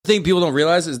thing people don't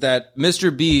realize is that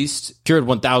Mr. Beast cured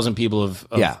 1,000 people of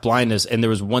blindness, and there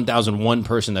was 1,001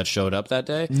 person that showed up that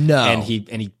day. No. And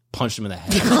he punched him in the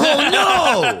head. Oh,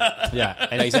 no! Yeah,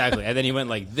 and exactly. And then he went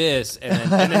like this, and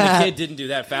then the kid didn't do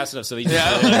that fast enough, so he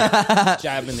just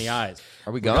jabbed him in the eyes.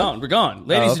 Are we going? We're gone.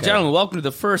 Ladies and gentlemen, welcome to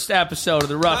the first episode of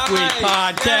the Rough Week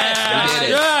Podcast.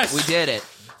 Yes. We did it.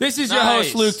 This is your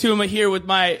host, Luke Tuma, here with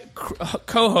my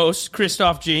co-host,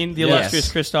 Christoph Jean, the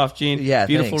illustrious Christoph Jean. Yeah,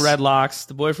 beautiful red locks,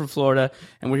 the boy from Florida.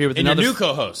 And we're here with another new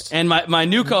co-host. And my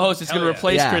new co-host is going to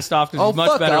replace Christoph because he's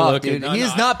much better looking. Dude. He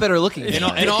is not better looking. In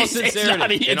all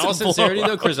sincerity,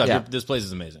 though, Christoph, this place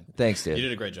is amazing. Thanks, dude. You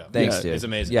did a great job. Thanks, dude. It's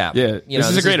amazing. Yeah. You know, this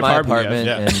is a great apartment.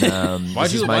 Yeah. And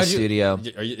this is my studio.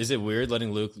 Is it weird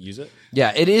letting Luke use it?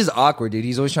 Yeah, it is awkward, dude.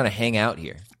 He's always trying to hang out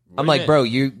here. I'm like, bro,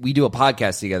 we do a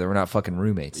podcast together. We're not fucking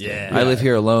roommates. Yeah. I live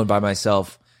here alone by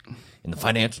myself in the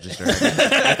financial district.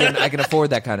 I can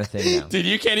afford that kind of thing now. Dude,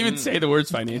 you can't even say the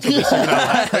words financial district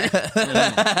without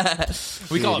laughing.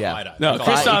 We call it Fide-Eye. No, You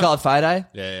call it Fide-Eye?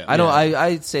 Yeah.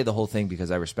 I say the whole thing because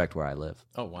I respect where I live.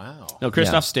 Oh, wow. No,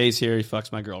 Christoph stays here. He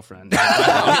fucks my girlfriend. You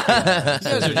guys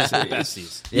are just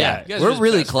besties. Yeah. You guys are We're just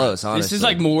really best close, honestly. This is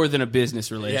like more than a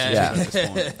business relationship at this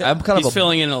point. I'm kind He's of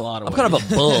filling in a lot of ways. kind of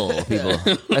a bull, people.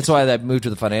 That's why I moved to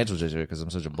the financial district, because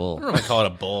I'm such a bull. I don't know if I call it a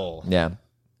bull. Yeah.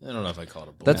 I don't know if I call it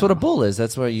a bull. That's what a bull is.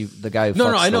 That's where the guy who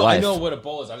fucks I the know. wife. I know what a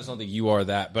bull is. I just don't think you are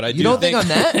that. But I do. You don't think I'm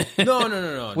that?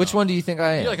 No. Which one do you think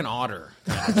I am? You're like an otter.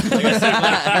 Like I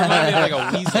said, you remind me of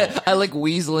like a weasel. I like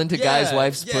weasel into guys'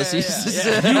 wives' pussies.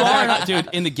 You are not, dude.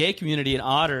 In the gay community, an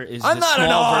otter is. I'm not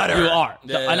an otter. You are.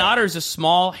 Yeah. An otter is a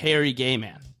small, hairy gay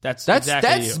man. That's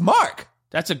exactly you. Mark.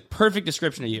 That's a perfect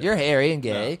description of you. You're hairy and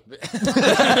gay.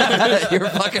 You're a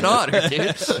fucking otter,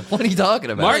 dude. What are you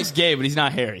talking about? Mark's gay, but he's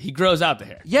not hairy. He grows out the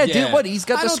hair. Yeah, dude. What? He's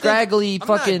got the scraggly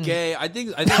fucking. I'm not gay. I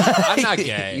think I'm not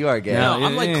gay. You are gay. No,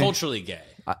 I'm like culturally gay.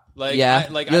 Like, yeah,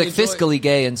 you're like fiscally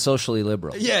gay and socially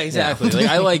liberal. Yeah, exactly. Like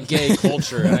I like gay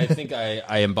culture, and I think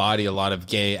I embody a lot of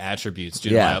gay attributes due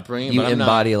to my upbringing. You but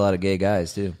embody a lot of gay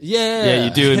guys too. Yeah,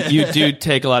 you do. You do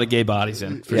take a lot of gay bodies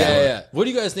in. For sure. Yeah. What do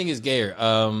you guys think is gayer?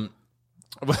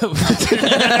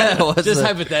 Just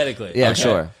hypothetically. Yeah,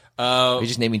 sure. You're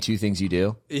just naming two things you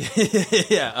do.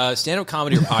 Yeah, stand-up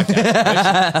comedy or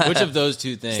podcast. Which of those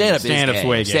two things? Stand-up's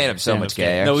way gay. Stand-up's so much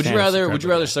gayer. No, would you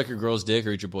rather suck your girl's dick or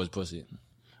eat your boy's pussy?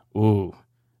 Ooh.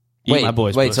 Eat my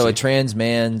boy's pussy. So a trans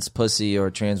man's pussy or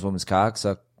a trans woman's cock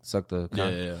suck the cock?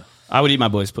 Yeah. I would eat my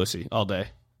boy's pussy all day.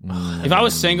 If I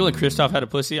was single and Christoph had a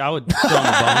pussy, I would throw him a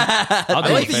bone. I'll do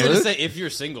I like a you favor. to say if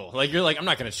you're single. Like you're like, I'm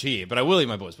not going to cheat, but I will eat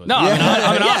my boy's pussy. No, I'm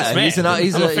an honest man.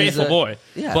 He's I'm a faithful boy.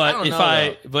 Yeah. But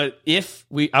if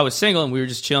I was single and we were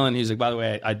just chilling, he's like, by the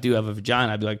way, I do have a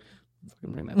vagina. I'd be like,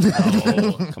 fucking bring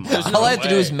that. Oh, come on. All I have to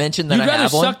do is mention that I You'd rather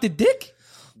have one. suck the dick?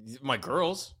 My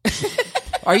girls.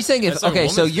 Are you saying That's a so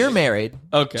woman's you're dick. married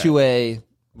Okay. to a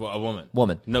Well, a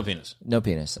woman. No penis.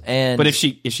 And But if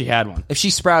she had one, if she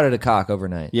sprouted a cock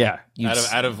overnight, yeah,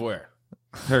 Out of where?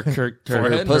 her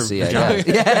Forehead? pussy, vagina.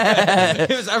 yeah. It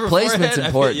was ever Placement's forehead?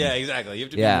 important. Yeah, exactly. You have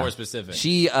to be Yeah. more specific.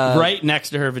 She right next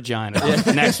to her vagina,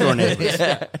 next door neighbors.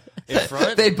 in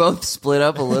front. They both split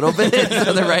up a little bit,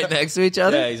 so they're right next to each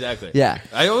other. Yeah, exactly. Yeah.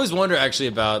 I always wonder actually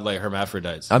about like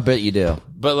hermaphrodites. I bet you do.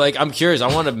 But like, I'm curious.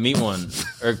 I want to meet one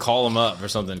or call them up or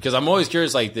something because I'm always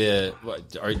curious. Like do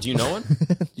you know one?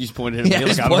 You just pointed at me Yeah, like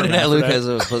just I'm pointed at Luke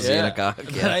hermaphrodite. as a pussy and a cock.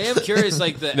 But Yeah. I am curious.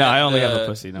 Like No, I only have a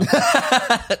pussy. No,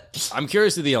 I'm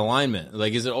curious to the alignment.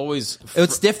 Like, is it always?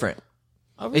 It's different.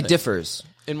 Oh, really? It differs.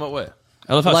 In what way?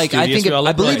 I love how Like I studious think we all I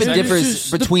look. believe Right. it Exactly.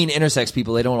 differs between intersex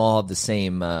people. They don't all have the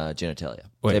same genitalia.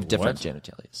 Wait, They have different what?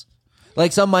 genitalias.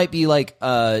 Like some might be like,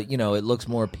 it looks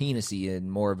more penisy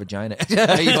and more vagina.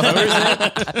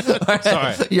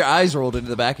 Sorry. Your eyes rolled into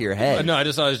the back of your head. No, I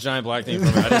just saw this giant black thing.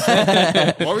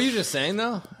 What were you just saying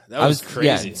though? That was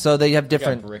crazy. Yeah, so they have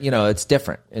different. bricked It's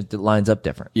different. It lines up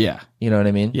different. Yeah, You know what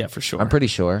I mean? yeah, for sure. I'm pretty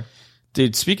sure.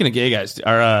 Dude, speaking of gay guys,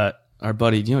 our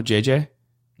buddy, do you know JJ?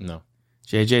 No.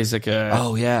 JJ's like a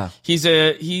Oh yeah. he's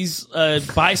a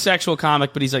bisexual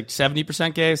comic, but he's like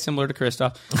 70% gay, similar to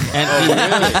Christoph.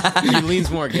 And Really? He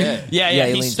leans more gay. yeah, Yeah,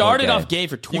 he he leans started more off gay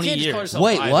for You 20 can't just call years. yourself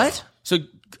Wait, bi, what? So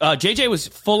JJ was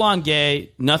full on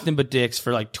gay, nothing but dicks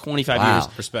for like 25 Wow. years.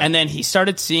 Respect. And then he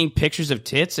started seeing pictures of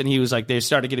tits, and he was like, they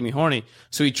started getting me horny.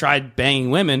 So he tried banging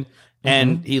women,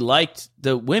 and he liked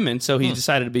the women, so he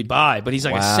decided to be bi. But he's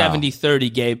like Wow. a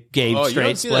 70-30 gay Oh, you straight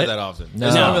don't see split. that often. No.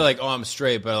 It's not really like, oh, I'm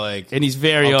straight, but like, And he's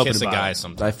very I'll open kiss a about guy it.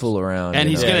 sometimes. I fool around. And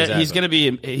you he's know? gonna exactly. he's gonna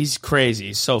be he's crazy.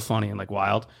 He's so funny and like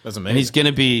wild. That's And amazing. he's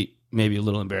gonna be maybe a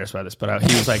little embarrassed by this, but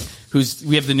he was like,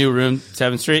 we have the new room,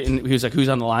 7th Street, and he was like, who's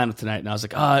on the line tonight? And I was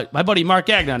like, my buddy Mark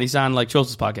Gagnon. He's on like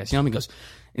Schultz's podcast. You know him? He goes,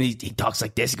 and he talks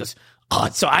like this. He goes, "Oh,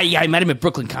 so I met him at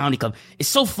Brooklyn Comedy Club. It's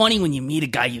so funny when you meet a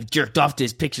guy you've jerked off to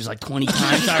his pictures like 20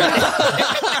 times already."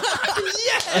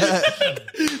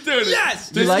 Dude, yes,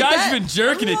 this like guy's that? been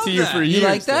jerking it to you for You years.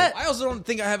 like that? I also don't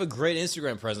think I have a great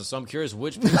Instagram presence, so I'm curious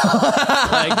which people.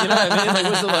 Like, you know what I mean? Like,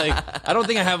 what's the, like, I don't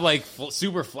think I have like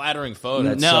super flattering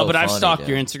photos. No, so but I've funny, stalked dude.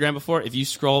 your Instagram before. If you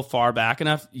scroll far back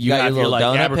enough, you got have your your like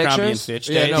little donut Abercrombie and pictures? Fitch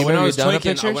Yeah, days. no, when I was donut twinking,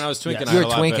 pictures? when I was twinking, You I had were a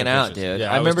lot twinking better out, pictures. dude.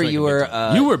 Yeah, I remember was you twinking were. big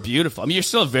time. You were beautiful. I mean, you're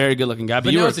still a very good looking guy, but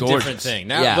But you now were it's a gorgeous. different thing.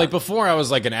 Now, Yeah. like before, I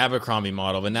was like an Abercrombie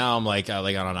model, but now I'm like on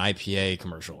an IPA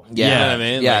commercial. Yeah, You know what I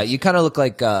mean? yeah. Like, You kind of look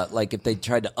like if they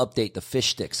tried to update the fish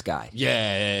sticks guy.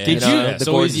 yeah. Did You you- know, The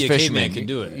so Gordon's easy a fisherman caveman can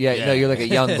do it. Yeah, no, you're like a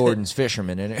young Gordon's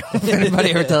fisherman.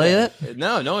 Anybody ever tell you that?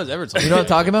 No one's ever told me. You know what I'm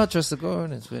talking about? Just the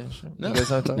Gordon's fish. No. You guys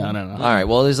know what I'm talking No. about? All right.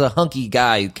 Well, there's a hunky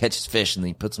guy who catches fish and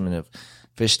he puts them in a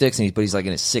fish sticks, but he's like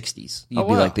in his 60s. You'd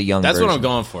be like the young. That's version. what I'm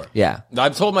going for. Yeah.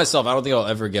 I've told myself I don't think I'll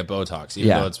ever get Botox, even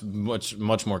Yeah. though it's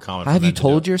much more common. For Have men you to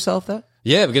told do. yourself that?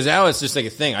 Yeah, because now it's just like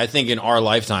a thing. I think in our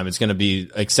lifetime, it's going to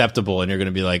be acceptable, and you're going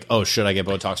to be like, "Oh, should I get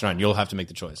Botox or not?" And you'll have to make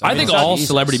the choice. I mean, think it's not all easy.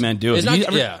 celebrity men do it. It's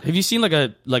not- yeah. Have you seen like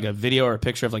a video or a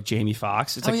picture of like Jamie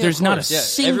Foxx? It's like Oh, yeah, there's of not a course. Yeah,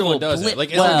 single everyone does blip. it. Like,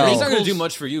 it's, Well- it's not going to do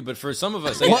much for you, but for some of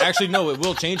us, like, actually, no, it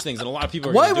will change things, and a lot of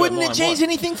people are. Why gonna do wouldn't more it and change more.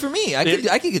 anything for me?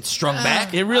 I could get strung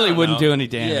back. It really wouldn't know. do any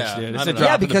damage, Yeah, dude. I It's a don't know. drop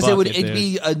Yeah, in the because bucket, it'd dude.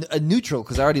 be a neutral.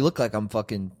 Because I already look like I'm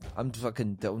fucking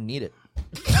don't need it.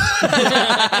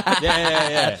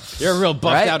 Yeah. You're a real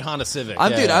buffed Right? out Honda Civic.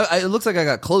 I'm yeah, dude. yeah. It looks like I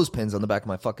got clothespins on the back of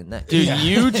my fucking neck. Dude,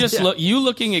 you just look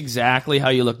looking exactly how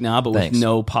you look now, but Thanks. with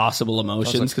no possible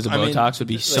emotions because I mean, Botox would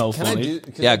be like, so can I funny. do-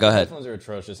 'cause Yeah, go ahead. These ones are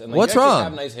atrocious. And, like, What's you actually wrong?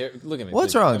 Have nice hair. Look at me.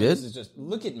 What's please. wrong, I mean, dude? This is just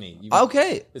look at me. You-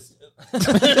 Okay. it's-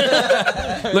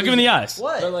 Look him in the eyes.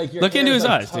 but, like, your Look hair into is, his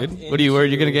like, eyes, tucked dude. What are you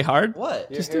worried? You're gonna into- get hard? What?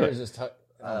 Your Just do hair it. is just tucked.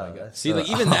 Oh my god! See, like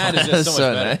even that is just so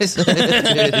so much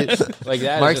better. nice. Dude, Like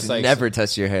that Mark's is just like never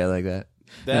touched your hair like that.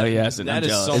 that, No, he hasn't. that I'm is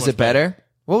jealous. so Is much it better?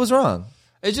 What was wrong?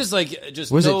 It's just like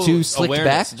Was it no too slicked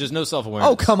awareness, back? Just no self awareness.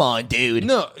 Oh, come on, dude.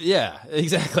 No, yeah,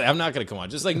 exactly. I'm not gonna come on.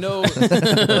 Just like no,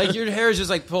 like your hair is just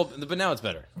like pulled, but now it's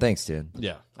better. Thanks, dude.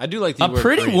 Yeah, I do like the A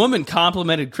pretty woman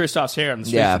complimented Christoph's hair on the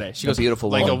street Yeah, today. She a goes,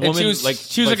 beautiful Like a woman. woman, she was- like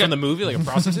she was like like from the movie, like a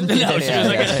prostitute. No, she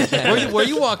was like where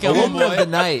you walking, A woman of the homeboy?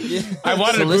 night. I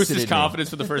wanted to boost his Solicited me. confidence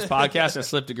for the first podcast. I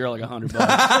slipped a girl like $100.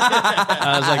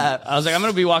 I was like, I'm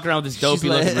gonna be walking around with this dopey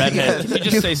like- looking redhead. Can you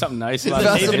just say something nice about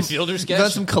Got it? Nathan some- Fielder You sketch.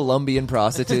 got some Colombian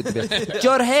prostitute to be like,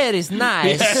 your hair is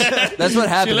nice. That's what She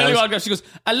happened. literally I was- walked up. She goes,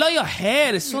 "I love your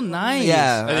hair. It's so nice."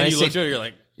 yeah. and then I you said- looked at her, you're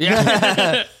like,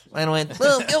 yeah. and I went,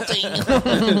 well, guilty.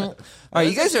 All right,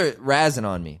 you guys are razzing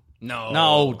on me.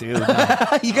 No, dude. No.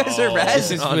 You guys are This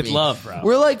razzing is on with me. love, bro.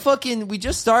 We're like fucking, we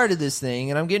just started this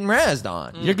thing and I'm getting razzed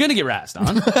on. You're gonna get razzed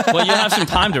on. Well, you'll have some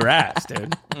time to razz,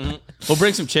 dude. We'll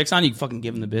bring some chicks on. You can fucking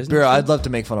give them the business. Bro, I'd love to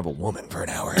make fun of a woman for an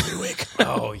hour every week.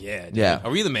 oh yeah, dude. Yeah.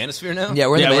 Are we the Manosphere now? Yeah,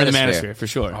 we're in Yeah, the we're in the manosphere. manosphere for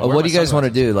sure. Oh, where what are do you my guys want to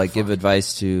sunglasses? do? Like, give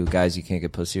advice to guys you can't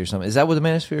get pussy or something? Is that what the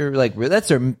manosphere like?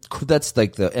 That's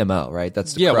like the MO, right?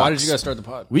 That's the Yeah. Why crux. did you guys start the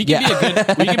pod? We could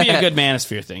be a good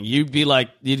manosphere thing. You'd be like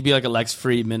a Lex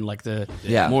Friedman, like the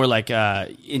Yeah. more like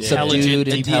intelligent, Subdued,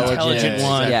 the intelligent.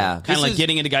 one. Yeah. Kind This of like is-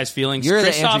 getting into guys' feelings. You're the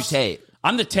Andrew Christoph's- Tate.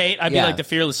 I'm the Tate. I'd Yeah. be like the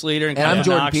fearless leader, and And kind I'm of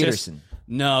Jordan obnoxious. Peterson.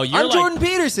 No, you're I'm like Jordan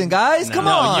Peterson, guys. Come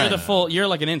no, on. You're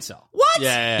like an incel. What?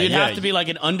 Yeah, You'd have to be like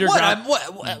an underground,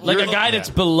 like a guy that's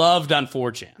beloved on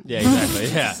 4chan. Yeah,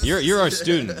 exactly. Yeah, you're our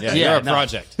student. Yeah, Yeah, you're our no.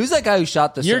 project. Who's that guy who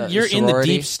shot the You're in the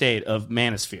sorority? deep state of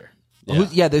manosphere.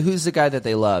 Who's the guy that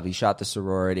they love? He shot the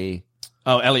sorority.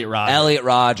 Oh, Elliot Rodger. Elliot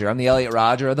Rodger. I'm the Elliot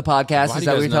Rodger of the podcast. Why Is do that you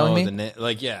what guys you're telling know me? the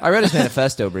like, yeah. I read his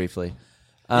manifesto briefly.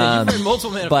 Yeah, you've read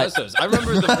multiple but- manifestos. I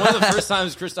remember one of the first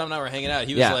times Christoph and I were hanging out,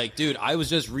 he was Yeah. like, dude, I was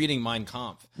just reading Mein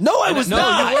Kampf. No, I was no,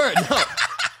 not. you weren't. No,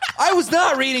 I was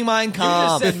not reading Mein you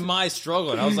just Kampf. said my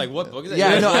struggle. And I was like, what book is that?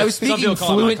 Yeah, He no, goes, I was some speaking people call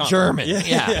it Mein fluent Kampf. German. Yeah.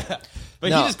 Yeah. But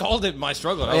No. he just called it my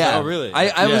struggle. And I was Yeah. like, oh, really?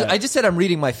 I just said I'm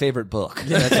reading my favorite book.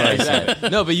 That's what I said. Exactly.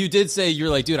 No, but you did say, you're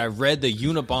like, dude, I read the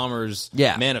Unabomber's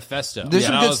Yeah. manifesto. There's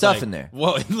And some I good was stuff like, in there.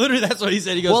 Well, literally, that's what he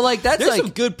said. He goes, Well, like, that's there's like- some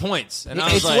good points. And I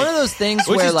was It's like, one of those things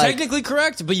which where is like technically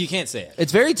correct, but you can't say it.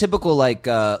 it's very typical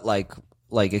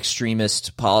like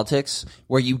extremist politics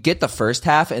where you get the first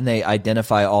half and they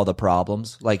identify all the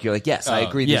problems. Like you're like, yes, I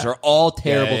agree. These yeah. are all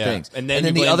terrible yeah. things. And then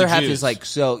you the blame other the half Jews. is like,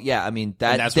 so yeah, I mean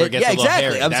that. And that's where it gets yeah, a little exactly.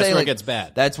 hairy. I'm That's saying where it like, gets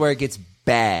bad. That's where it gets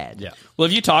bad. Yeah. Well,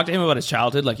 if you talk to him about his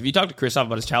childhood, like if you talk to Christoph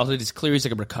about his childhood, it's clear he's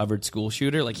like a recovered school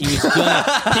shooter. Like he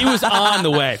was on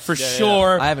the way for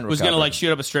sure. I haven't was gonna recovered. like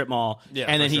shoot up a strip mall, Yeah,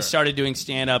 and then for he sure. started doing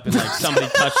stand up, and like somebody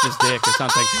touched his dick or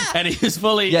something, and he was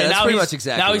fully. Yeah, and that's now pretty he's, much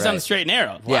exactly Now he's on right. the straight and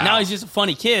narrow. Yeah. Now he's just a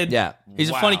funny kid. Yeah. He's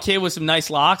a Wow. funny kid with some nice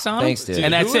locks on him. Thanks, dude. And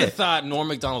Who that's would have it. thought Norm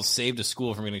Macdonald saved a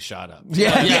school from getting shot up?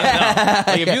 Yeah. Yeah,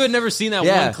 Like, if you had never seen that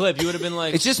Yeah. one clip, you would have been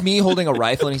like, It's just me holding a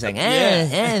rifle and he's like,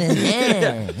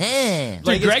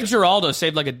 Dude, Greg Giraldo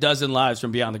saved like a dozen lives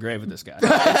from beyond the grave with this guy.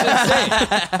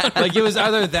 like it was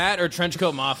either that or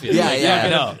Trenchcoat Mafia. Yeah, Like, yeah,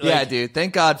 you're no. gonna- yeah, like, dude.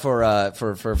 Thank God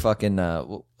for fucking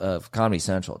Comedy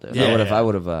Central, dude. Yeah, I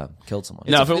would have killed someone.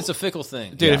 No, if it- It's a fickle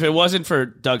thing. Dude, if it wasn't for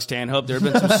Doug Stanhope, there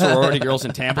would have been some sorority girls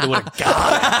in Tampa that would have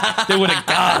got it. They would have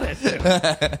got it. Dude.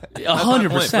 That's my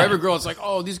point. For every 100%. girl, it's like,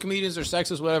 oh, these comedians are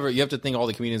sexist, whatever. You have to think all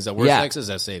the comedians that were Yeah. sexist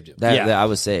that saved you. That, Yeah. that I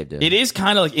was saved, dude. It is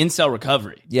kind of like incel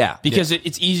recovery. Yeah. Because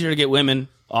it's easier to get women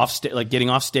off like getting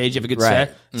off stage. You have a good Right.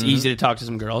 set. It's easy to talk to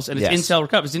some girls, and it's Yes. incel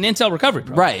recovery. It's an incel recovery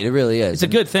program. Right, it really is. It's a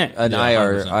good thing. An Yeah,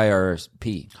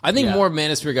 IRP. I think more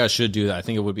manosphere guys should do that. I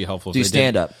think it would be helpful. if Do they did.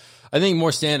 stand up. I think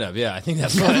more stand up. Yeah, I think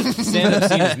that's what stand up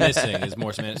scene is missing is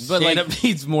more stand up. But Stand like, up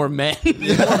needs more men. more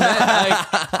men, like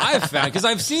I've found because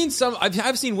I've seen some.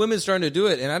 I've seen women starting to do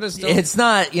it, and I just don't. It's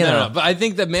not, you know. No, but I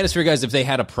think that Manosphere guys, if they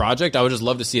had a project, I would just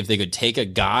love to see if they could take a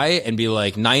guy and be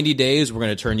like, 90 days, we're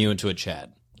going to turn you into a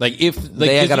Chad. Like if like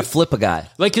They got to flip a guy.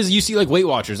 like because you see like Weight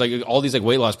Watchers, like all these like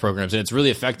weight loss programs, and it's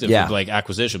really effective Yeah. with like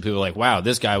acquisition. People are like, wow,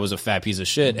 this guy was a fat piece of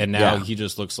shit, and now Yeah. he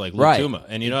just looks like Luke Right. Tuma,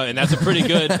 and you know, and that's a pretty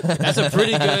good. That's a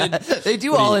pretty good. They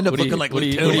do all end up looking like what are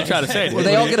Luke you Tuma. trying to say? Well,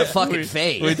 they all get a fucking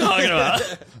fade. What are you talking about?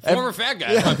 Former fat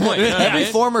guy. That's my point. You know what I Every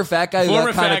mean? former fat guy who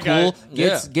Former got kind of fat cool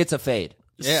guy. gets a fade.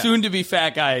 Yeah. Soon to be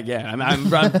fat guy again. I'm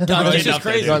Bro, it's getting just up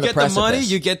there, crazy. dude. You're on You the get the money,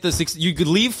 precipice. you get the you could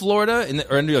leave Florida,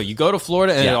 or no, you go to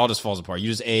Florida, and Yeah. it all just falls apart. You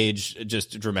just age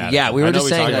just dramatically. Yeah, we I were know just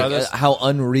saying talked about like, this. how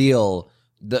unreal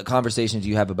the conversations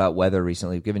you have about weather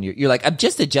recently. Given you're like, I'm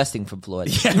just adjusting from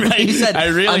Florida. Yeah, right. You said, I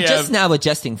really I'm just have. now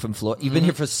adjusting from Florida. You've been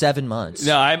here for 7 months.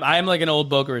 No, I'm like an old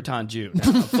Boca Raton Jew.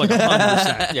 Now. Like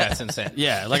 100%. Yeah, it's insane.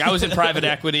 Yeah, like I was in private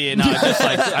equity and now I just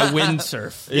like I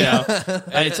windsurf, you know,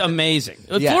 and it's amazing.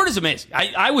 Yeah. Florida's amazing.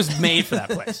 I was made for that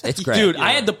place. It's great. dude.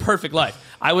 I had the perfect life.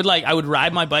 I would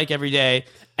ride my bike every day.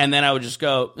 And then I would just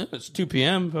go, it's 2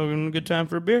 p.m. Fucking good time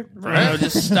for a beer. And I would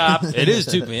just stop. It is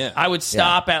 2 p.m. I would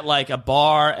stop at like a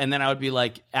bar, and then I would be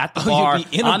like at the Oh, bar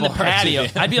you'd be in a on the bar, patio.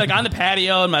 too. I'd be like on the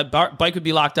patio, and my bike would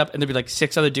be locked up, and there'd be like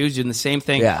 6 other dudes doing the same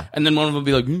thing. Yeah. And then one of them would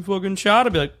be like, "You fucking shot."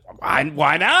 I'd be like,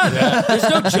 "Why not?" There's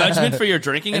no judgment for your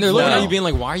drinking. And they're looking No. at you being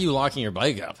like, why are you locking your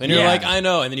bike up? And you're Yeah. like, I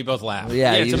know. And then you both laugh.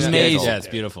 Yeah, Yeah, you it's just amazing. giggle. Yeah, it's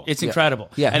beautiful. It's incredible.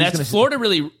 Yeah, and who's that's gonna- Florida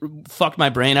really fucked my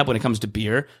brain up when it comes to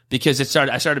beer because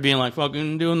I started being like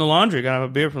fucking doing the laundry. Gotta have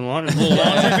a beer from the laundry. A little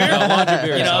laundry beer. Laundry beer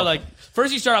You is know, helpful. like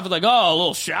first you start off with like, oh, a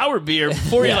little shower beer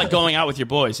before you're like going out with your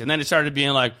boys, and then it started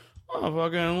being like, oh,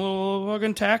 fucking a little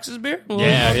fucking Texas beer. A little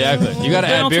Yeah, fucking- exactly. You got to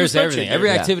add Down beers to some everything. spreadsheet Every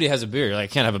beer. activity has a beer. You're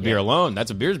like, can't have a beer alone.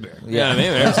 That's a beer's beer. You Yeah. know what I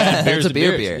mean? Everyone's adding beers It's a to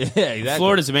beer beers. beer. Yeah, exactly.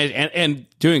 Florida's amazing, and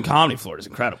doing comedy, Florida's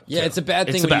incredible. Yeah, too. it's a bad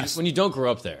It's thing the when you, best. when you don't grow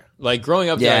up there. Like growing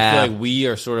up there, I Yeah. feel like we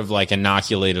are sort of like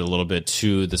inoculated a little bit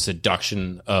to the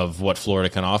seduction of what Florida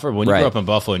can offer. When you Right. grow up in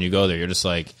Buffalo and you go there, you're just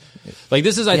like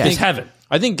this is I Yeah, think it's heaven.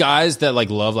 I think guys that like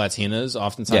love Latinas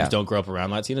oftentimes Yeah. don't grow up around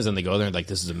Latinas and they go there and like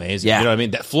this is amazing. Yeah. You know what I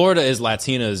mean? That Florida is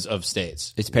Latinas of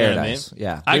states. It's You know what I paradise. mean?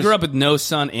 Yeah. I grew up with no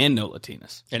sun and no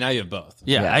Latinas. And now you have both.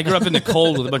 Yeah, Yeah. I grew up in the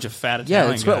cold with a bunch of fat Yeah,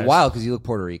 Italian it's guys. wild because you look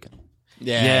Puerto Rican.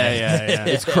 Yeah.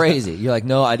 It's crazy. You're like,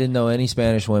 no, I didn't know any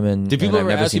Spanish women. Do people and ever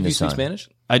I've never ask you seen if you the speak sun. Spanish?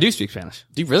 I do speak Spanish.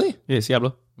 Do you really? Yes, sí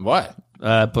hablo. Why?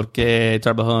 Porque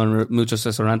trabajo en muchos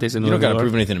restaurantes en You don't Nueva got to York.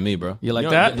 prove anything to me, bro. You like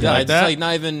don't- that? You Yeah, like it's that? like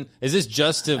not even. Is this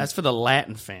just to? That's for the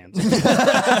Latin fans.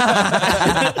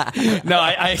 No,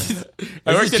 I Is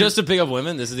worked this just to pick up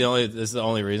women? This is the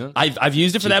only reason. I've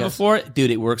used it for that before,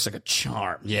 dude. It works like a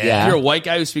charm. Yeah. If you're a white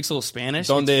guy who speaks a little Spanish,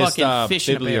 Donde it's fucking está fish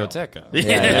in a barrel. biblioteca? Yeah.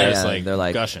 They're just like they're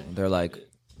like gushing. They're like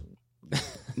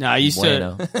No, I used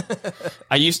bueno. to.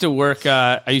 I used to work.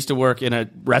 I used to work in a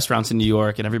restaurants in New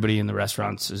York, and everybody in the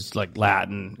restaurants is like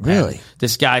Latin. Really? And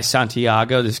this guy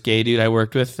Santiago, this gay dude I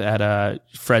worked with at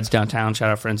Fred's downtown. Shout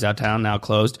out Fred's downtown, now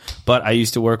closed. But I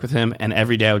used to work with him, and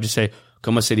every day I would just say,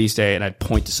 "Como se dice?" and I'd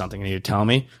point to something, and he'd tell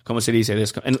me, "Como se dice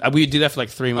this?" And we'd do that for like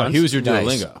 3 months. He was your Nice.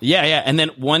 Duolingo. Yeah. And then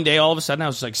one day, all of a sudden, I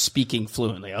was like speaking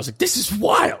fluently. I was like, "This is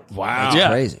wild!" Wow. Yeah.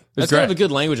 crazy. That's great. kind of a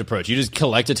good language approach. You just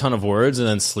collect a ton of words and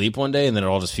then sleep one day, and then it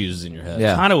all just fuses in your head.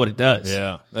 Yeah. Kind of what it does.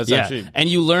 Yeah. That's Yeah, actually. and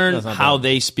you learn That's not how bad.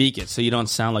 they speak it, so you don't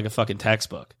sound like a fucking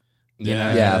textbook.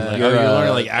 Yeah. Yeah, Like, you're, you're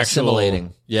learning like actual.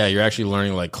 assimilating. Yeah, you're actually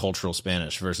learning like cultural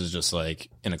Spanish versus just like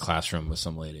in a classroom with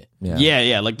some lady.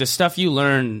 Yeah. Like the stuff you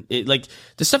learn, the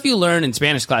stuff you learn in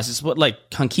Spanish class is what like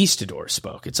conquistadors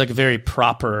spoke. It's like a very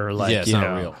proper, like, it's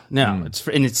not real. No,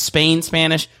 it's Spain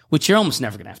Spanish, which you're almost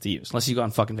never gonna have to use unless you go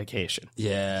on fucking vacation.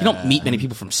 Yeah, you don't meet many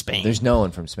people from Spain. There's no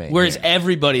one from Spain. Whereas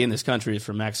everybody in this country is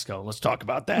from Mexico. Let's talk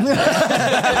about that.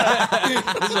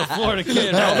 This is a Florida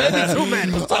kid. Oh, maybe too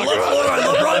many. I love Florida. I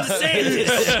love Ron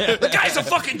DeSantis. The guy's a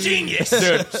fucking genius.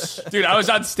 Dude, I was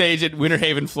on stage at Winter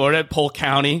Haven, Florida, Polk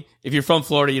County. If you're from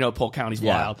Florida, you know Polk County's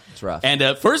wild. It's rough.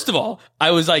 And first of all,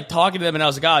 I was like talking to them, and I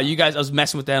was like, "Oh, you guys," I was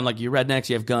messing with them, like, "You rednecks,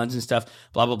 you have guns and stuff,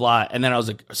 blah blah blah." And then I was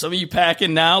like, "Are some of you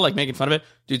packing now?" Like making fun of it.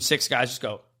 Dude, 6 guys just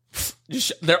go.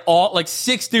 They're all like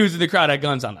 6 dudes in the crowd had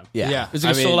guns on them. Yeah. It was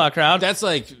like a sold out crowd. That's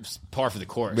like par for the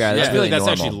course. Yeah, that's I feel really like that's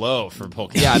normal. actually low for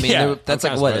Polk. Yeah, I mean, Yeah. that's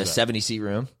I'm like, what, kinda a surprised 70-seat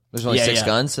room? There's only Yeah, 6 yeah.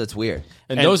 guns? That's weird.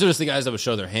 And those are just the guys that would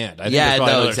show their hand. I think Yeah, there's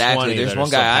probably no, another exactly. 20 There's that are one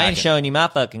still guy, I ain't packing. showing you my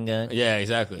fucking gun. Yeah,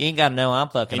 exactly. You ain't got to know I'm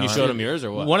fucking And you on showed it. him yours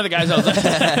or what? One of the guys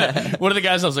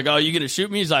I was like, "Oh, you gonna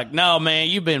shoot me?" He's like, "No, man,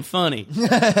 you've been funny."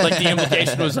 Like the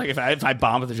implication was like, if I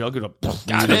bomb with a joke, it would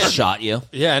I just shot you.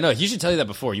 Yeah, I know. He should tell you that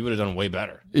before. You would have done way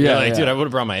better. Yeah, You're like, yeah. dude, I would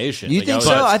have brought my A shit. You Like, think I was-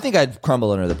 so? I think I'd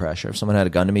crumble under the pressure. If someone had a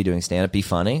gun to me doing stand-up, be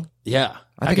funny. Yeah.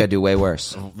 I think I'd do way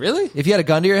worse. Really? If you had a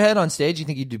gun to your head on stage, you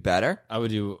think you'd do better? I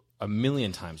would do a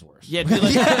million times worse. Yeah, dude,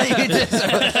 like, You just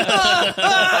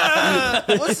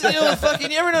what's the deal with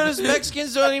fucking? You ever notice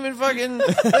Mexicans don't even fucking?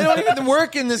 They don't even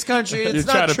work in this country. It's You're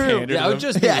not trying to true. pander. Yeah, I would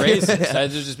just be racist.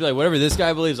 I'd just be like, whatever this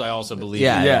guy believes, I also believe.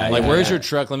 Yeah, yeah, Like, yeah, where's yeah. your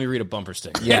truck? Let me read a bumper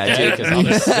sticker. Yeah, dude. because I'll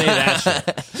just say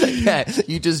that shit. Yeah,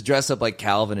 you just dress up like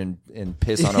Calvin and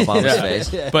piss on Obama's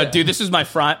face. But dude, this was my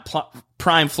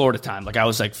prime Florida time. Like I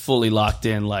was like fully locked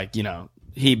in, like, you know,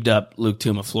 heaped up Luke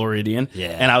Tuma Floridian. Yeah.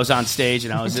 And I was on stage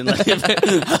and I was in like I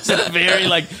was in a very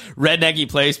like rednecky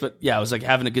place, but yeah, I was like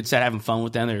having a good set, having fun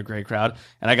with them. They were a great crowd.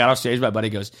 And I got off stage, my buddy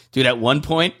goes, "Dude, at one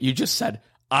point you just said,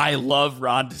 I love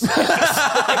Ron DeSantis."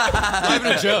 Not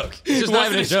even a joke. It's just not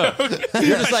even a joke.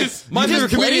 You're just like, my favorite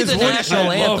comedian is the Woody. national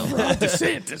I anthem. love Ron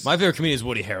DeSantis. My favorite comedian is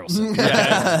Woody Harrelson.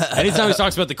 Anytime he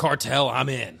talks about the cartel, I'm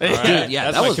in. All right? Dude, yeah,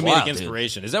 that's that my was comedic wild, dude.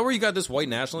 inspiration. Is that where you got this white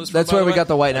nationalist from? That's by where the we way? got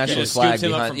the white Okay, nationalist just flag scooped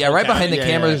him up behind. from Yeah, right Polk behind the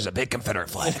County. camera. Yeah, There's a big Confederate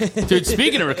flag. Dude,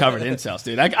 speaking of recovered incels,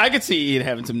 dude, I could see Ian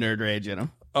having some nerd rage in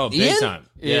him. Oh, big Ian? time.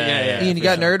 Yeah. Ian, you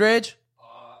got nerd rage?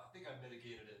 I think I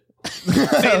mitigated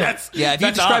it. See, that's Yeah, if you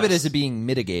that's describe it honest. as being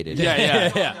mitigated. yeah.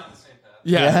 On the same path.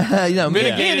 Yeah. You know, me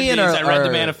Mitigated and Ian means I read the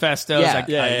are- manifestos. Yeah. Like,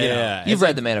 Yeah. You've It's read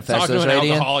like the talking manifestos, to an right,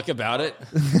 Ian? alcoholic about it.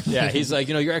 Yeah, he's like,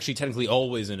 you're actually technically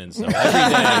always an incel.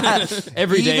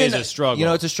 Every day is a struggle. You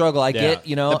know, it's a struggle. I Yeah. get,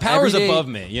 you know. The power's every day- above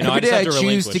me, you know, every I just day have to choose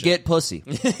relinquish to it. get pussy.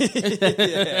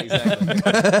 exactly.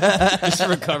 Just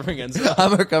recovering incel.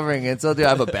 I'm recovering incel, dude. I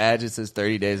have a badge that says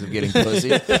 30 days of getting pussy.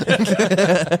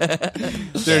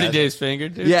 30 days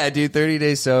fingered, dude. Yeah, dude, 30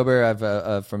 days sober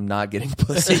I've from not getting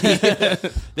pussy. They Dude,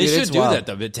 should it's do wild. that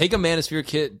though. But take a manosphere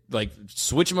kit, like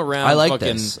switch them around. I like fucking,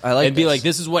 this. I like and be this. like,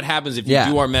 this is what happens if you Yeah.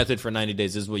 do our method for 90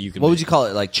 days. This is what you can. What be. would you call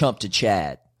it? Like Chump to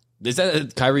Chad. Is that a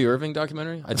Kyrie Irving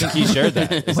documentary? I think he shared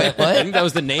that. Is Wait, that- what? I think that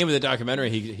was the name of the documentary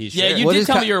he Yeah, shared. you What did is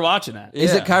tell Ky- me you were watching that.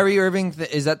 Is Yeah. it Kyrie Irving?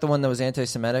 Is that the one that was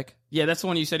anti-Semitic? Yeah, that's the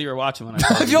one you said you were watching when I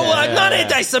called you. Yo, I'm not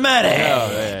anti-Semitic.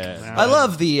 yeah. I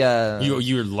love the.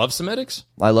 You love Semitics?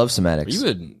 I love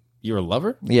Semitics. You're a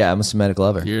lover? Yeah, I'm a Semitic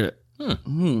lover. You're,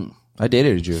 I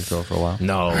dated a Jewish girl for a while.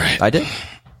 No. I did,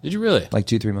 Did you really? like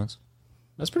 2-3 months.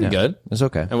 That's pretty Yeah. good. It's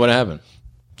okay. And what happened?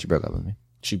 She broke up with me.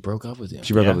 She broke up with you.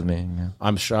 She broke Yeah. up with me. Yeah.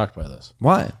 I'm shocked by this.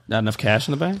 Why? not enough cash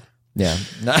in the bank? Yeah.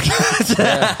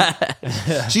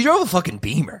 She drove a fucking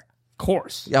Beamer. Of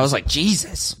course. Yeah, I was like,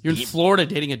 Jesus. You're in Florida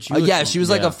dating a Jew. Yeah, she was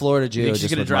like a Florida Jew. You think she's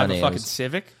just going to with drive money. a It fucking was-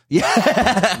 Civic?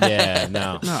 Yeah,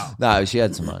 no. No, she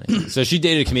had some money. So she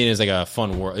dated a comedian as like a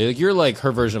fun world. Like you're like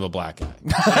her version of a black guy. You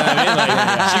know what I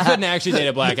mean? Like, she couldn't actually date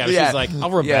a black guy. But Yeah. She's like, I'll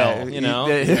rebel. Yeah. You know,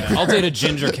 Yeah. I'll date a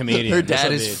ginger comedian. Her That's dad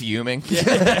what is it fuming.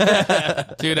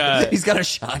 Dude, He's got a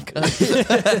shotgun.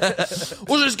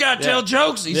 Well, this guy tell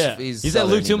jokes. He's He's at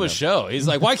Luke Tuma's show. He's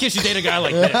like, why can't you date a guy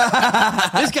like this?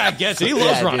 This guy gets it. He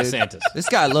loves Yeah, Ron dude. DeSantis. This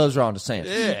guy loves Ron DeSantis.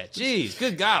 Yeah, jeez,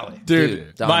 good golly.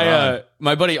 dude, Don my Ron.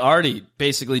 my buddy Artie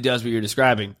basically does what you're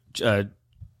describing.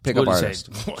 Pickup what did he artist.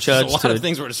 say? There's Judge a lot to- of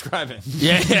things we're describing.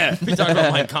 Yeah. We talking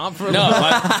about Mein Kampf for a No, little?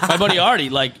 my buddy Artie,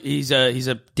 like he's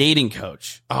a dating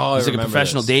coach. Oh, I he's like a remember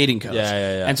professional this. dating coach.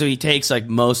 Yeah. And so he takes like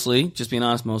mostly, just being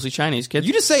honest, mostly Chinese kids.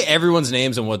 You just say everyone's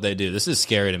names and what they do. This is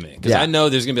scary to me because Yeah. I know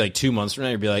there's gonna be like 2 months from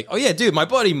now. You'll be like, oh yeah, dude, my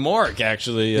buddy Mark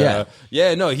actually.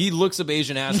 No, he looks up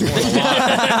Asian ass porn a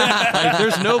lot. Like,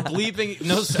 there's no bleeping,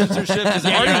 no censorship. Does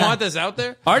Artie want this out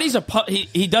there? Artie's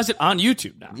he does it on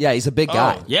YouTube now. Yeah, he's a big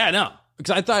guy. Yeah, no.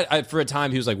 Because I thought for a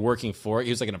time he was like working for it. He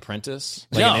was like an apprentice,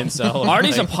 like No. an incel.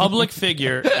 Artie's a Like, public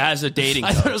figure as a dating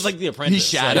I coach. thought it was like the apprentice.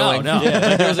 He's shadowing. No. Yeah,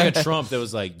 like there was like a Trump that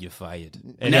was like, "You fired,"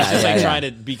 and Yeah, he's just yeah, like yeah. trying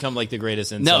to become like the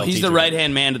greatest incel. No, he's the teacher. right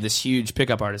hand man to this huge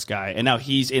pickup artist guy, and now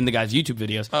he's in the guy's YouTube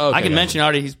videos. Oh, okay, I can gotcha. mention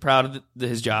Artie. He's proud of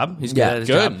his job. He's good Yeah. at his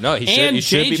Good. job. No, he should- And he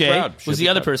should be JJ proud. Should was be the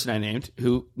other proud. person I named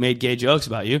who made gay jokes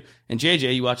about you. And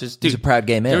JJ, you watch his. Dude, He's a proud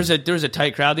gay man. There was a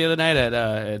tight crowd the other night at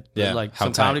like How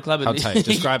some tight? comedy club. How tight?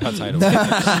 Describe how tight it was.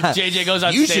 JJ goes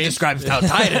on stage. describe how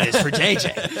tight it is for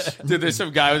JJ. Dude, there's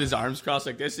some guy with his arms crossed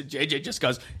like this, and JJ just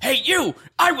goes, "Hey, you!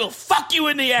 I will fuck you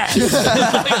in the ass!"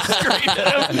 Like, screamed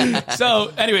at him.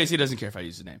 So, anyways, he doesn't care if I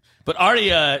use his name. But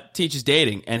Artie teaches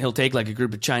dating, and he'll take like a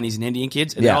group of Chinese and Indian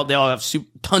kids, and Yeah. they all have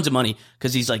tons of money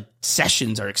because these like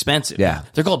sessions are expensive. Yeah.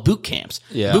 They're called boot camps.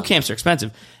 Yeah. Boot camps are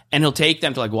expensive. And he'll take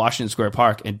them to like Washington Square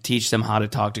Park and teach them how to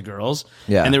talk to girls.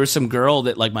 Yeah. And there was some girl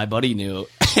that like my buddy knew,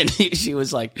 and she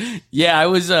was like, "Yeah, I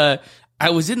was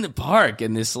in the park,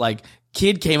 and this like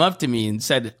kid came up to me and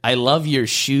said, 'I love your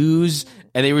shoes.'"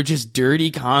 And they were just dirty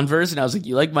Converse, and I was like,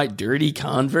 "You like my dirty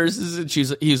Converses?" And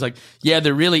he was like, "Yeah,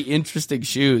 they're really interesting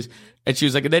shoes." And she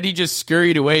was like, and then he just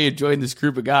scurried away and joined this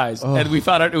group of guys. And we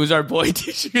found out it was our boy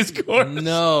teaching his course.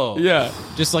 No. Yeah.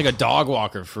 Just like a dog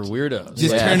walker for weirdos.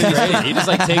 Just Like, turning that's these- great. He just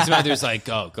like takes them out there. He's like,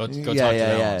 go talk to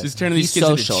them. Just turning these He's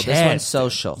kids into social. This Chads. one's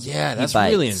social. Yeah, He that's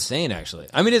bites. really insane, actually.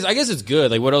 I mean, I guess it's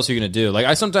good. Like, what else are you going to do? Like,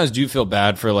 I sometimes do feel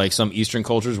bad for, like, some Eastern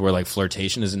cultures where, like,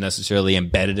 flirtation isn't necessarily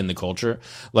embedded in the culture.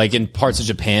 Like, in parts of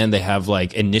Japan, they have,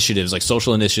 like, initiatives, like,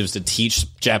 social initiatives to teach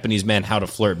Japanese men how to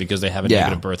flirt because they have a Yeah.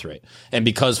 negative birth rate. And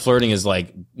because flirting is,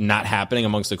 like, not happening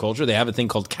amongst the culture, they have a thing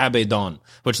called kabedon,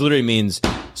 which literally means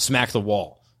smack the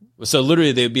wall. So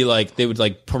literally they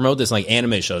would promote this in like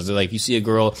anime shows. They're like, if you see a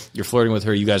girl, you're flirting with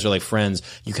her, you guys are like friends,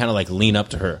 you kind of like lean up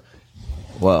to her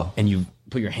Whoa. and you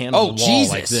put your hand on the wall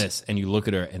Jesus. like this and you look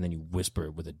at her and then you whisper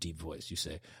with a deep voice. You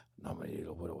say, and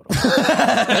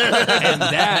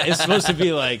that is supposed to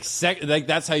be like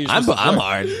that's how you're supposed to flirt. I'm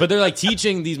hard. But they're like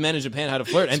teaching these men in Japan how to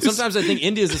flirt. And sometimes I think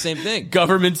India is the same thing.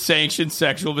 Government sanctioned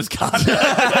sexual misconduct.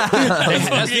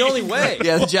 That's the only way.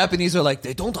 Yeah, the Japanese are like,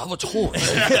 they don't have a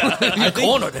choice.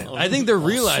 I think they're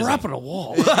realizing Slap on a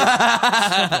wall.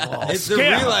 they're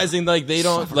realizing like they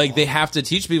don't like they have to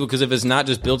teach people because if it's not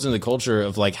just built into the culture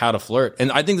of like how to flirt.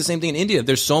 And I think the same thing in India.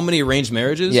 There's so many arranged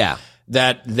marriages. Yeah.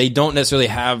 That they don't necessarily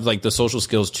have like the social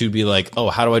skills to be like, oh,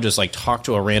 how do I just like talk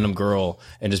to a random girl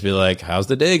and just be like, how's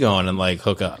the day going, and like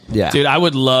hook up. Yeah. Dude, I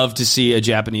would love to see a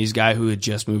Japanese guy who had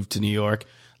just moved to New York,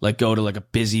 like go to like a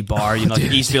busy bar, you know, like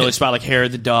East Village spot, like Hair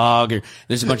of the Dog, or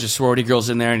there's a bunch of sorority girls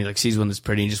in there, and he like sees one that's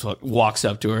pretty, and he just like, walks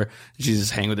up to her, and she's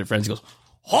just hanging with her friends, and goes,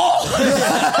 oh!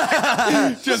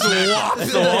 Just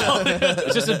walks the wall.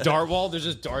 It's just a dart wall. There's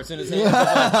just darts in his hand. But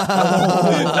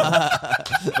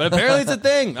apparently it's a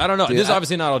thing. I don't know. This is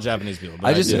obviously not all Japanese people.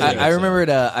 But I remembered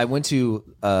I went to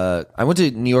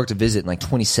New York to visit in like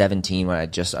 2017 when I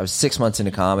was 6 months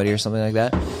into comedy or something like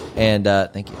that. And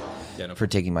thank you for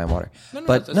taking my water.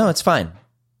 No, it's fine.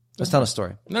 Let's tell a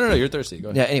story. No. You're thirsty. Go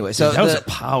ahead. Yeah. Anyway, so That was a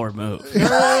power move. he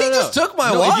just took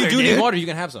my water. If you do dude. need water, you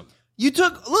can have some.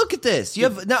 Look at this. You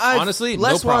have Honestly,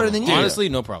 less no problem. water than you. Honestly,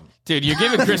 no problem. Dude, you're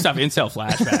giving Christoph incel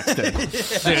flashbacks. Dude,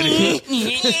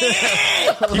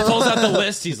 He pulls out the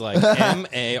list. He's like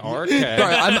MARK.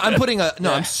 Sorry, I'm putting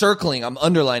I'm circling. I'm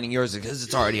underlining yours because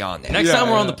it's already on there. Next time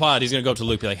we're on the pod, he's gonna go up to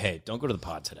Luke, be like, "Hey, don't go to the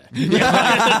pod today."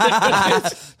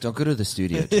 Don't go to the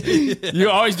studio today. you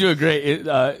always do a great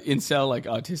incel, like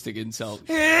autistic incel.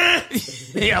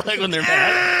 Yeah, like when they're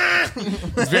mad.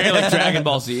 It's very like Dragon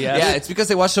Ball Z. Yeah, it's because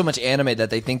they watch so much anime that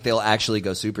they think they'll actually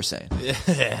go Super Saiyan.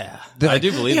 Yeah, I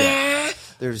do believe that.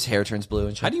 Their hair turns blue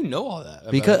and shit. How do you know all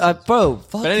that? Because, bro,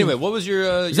 fuck. But anyway, what was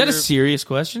your? Is that a serious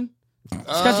question? She's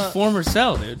got the former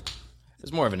cell, dude.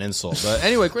 It's more of an insult, but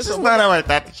anyway, Chris. It's not how I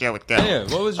thought the show would go. Yeah,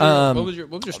 what was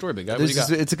your story, big guy? What do you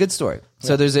got? It's a good story.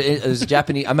 So there's a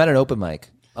Japanese. I'm at an open mic,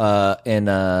 and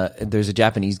there's a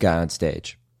Japanese guy on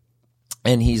stage,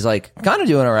 and he's like kind of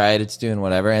doing all right. It's doing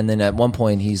whatever. And then at one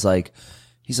point, he's like,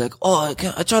 oh,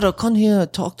 I try to come here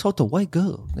talk to white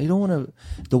girl. They don't want to.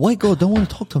 The white girl don't want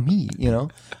to talk to me. You know.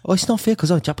 Oh, it's not fair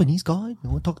because I'm a Japanese guy. They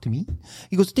want to talk to me.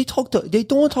 He goes, they don't want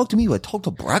to talk to me. But talk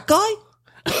to black guy.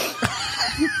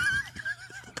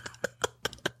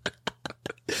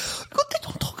 They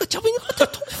don't talk to Japanese.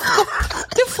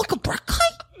 They're fucking black guy.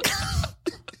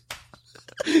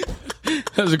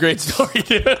 That was a great story,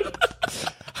 dude.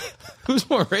 Who's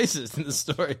more racist in the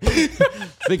story?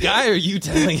 The guy or you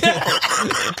telling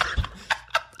it?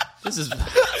 This is.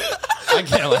 I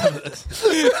can't laugh at this.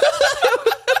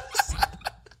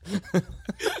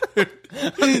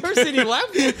 I've never seen you laugh.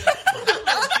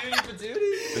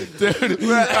 Dude,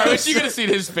 I wish you could have seen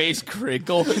his face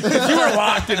crinkle. 'Cause you were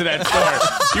locked into that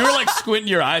store. You were like squinting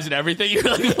your eyes and everything. You were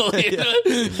like,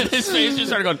 and his face just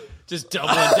started going, just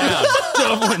doubling down,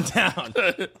 doubling down.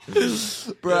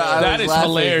 Bro, that is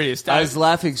hilarious. I was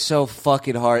laughing so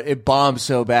fucking hard. It bombed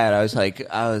so bad. I was like,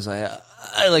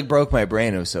 I like broke my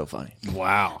brain. It was so funny.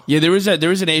 Wow. Yeah, there was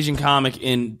an Asian comic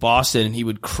in Boston, and he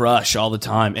would crush all the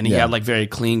time, and he had like very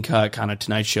clean cut kind of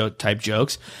Tonight Show type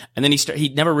jokes. And then he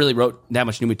never really wrote that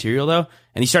much new material though,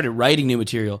 and he started writing new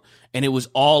material, and it was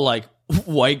all like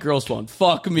white girls won't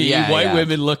fuck me. White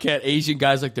women look at Asian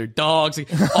guys like they're dogs. Like,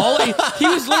 he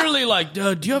was literally like,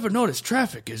 do you ever notice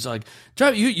traffic is like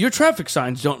your traffic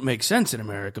signs don't make sense in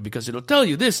America because it'll tell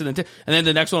you this and then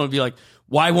the next one would be like,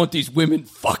 why won't these women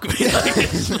fuck me?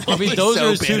 Like, I mean, those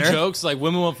are his two jokes. Like,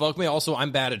 women won't fuck me. Also,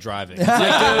 I'm bad at driving. It's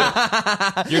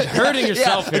like, dude, you're hurting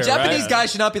yourself here. A Japanese right? guy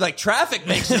should not be like, traffic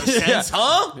makes no sense,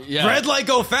 huh? Yeah. Red light,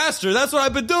 go faster. That's what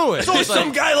I've been doing. It's always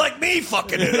some guy like me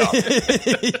fucking it up.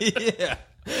 Yeah.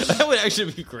 That would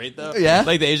actually be great, though. Yeah?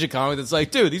 Like the Asian comic that's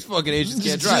like, dude, these fucking Asians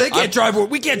can't drive. They can't drive.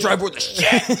 We can't drive worth a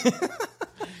shit.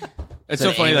 It's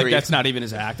so funny, like, that's not even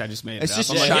his act. I just made it It's up.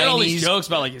 just I'm like, he had all these Chinese- jokes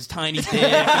about, like, his tiny dick and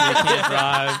he can't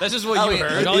drive. That's just what you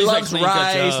heard. Like, all He these, like, loves clean-cut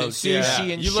rice and jokes.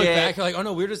 sushi and You shit. look back, you're like, oh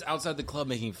no, we're just outside the club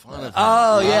making fun of him.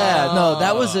 Oh yeah, no,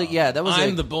 that was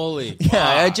I'm the bully. Yeah,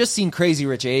 I had just seen Crazy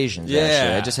Rich Asians. Yeah.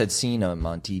 Actually. I just had seen him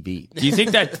on TV. Do you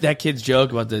think that kid's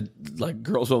joke about the, like,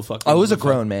 girls will fuck I was a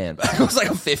grown man, but I was like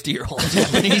a 50-year-old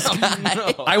Japanese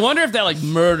guy. I wonder if that, like,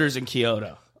 murders in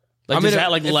Kyoto. Like, does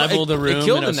that, like, level the room It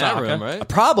killed in that Osaka? room, right?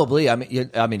 Probably. I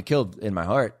mean, killed in my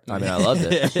heart. I mean, I loved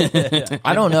it.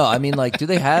 I don't know. I mean, like, do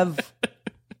they have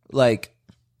like?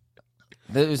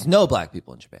 There's no black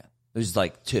people in Japan. There's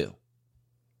like 2.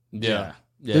 Yeah.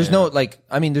 There's no like.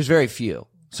 I mean, there's very few.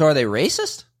 So are they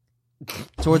racist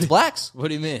towards blacks? What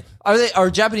do you mean? Are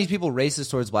Japanese people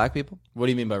racist towards black people? What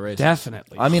do you mean by racist?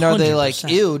 Definitely. I mean, are they like 100%.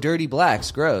 ew, dirty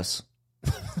blacks, gross?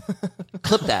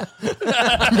 Clip that.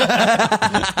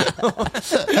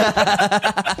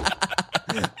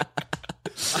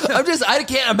 I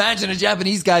can't imagine a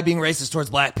Japanese guy being racist towards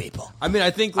black people. I mean,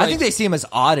 I think they see them as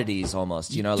oddities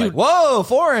almost, you know, like, whoa,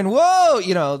 foreign, whoa,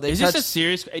 you know, they Is touch. this a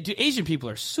serious? Dude, Asian people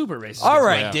are super racist. All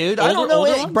right, Yeah. dude. I don't know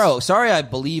Older it. ones? Bro,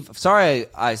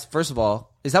 I first of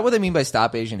all, is that what they mean by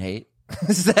stop Asian hate?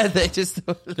 Is that they just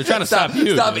They're trying to stop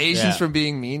you, stop dude. Asians Yeah. from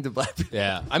being mean to black people?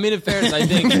 Yeah. I mean, in fairness, I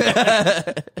think,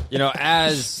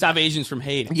 as Stop Asians from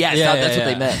hating. Yeah, that's what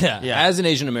they meant. Yeah. Yeah. As an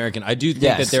Asian American, I do think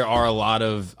Yes. that there are a lot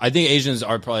of. I think Asians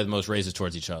are probably the most racist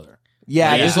towards each other. Yeah,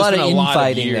 Like, there's it's a lot of just been a lot of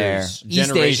infighting there. years,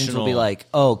 East Asians will be generational. like,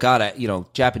 "Oh God,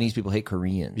 Japanese people hate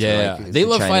Koreans." or Yeah, like, they the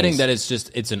love Chinese. fighting. That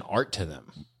it's an art to them.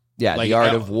 Yeah, Like the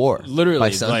art of war. by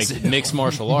literally, Sun like Tzu. mixed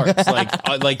martial arts.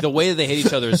 Like the way that they hate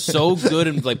each other is so good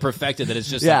and like perfected that it's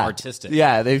just yeah, artistic.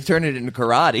 Yeah, they've turned it into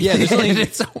karate. Yeah, there's something,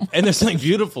 It's so- and there's something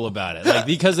beautiful about it, like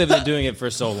because they've been doing it for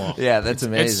so long. yeah, that's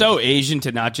amazing. It's so Asian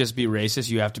to not just be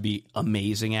racist; you have to be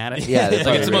amazing at it. Yeah, that's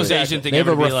like it's the most really- Asian thing They have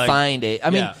ever. a To be like, refined. I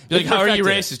mean, Yeah. You're like, how are you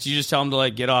perfected. racist? You just tell them to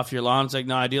like get off your lawn. It's like,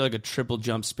 no, I do like a triple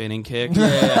jump spinning kick. And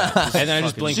then I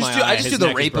just blink my eye. I just his do the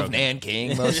neck is rape of broken.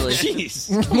 Nanking mostly. Jeez,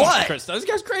 What? Chris, this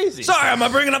guy's crazy. Sorry, am I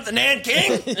bringing up the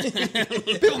Nanking?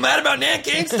 People mad about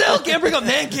Nanking? Still can't bring up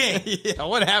Nanking. Yeah,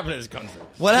 what happened in this country?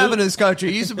 What happened to this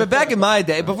country? But back in my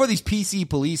day, before these PC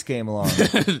police came along,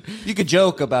 you could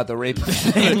joke about the rape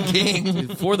of Nanking.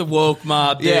 For the woke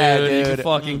mob, dude. Yeah, You dude. can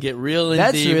fucking get real in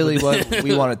That's deep really with what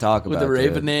we want to talk about. with the rape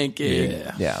dude. of Nanking.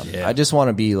 Yeah. I just want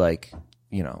to be like,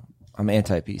 I'm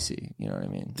anti-PC. You know what I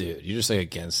mean? Dude, you're just like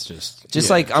against just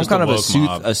Like I'm just kind the of woke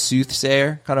mob. a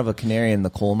soothsayer, kind of a canary in the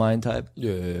coal mine type.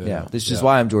 Yeah. This is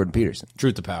why I'm Jordan Peterson.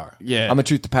 Truth to power. Yeah. I'm a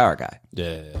truth to power guy.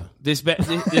 Yeah. This man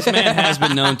has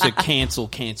been known to cancel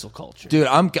culture. Dude,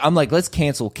 I'm like, let's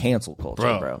cancel culture,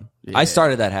 bro. I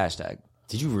started that hashtag.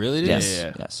 Did you really? Do Yes.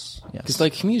 that? Yes. Because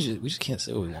like community, we just can't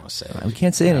say what we want to say. We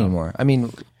can't say it anymore. I mean,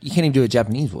 you can't even do a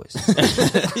Japanese voice.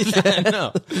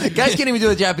 No, Guys can't even do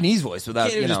a Japanese voice without,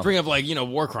 can't even just bring up like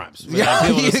war crimes. Yeah,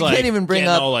 People you just, like, can't even bring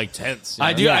getting up- all like tense. you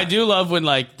I know? do. Yeah. I do love when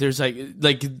like there's like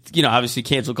obviously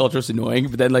cancel culture is annoying,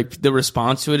 but then like the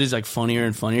response to it is like funnier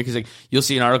and funnier because like you'll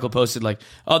see an article posted like,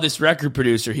 oh, this record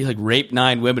producer he like raped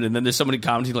 9 women, and then there's somebody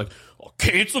commenting like, oh,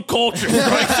 cancel culture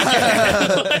strikes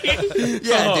again. Like,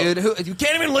 Yeah, oh, dude. You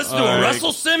can't even listen to a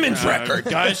Russell Simmons record.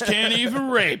 Guys can't even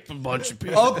rape a bunch of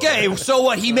people. Okay, so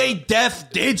what? He made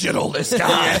Deaf Digital, this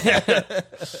guy.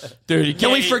 Dude, you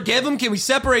Can we can't- forgive him? Can we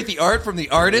separate the art from the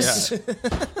artist?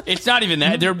 It's not even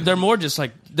that. They're more just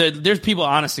like there's people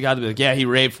honest to God that be like, yeah, he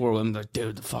raped 4 women. Like,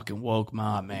 dude, the fucking woke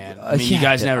mob, man. I mean, you yeah,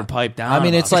 guys dude. never piped down. I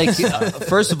mean, about it's like,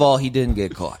 first of all, he didn't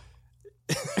get caught.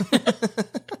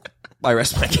 I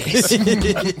rest my case.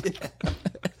 If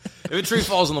a tree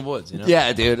falls in the woods, you know.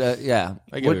 Yeah, dude. Yeah,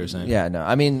 I get what you're saying. Yeah, no.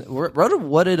 I mean,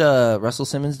 what did Russell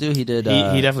Simmons do? He did.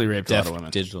 He definitely raped a lot of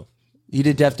women. Digital. He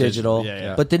did Def Digital.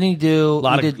 Yeah. But didn't he do A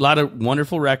lot of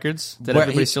wonderful records that Where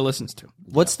everybody he- still listens to.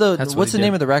 What's what the he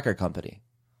name did. of the record company?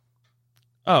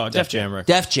 Oh, Def Jam record.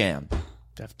 Def Jam.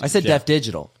 Def I said Jam. Def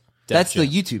Digital. That's the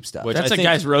YouTube stuff. Which That's I like think-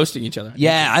 guys roasting each other.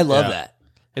 Yeah, I love Yeah. that.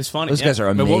 It's funny. Those guys are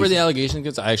But amazing. what were the allegations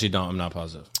against? I actually don't. I'm not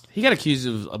positive. He got accused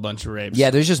of a bunch of rapes. Yeah,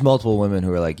 there's just multiple women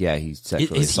who are like, yeah, he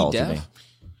sexually Is he assaulted deaf? me.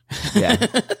 Yeah,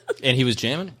 And he was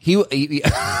jamming.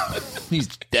 he's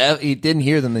deaf. He didn't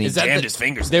hear them, and he Is that jammed the- his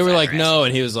fingers. They were like, no,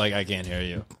 and he was like, I can't hear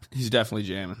you. He's definitely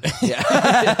jamming.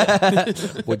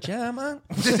 Well, jam on,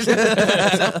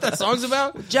 That song's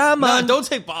about. jam No, on. don't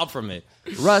take Bob from me.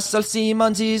 Russell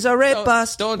Simmons, he's a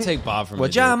rapist. Don't take Bob from Well,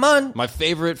 me. jam dude. on. My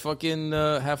favorite fucking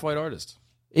half white artist.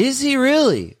 Is he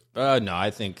really? No,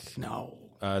 I think No.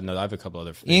 no. I have a couple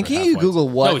other. Ian, favorite can you half-whites. Google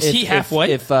what? No, is he half white?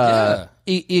 If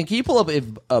Ian, can you pull up if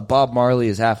Bob Marley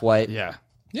is half white? Yeah.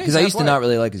 Yeah, because he's I used to half-white. not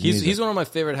really like his music. He's one of my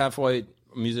favorite half white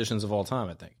musicians of all time.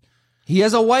 I think. He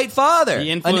has a white father, He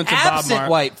an influenced Bob absent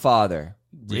white father.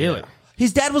 Really?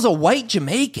 His dad was a white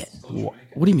Jamaican.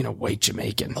 What do you mean a white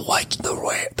Jamaican?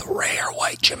 The rare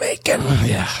white Jamaican.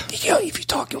 Yeah. If you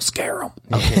talk, you'll scare him.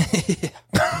 Okay.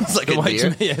 It's like a White deer.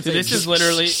 Jamaican. Dude, this is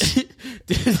literally,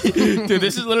 dude,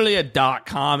 this is literally a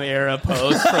 .com era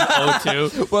post from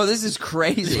 02. Well, this is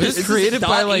crazy. This is created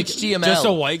by like HTML. just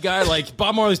a white guy. Like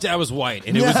Bob Marley's dad was white,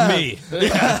 and it was me.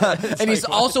 and he's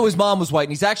also his mom was white,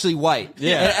 and he's actually white.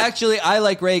 Yeah. And actually, I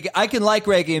like reggae. I can like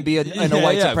reggae and be a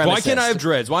white supremacist. Why can't I have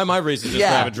dreads? Why am I racist just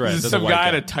Yeah. to have a dread? This is as some white guy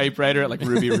at a typewriter at like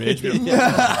Ruby Ridge.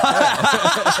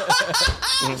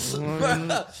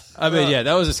 I mean, yeah,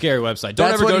 that was a scary website. Don't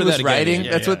That's ever what go he to was that again. writing?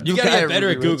 Yeah, That's yeah. what You the gotta guy get better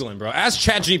at Ruby Ridge- Googling, bro. Ask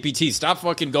ChatGPT. Stop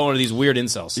fucking going to these weird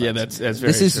incel sites. Yeah, that's very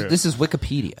This is true. this is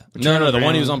Wikipedia. no, the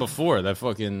one he was on before. That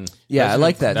fucking Yeah, I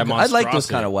like that. That I like those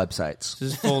monstrosity. kind of websites.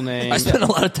 His full name. I spend a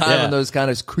lot of time Yeah. on those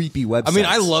kind of creepy websites. I mean,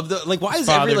 I love the like. Why is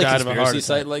every father like died of a heart conspiracy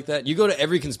attack. site like that? You go to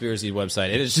every conspiracy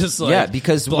website, and it's just like yeah,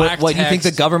 because black what you think the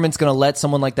text. government's going to let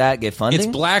someone like that get funding? It's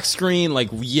black screen, like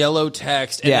yellow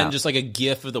text, and Yeah. then just like a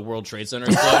GIF of the World Trade Center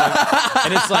exploding,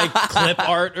 and it's like clip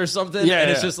art or something. Yeah,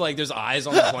 and it's yeah. just like there's eyes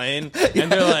on the plane,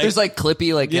 and they're like, There's like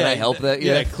Clippy, like, can I help that?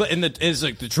 Yeah, and it's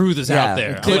like the truth is out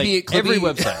there. I'm Clippy, like, every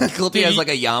website. Clippy has like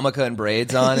a yarmulke and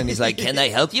braids on, and he's like, "Can I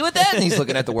help you with that?" And he's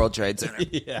looking at the World Trade Center.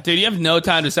 Dude, you have no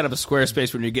time to set up a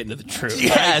Squarespace when you're getting to the truth.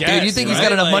 Yeah, dude, you guess, think he's right?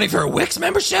 got enough Like- money for a Wix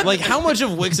membership? Like, how much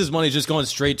of Wix's money is just going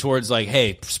straight towards like,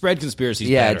 hey, spread conspiracies?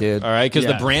 Yeah, better, dude. All right, because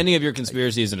Yeah. the branding of your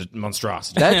conspiracy is a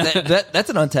monstrosity. that's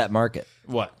an untapped market.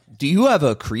 What? Do you have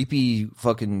a creepy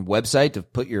fucking website to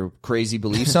put your crazy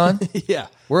beliefs on? Yeah,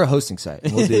 We're a hosting site.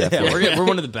 And we'll do that for yeah, you. we're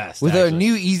one of the best. With our actually.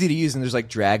 new easy to use, and there's like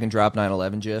drag and drop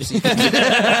 9/11 gifs.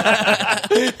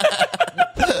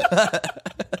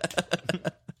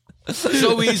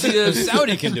 so easy, a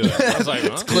Saudi can do it. I was like,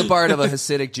 huh? Clip art of a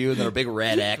Hasidic Jew and then a big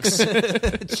red X.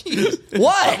 Jeez.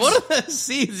 What? What do the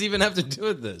C's even have to do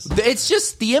with this? It's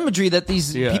just the imagery that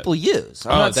these people use.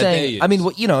 I'm Oh, not that they saying. use. I mean,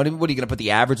 what are you going to put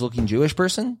the average looking Jewish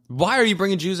person? Why are you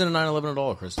bringing Jews into 9/11 at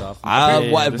all, Christoph?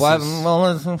 Why? this Why? is-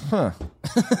 Well, huh.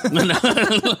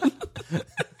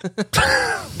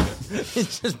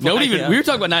 Nobody even. We were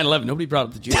talking about 9/11. Nobody brought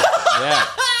up the Jews. Yeah.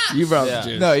 You brought Yeah. up the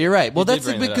Jews. No, you're right. Well, did that's a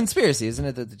bring big that up. conspiracy, isn't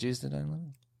it? That the Jews did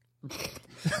 9/11.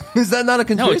 Is that not a No,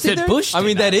 conspiracy? it said theory? Bush. I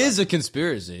mean, did that is a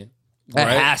conspiracy. It right?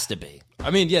 has to be. I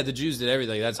mean, yeah, the Jews did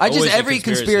everything. That's I just always a every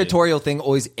conspiracy. conspiratorial thing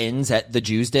always ends at the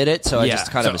Jews did it, so I Yeah.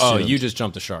 just kind of So, assumed. you just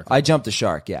jumped the shark. I jumped the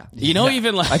shark. Yeah, You know,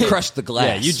 even like I crushed the glass.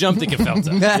 Yeah, you jumped the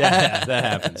gefilte. Yeah, that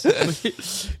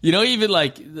happens. You know, even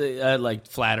like the like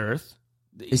flat Earth.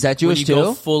 Is that When Jewish you go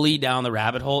too? fully down the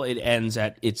rabbit hole, it ends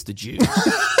at it's the Jews.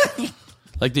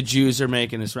 Like the Jews are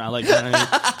making this round, like you know what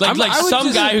I mean? like I would some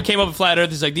just- guy who came up with flat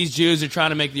Earth is like these Jews are trying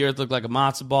to make the Earth look like a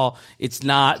matzo ball. It's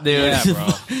not, dude. Yeah, bro.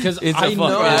 Because It's a I know.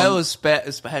 fucking- I was spat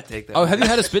take that. Oh, have you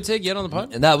had a spit take yet on the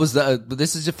pod? And that was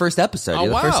this is your first episode. Oh, Dude.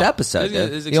 The wow. first episode. This is-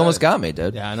 Dude. this is You almost exciting. got me,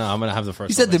 dude. Yeah, I know. I'm gonna have the first.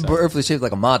 You said one the myself. earth was shaped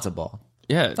like a matzo ball.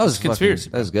 Yeah, That was it's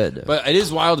conspiracy. That was good. Dude. But it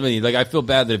is wild to me. Like, I feel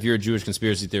bad that if you're a Jewish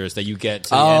conspiracy theorist, that you get to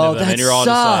the Oh, end of them that and you're all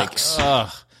sucks. just like,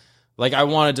 ugh. Like, I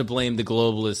wanted to blame the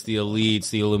globalists, the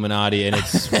elites, the Illuminati, and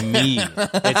it's me.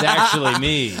 It's actually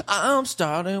me. I'm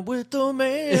starting with the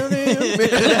man. in me.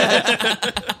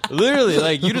 Literally,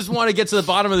 like, you just want to get to the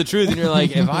bottom of the truth, and you're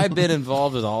like, have I been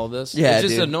involved with all of this? Yeah, it's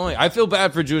just dude. annoying. I feel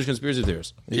bad for Jewish conspiracy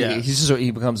theorists. Yeah.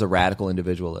 He becomes a radical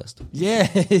individualist. Yeah,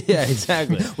 yeah,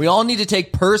 exactly. We all need to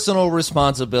take personal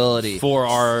responsibility For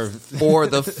our... for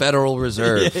the Federal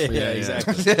Reserve. Yeah,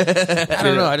 exactly. I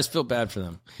don't know. I just feel bad for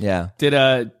them. Yeah.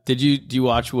 Do you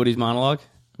watch Woody's monologue?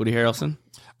 Woody Harrelson?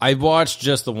 I watched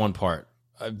just the one part.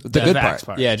 The good Vax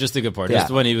part. Yeah, just the good part. Yeah.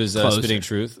 Just when he was Closer. spitting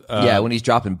truth. Yeah, when he's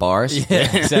dropping bars.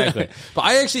 Yeah, exactly. But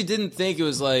I actually didn't think it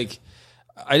was like,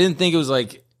 I don't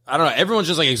know. Everyone's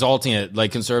just like exalting it.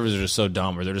 Like conservatives are just so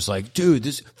dumb where they're just like, dude,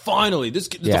 this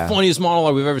is Yeah. the funniest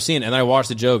monologue we've ever seen. And I watched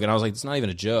the joke and I was like, it's not even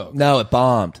a joke. No, it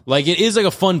bombed. Like it is like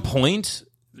a fun point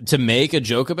to make a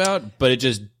joke about, but it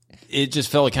just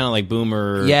felt kind of like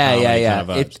boomer. Yeah. Kind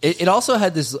of vibes. It also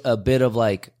had this a bit of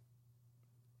like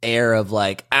air of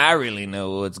like, I really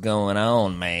know what's going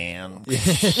on, man.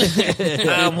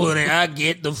 I'm Woody. I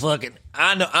get the fucking.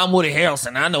 I know. I'm Woody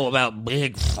Harrelson. I know about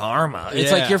big pharma.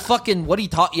 It's Yeah. like you're fucking. What are you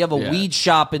talking? You have a weed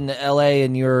shop in L.A.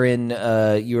 and you're in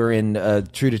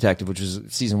True Detective, which is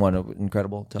season 1 of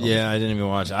incredible television. Yeah, I didn't even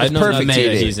watch it. I It's know perfect nothing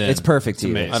that TV. he's in. It's perfect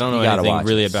TV. I don't know You gotta anything watch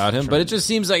really it. about him, but it just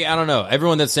seems like I don't know.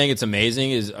 Everyone that's saying it's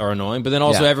amazing are annoying, but then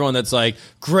also Yeah. everyone that's like,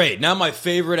 great, now my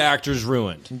favorite actor's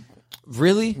ruined.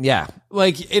 Really? Yeah.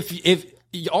 Like if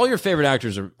all your favorite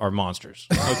actors are monsters,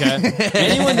 okay?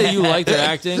 Anyone that you like their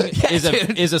acting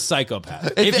is a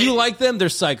psychopath. If you like them, they're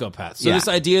psychopaths. So Yeah. this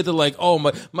idea that like, oh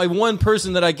my one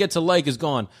person that I get to like is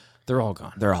gone, they're all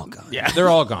gone. They're all gone. Yeah, they're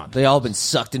all gone. They all been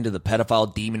sucked into the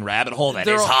pedophile demon rabbit hole that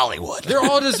They're is all- Hollywood. They're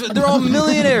all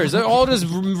millionaires. They're all just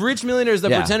rich millionaires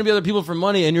that Yeah. pretend to be other people for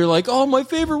money, and you're like, oh, my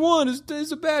favorite one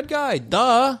is a bad guy.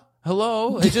 Duh.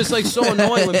 Hello? It's just like so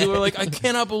annoying when people are like, I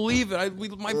cannot believe it.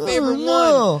 My favorite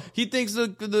no. one. He thinks the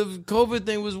COVID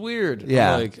thing was weird.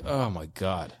 Yeah. I'm like, oh my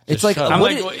God. It's Just like- shut I'm up.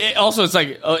 What like, also, it's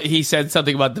like he said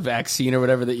something about the vaccine or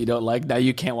whatever that you don't like. Now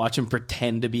you can't watch him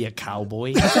pretend to be a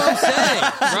cowboy. That's what I'm saying,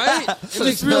 right? It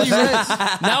makes really sense.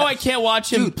 Now I can't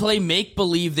watch him play make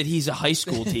believe that he's a high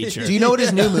school teacher. Do you know what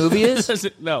his new movie is?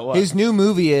 No, what? His new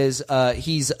movie is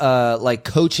he's like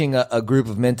coaching a group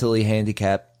of mentally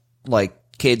handicapped like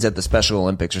kids at the Special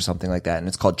Olympics or something like that, and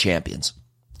it's called Champions.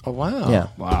 Oh, wow. Yeah.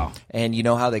 Wow. And you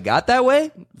know how they got that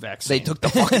way? Vaccine. They took the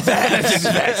fucking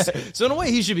vaccine. So in a way,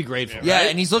 he should be grateful. Yeah, right?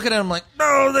 and he's looking at him like,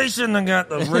 no, they shouldn't have got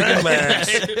the freaking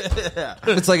vax.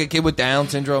 It's like a kid with Down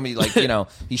syndrome. He like,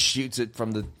 he shoots it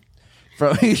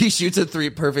he shoots a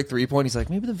perfect 3-point. He's like,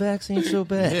 maybe the vaccine's so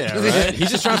bad. Yeah, right? He's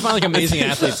just trying to find like amazing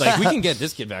athletes. Like, we can get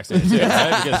this kid vaccinated too,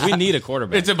 right? Because we need a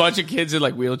quarterback. It's a bunch of kids in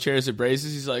like wheelchairs and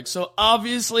braces. He's like, so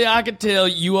obviously I could tell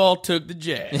you all took the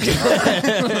jab.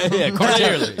 yeah,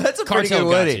 clearly. That's a pretty Cartel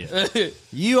good got Woody. you.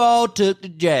 You all took the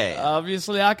jab.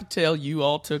 Obviously I could tell you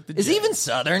all took the Is jab. he even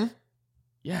Southern?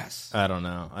 Yes. I don't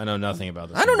know. I know nothing about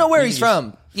this. I don't know where he's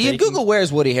from. Ian, faking- Google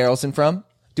where's Woody Harrelson from?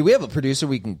 Do we have a producer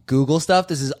we can Google stuff?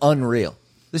 This is unreal.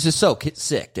 This is so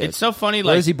sick, dude. It's so funny.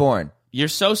 Where Like, is he born? you're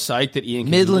so psyched that Ian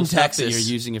can Midland, Google stuff that Texas.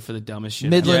 You're using it for the dumbest shit.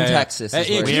 Midland, Texas. Hey, Is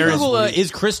Ian, where can he you is. Google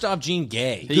is Christoph Jean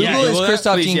gay? Google Yeah, is Google that,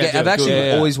 Christoph please. Jean Yeah, Gay. do I've it. actually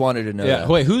Yeah. always wanted to know Yeah. that.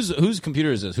 Wait, whose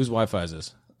computer is this? Whose Wi-Fi is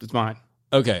this? It's mine.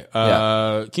 Okay.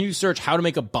 Can you search how to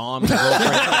make a bomb? Can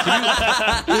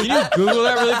you Google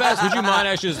that really fast? Would you mind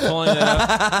actually just pulling that up?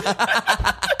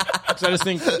 Because I just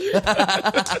think.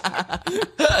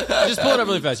 Just pull it up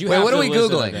really fast. You Wait, have what to are we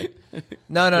listen, Googling? I think.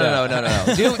 No.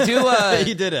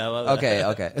 You did it. I love that.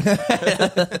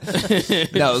 Okay.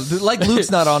 No, like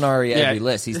Luke's not on our every Yeah.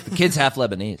 list. The kid's half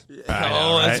Lebanese.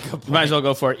 That's good. Might as well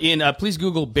go for it. Ian, please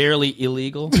Google barely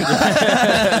illegal. What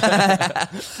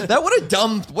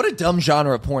a dumb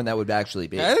genre of porn that would actually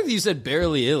be. I think you said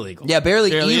barely illegal. Yeah, barely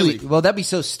Barely illegal. illegal. Well, that'd be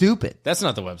so stupid. That's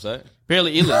not the website.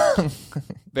 barely illegal.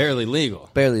 Barely legal.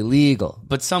 Barely legal.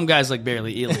 But some guys like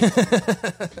barely illegal.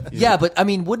 Yeah, but I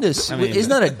mean, isn't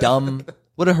that a dumb?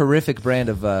 What a horrific brand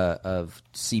of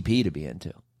CP to be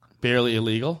into. Barely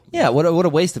illegal? Yeah, what a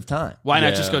waste of time. Why not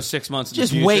Yeah. just go 6 months in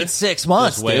Just the future? wait 6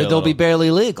 months, Just wait dude. a They'll be little.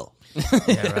 barely legal.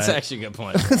 That's actually a good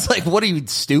point. It's like, what are you,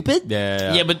 stupid?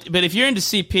 Yeah. Yeah, but if you're into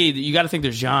CP, you got to think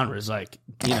there's genres. Like,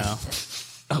 you know.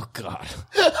 Oh God.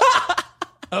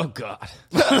 Oh God.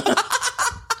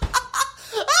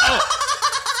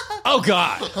 Oh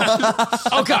God.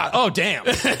 Oh God. Oh damn.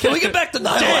 Can we get back to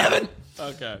 9/11?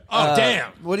 Okay. Oh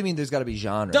damn. What do you mean there's got to be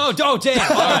genre? Oh damn.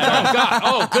 Oh God.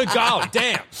 Oh good golly.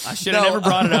 Damn. I should have never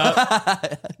brought it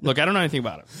up. Look, I don't know anything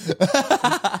about it.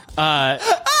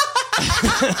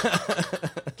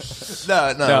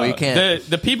 No, we can't.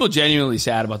 The people genuinely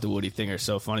sad about the Woody thing are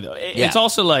so funny, though. Yeah. It's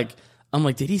also like, I'm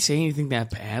like, did he say anything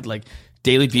that bad? Like,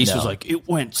 Daily Beast was like, it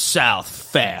went south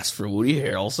fast for Woody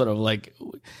Harrelson. Sort of like,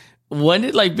 When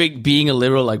did like being a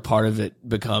liberal like part of it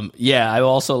become? Yeah, I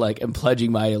also like am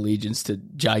pledging my allegiance to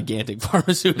gigantic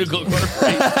pharmaceutical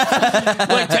corporations.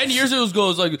 Like 10 years ago, it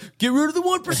was like get rid of the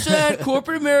 1%,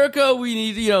 corporate America. We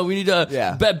need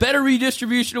a better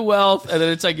redistribution of wealth. And then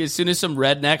it's like as soon as some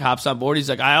redneck hops on board, he's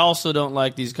like, I also don't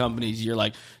like these companies. You're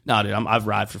like, no, dude, I've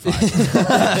ride for 5 years.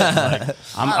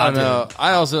 I don't know.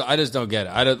 I just don't get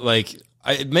it. I don't like.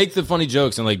 I make the funny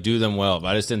jokes and like do them well, but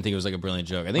I just didn't think it was like a brilliant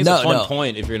joke. I think it's a fun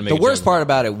point if you're gonna make. The worst part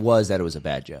about it was that it was a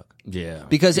bad joke. Yeah,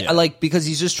 because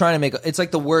he's just trying to make. It's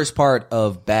like the worst part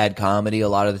of bad comedy. A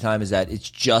lot of the time is that it's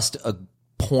just a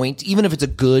point, even if it's a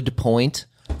good point.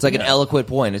 It's like an eloquent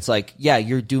point. It's like, yeah,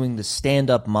 you're doing the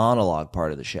stand-up monologue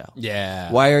part of the show.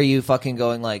 Yeah, why are you fucking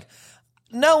going like?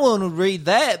 No one would read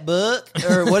that book,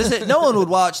 or what is it? No one would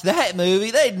watch that movie.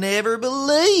 They'd never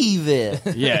believe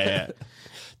it. Yeah.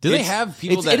 Do they have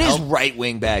people that it help? is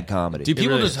right-wing bad comedy. Do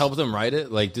people just help them write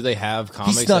it? Like, do they have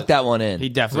comics? He snuck that one in. He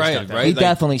definitely snuck that. Right? He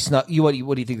definitely snuck. What do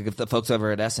you think if the folks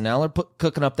over at SNL are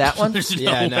cooking up that one?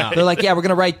 Yeah, no. They're like, yeah, we're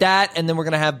gonna write that, and then we're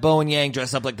gonna have Bo and Yang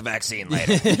dress up like the vaccine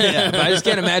later. Yeah, but I just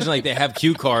can't imagine like they have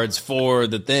cue cards for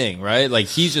the thing, right? Like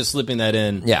he's just slipping that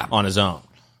in on his own.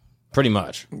 Pretty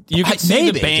much. You can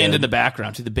see the band in the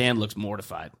background, too. The band looks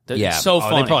mortified. It's so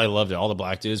funny. They probably loved it. All the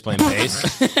black dudes playing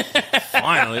bass.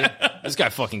 Finally. This guy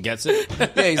fucking gets it.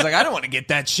 Yeah, he's like, I don't want to get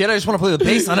that shit. I just want to play the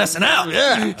bass on SNL.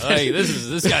 Yeah. Like,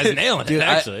 this guy's nailing it,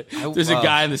 actually. There's a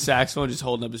guy in the saxophone just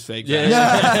holding up his fake bass.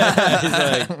 Yeah.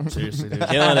 He's like, seriously, dude.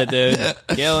 Killing it, dude.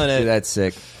 Killing it. Dude, that's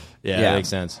sick. Yeah, that makes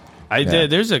sense. I did.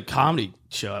 There's a comedy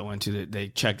show I went to that they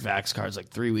checked Vax cards like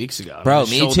 3 weeks ago. Bro,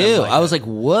 me too. I was like,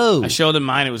 whoa. I showed them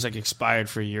mine. It was like expired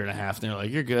for a year and a half. And they're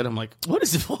like, you're good. I'm like, what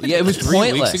is the point? Yeah, it was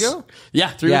 3 weeks ago? Yeah,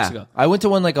 3 weeks ago. I went to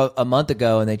one like a month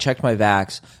ago and they checked my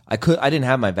Vax. I didn't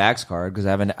have my Vax card because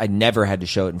I never had to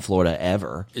show it in Florida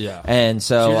ever. Yeah. And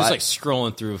so you're just like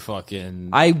scrolling through fucking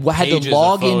I had to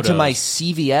log into my photos.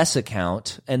 CVS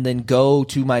account and then go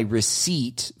to my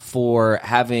receipt for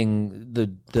having the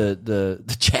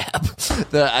jab.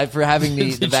 For having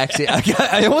the vaccine.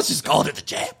 I almost just called it the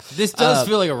jab. This does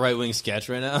feel like a right-wing sketch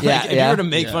right now. Yeah, Like, if you were to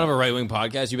make fun of a right-wing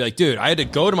podcast, you'd be like, dude, I had to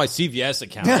go to my CVS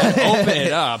account, like, open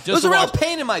it up. It was a real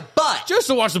pain in my butt. Just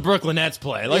to watch the Brooklyn Nets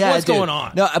play. Like, Yeah, what's dude. going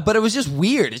on? No, but it was just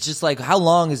weird. It's just like, how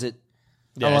long is it?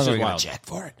 Yeah, How it's long are just we going wild. to check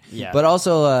for it? Yeah. But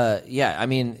also, I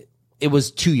mean, it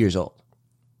was 2 years old.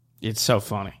 It's so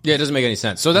funny. Yeah, it doesn't make any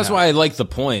sense. So that's why I like the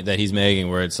point that he's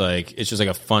making where it's like, it's just like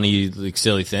a funny, like,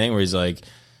 silly thing where he's like,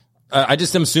 I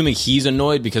just am assuming he's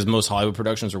annoyed because most Hollywood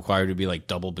productions require to be like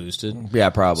double boosted. Yeah,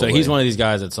 probably. So he's one of these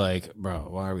guys that's like, bro,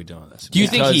 why are we doing this? Do you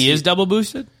think Because he is double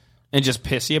boosted and just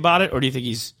pissy about it? Or do you think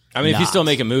he's I mean, if he's not? still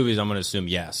making movies, I'm going to assume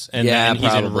yes. And, Yeah, and he's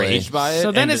probably. enraged by it.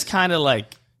 So then and it's kind of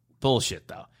like bullshit,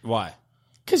 though. why?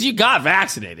 Because you got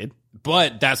vaccinated.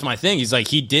 But that's my thing. He's like,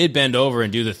 he did bend over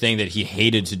and do the thing that he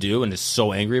hated to do and is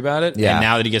so angry about it. Yeah. And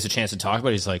now that he gets a chance to talk about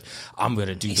it, he's like, I'm going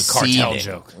to do the cartel seething.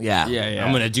 joke. Yeah. Yeah.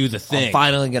 I'm going to do the thing. I'm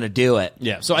finally going to do it.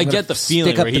 Yeah. So I I'm get gonna the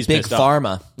feeling stick up where the he's big pissed off.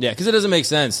 pharma. Yeah. Because it doesn't make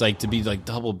sense like to be like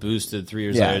double boosted 3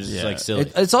 years later. It's just like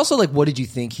silly. It's also like, what did you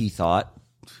think he thought?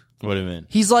 What do you mean?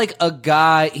 He's like a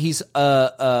guy. He's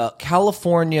a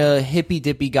California hippy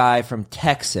dippy guy from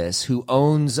Texas who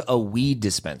owns a weed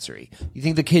dispensary. You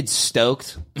think the kid's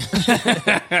stoked? You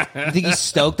think he's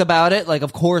stoked about it? Like,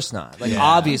 of course not. Like,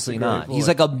 obviously not. He's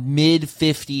like a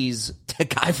mid-50s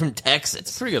guy from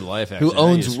Texas Pretty good life, actually. who owns.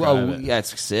 Now you describe it. Yeah,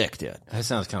 it's sick, dude. That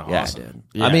sounds kind of Yeah, awesome. dude.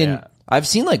 Yeah, I mean, yeah. I've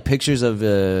seen like pictures of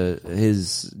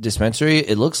his dispensary.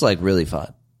 It looks like really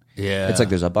fun. Yeah. It's like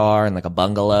there's a bar and like a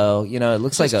bungalow. You know, it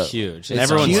looks like a huge. It's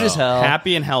Everyone's cute as hell.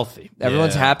 happy and healthy.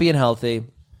 Everyone's Yeah. happy and healthy.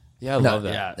 Yeah, I love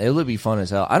that. Yeah. It would be fun as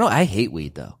hell. I hate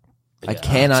weed though. I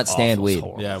cannot stand awful. weed. It's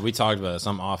horrible. Yeah, we talked about this.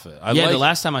 I'm off it. I Yeah, like, the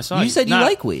last time I saw You said you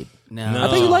like weed. No. I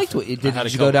thought you liked weed. I had a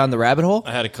Did you go couple- down the rabbit hole?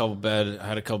 I had a couple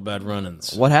bad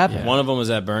run-ins. What happened? One of them was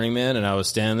at Burning Man, and I was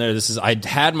standing there. I'd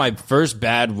had my first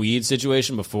bad weed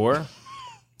situation before.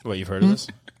 What, you've heard of this?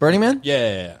 Burning Man?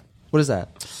 Yeah. What is that?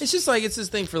 It's just like, it's this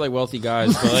thing for like wealthy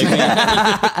guys. But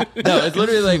like, no, it's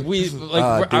literally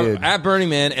like I'm at Burning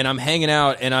Man and I'm hanging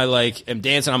out and I like am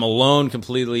dancing. I'm alone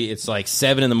completely. It's like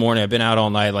 7 a.m. I've been out all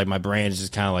night. Like my brain's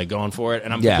just kind of like going for it,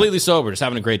 and I'm completely sober, just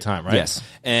having a great time, right? Yes.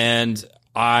 And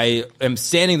I am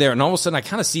standing there, and all of a sudden I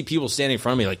kind of see people standing in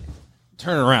front of me, like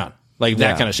turning around. Like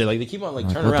that kind of shit. Like they keep on like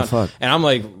turning what the around, fuck? and I'm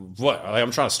like, "What?" Like, I'm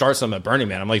trying to start something at Burning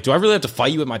Man. I'm like, "Do I really have to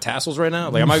fight you with my tassels right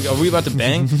now? Like, are we about to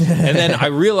bang?" And then I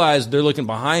realize they're looking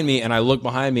behind me, and I look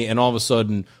behind me, and all of a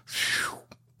sudden,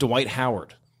 Dwight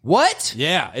Howard. What?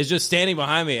 Yeah, is just standing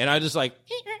behind me, and I just like,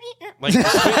 Like,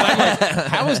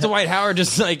 how is Dwight Howard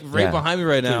just like right Yeah. behind me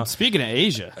right now? Dude, speaking of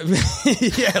Asia,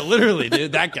 Yeah, literally,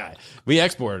 dude. That guy. We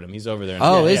exported him. He's over there.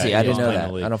 Oh, Yeah, is he? I didn't he's know playing that.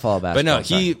 the league. I don't follow But basketball. no,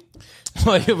 he.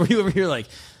 Like, were you over here like,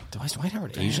 is Dwight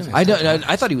Howard Asian? I don't.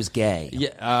 I thought he was gay.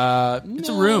 Yeah, it's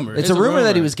a rumor. It's a rumor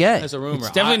that he was gay. It's a rumor.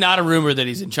 It's definitely not a rumor that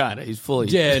he's in China. He's fully.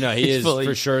 Yeah, no, he he's is fully-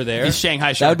 for sure there. He's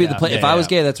Shanghai. That would be the shut play. down. If I was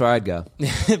gay, that's where I'd go.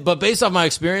 But based off my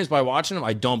experience by watching him,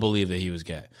 I don't believe that he was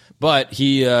gay. But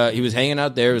he was hanging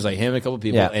out there. It was like him and a couple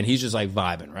people, Yeah. and he's just like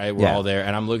vibing, right? We're Yeah. all there,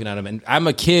 and I'm looking at him. And I'm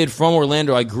a kid from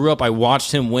Orlando. I grew up. I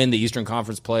watched him win the Eastern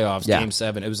Conference playoffs, Yeah. Game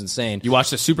 7. It was insane. You watched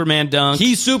the Superman dunk.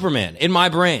 He's Superman in my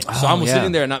brain. So I'm yeah.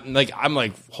 sitting there, and I'm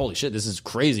like, holy shit, this is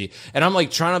crazy. And I'm like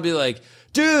trying to be like,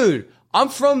 dude, I'm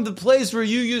from the place where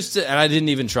you used to. And I didn't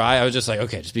even try. I was just like,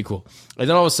 okay, just be cool. And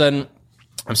then all of a sudden,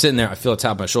 I'm sitting there. I feel a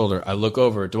tap on my shoulder. I look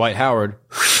over. Dwight Howard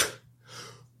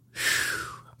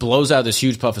blows out this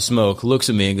huge puff of smoke, looks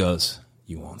at me and goes,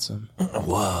 you want some?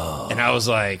 Whoa. And I was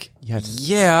like,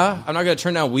 yeah. I'm not going to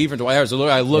turn down weed from Dwight Howard. So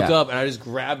I look Yeah. up and I just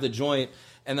grab the joint.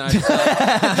 And then I just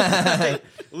like,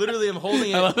 literally am holding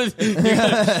it. I love it.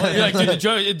 You're like, dude, the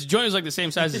joint is like the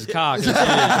same size as his cock. It's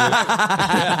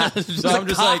huge. So I'm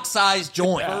just like, size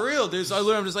joint. for real, dude. So I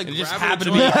literally, I'm just like, It just grabbing happened the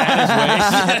to be joint.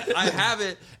 at his waist. I have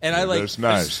it, and I like, That's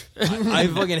nice. I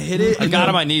fucking hit it. I and got then-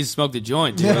 on my knees, smoked the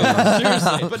joint, dude.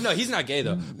 Seriously, but no, he's not gay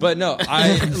though. But no,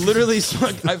 I literally,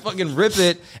 I fucking rip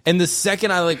it, and the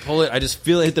second I like pull it, I just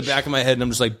feel it hit the back of my head, and I'm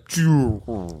just like,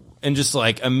 and just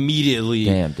like immediately,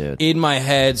 Damn, dude. in my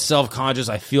head, self-conscious.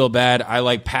 I feel bad. I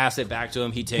like pass it back to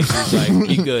him. He takes it. He's like,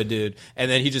 "You good, dude?"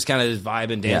 And then he just kind of is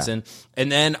vibing, dancing,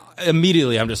 and then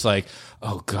immediately I'm just like,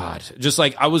 oh God. Just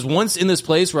like I was once in this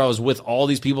place where I was with all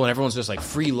these people and everyone's just like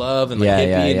free love and like Yeah, hippie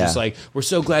yeah, and yeah. just like, we're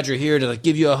so glad you're here to like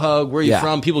give you a hug. Where are you Yeah.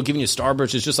 from? People giving you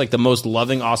Starburst. It's just like the most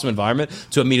loving, awesome environment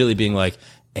to immediately being like,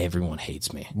 everyone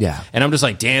hates me. Yeah. And I'm just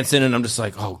like dancing and I'm just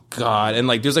like, oh God. And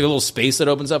like there's like a little space that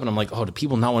opens up and I'm like, oh, do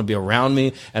people not want to be around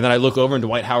me? And then I look over and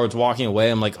Dwight Howard's walking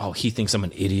away. I'm like, oh, he thinks I'm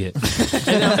an idiot.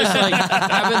 And I'm just like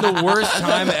having the worst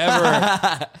time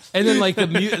ever. And then like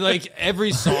like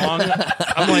every song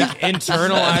I'm like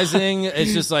internalizing.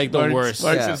 It's just like the worst.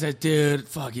 Mark Yeah. said, dude,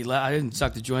 fuck, I didn't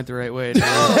suck the joint the right way. Dude.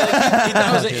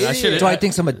 I was an Dude, I idiot. should've- Dwight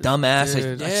thinks I'm a dumbass.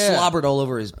 Dude, I yeah. slobbered all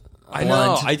over his. I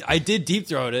know. blunt. I did deep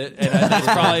throat it, and that's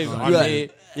probably on me.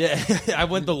 Yeah, I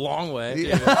went the long way.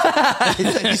 I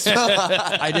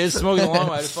did smoke the long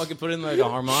way. I just fucking put in like a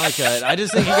harmonica. I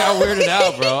just think he got weirded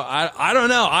out, bro. I don't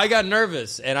know. I got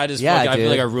nervous, and I just I feel dude.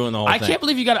 like I ruined the whole I thing. can't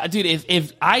believe you got, dude.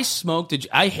 If I smoked,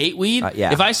 I hate weed.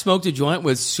 Yeah. If I smoked a joint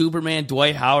with Superman,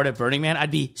 Dwight Howard at Burning Man,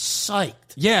 I'd be psyched.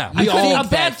 Yeah, I we couldn't- all a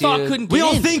bad thought dude. couldn't. we get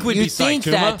all in. think we'd You be think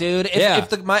psyched, that, Kuma. dude? If, Yeah.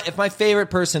 if my favorite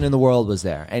person in the world was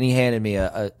there and he handed me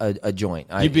a joint,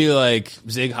 You'd be like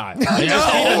zig high. Just keep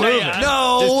it moving.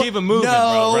 Just keep it moving,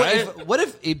 no. bro. Right? What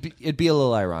if it'd be a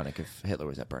little ironic if Hitler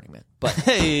was at Burning Man? But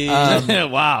Hey,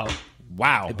 Wow.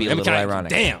 wow. it'd be a little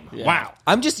ironic. Damn. Wow.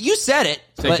 I'm just you said it.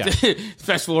 But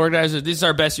Festival organizers, this is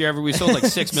our best year ever. We sold like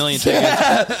 6 million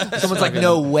tickets. someone's like,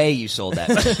 no way you sold that.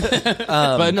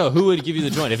 But no, who would give you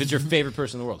the joint? If it's your favorite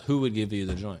person in the world, who would give you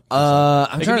the joint?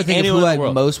 I'm It trying could to be think of anyone who in I the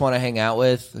world. most want to hang out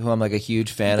with, who I'm like a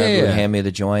huge fan of, who Yeah. would hand me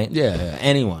the joint. Yeah,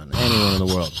 anyone in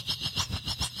the world.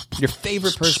 Your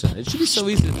favorite person. It should be so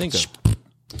easy to think of.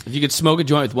 If you could smoke a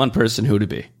joint with one person, who would it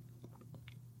be?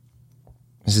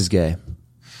 This is gay.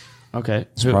 Okay.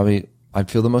 It's probably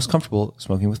I'd feel the most comfortable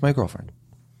smoking with my girlfriend.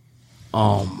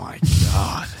 Oh my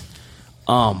God.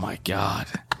 Oh my God.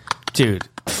 Dude.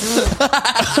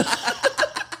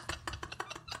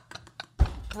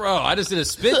 Bro, I just did a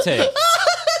spit take.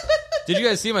 Did you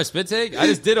guys see my spit take? I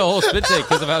just did a whole spit take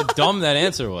because of how dumb that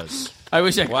answer was. I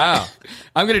wish I Wow.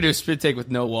 I'm going to do a spit take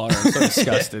with no water. I'm so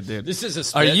disgusted, dude. This is a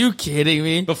spit. Are you kidding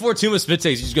me? Before Tuma spit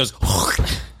takes, he just goes,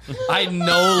 I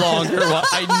no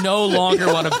longer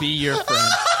want to be your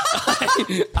friend.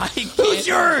 I can't. Who's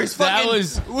yours? That Fucking-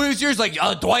 was who's yours? Like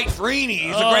Dwight Freeney.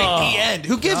 He's a great PN.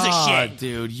 Who gives a shit?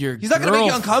 dude. Your He's not going to make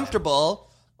you girlfriend. uncomfortable.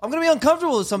 I'm going to be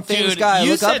uncomfortable with some famous Dude, guy I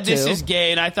you look said up this to. is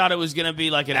gay, and I thought it was going to be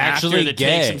like an Actually actor that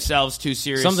gay. takes themselves too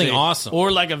seriously. Something awesome.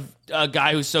 Or like a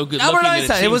guy who's so good Albert looking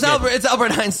Einstein. It was Albert. It's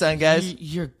Albert Einstein, guys.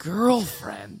 Your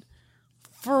girlfriend.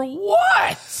 For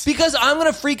what? Because I'm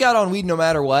going to freak out on weed no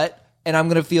matter what, and I'm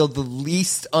going to feel the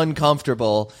least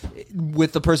uncomfortable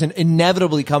with the person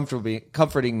inevitably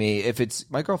comforting me if it's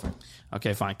my girlfriend.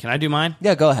 Okay, fine. Can I do mine?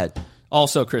 Yeah, go ahead.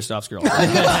 Also, Christoph's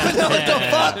girlfriend.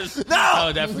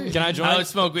 No, definitely. Can I join? I would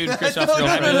smoke weed with Christoph's No,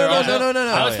 girlfriend. no.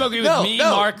 I would smoke weed with No, me,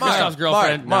 Mark, Christoph's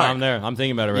girlfriend. No, I'm there. I'm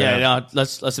thinking about it right Yeah, now. no,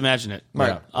 let's imagine it.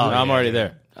 Mark. I'm already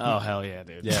there. Oh hell yeah,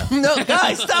 dude. Yeah. No,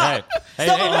 guys, stop. Hey,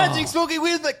 Stop hey, imagining smoking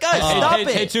weed with the guys. Stop hey, it.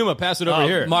 hey, Tuma, pass it over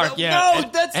here. Mark, yeah. No,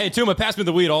 that's Hey, Tuma, pass me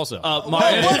the weed also. Mark,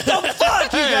 what the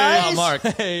fuck, you guys? Mark.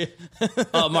 Hey.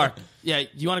 Mark. Yeah,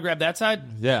 you want to grab that side?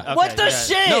 Yeah. Okay, What the yeah.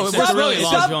 shit? No, it was stop really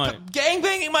long stop joint.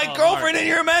 gangbanging my girlfriend in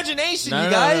your imagination, No, you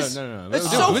no, guys. no. That's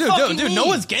Dude, so dude, fucking dude, no mean.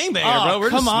 one's gangbanging, bro. We're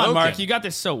come just on, smoking. Mark. You got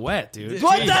this so wet, dude.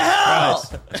 What the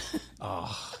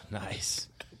hell? Nice.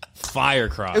 Fire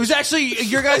crop. It was actually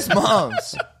your guys'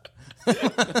 moms.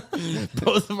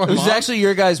 both of our It was moms? actually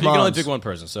your guys' You can only moms. pick one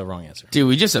person, so wrong answer. Dude,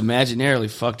 we just imaginarily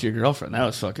fucked your girlfriend. That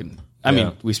was fucking. I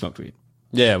mean, we smoked weed.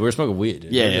 Yeah, we were smoking weed,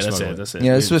 dude. Yeah, We were yeah, just that's smoking it. weed. That's it. You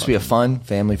know, this is supposed to be a fun,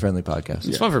 family-friendly podcast.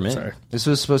 It's fun for me. Sorry. This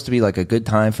was supposed to be like a good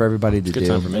time for everybody to do.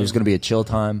 time for me. It was going to be a chill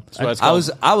time. why it's I was,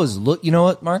 called- you know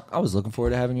what, Mark? I was looking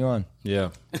forward to having you on. Yeah.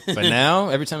 But now,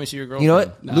 every time you see your girlfriend. You know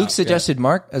what? Luke suggested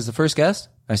Mark as the first guest.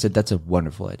 I said, that's a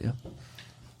wonderful idea.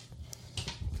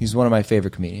 He's one of my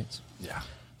favorite comedians. Yeah.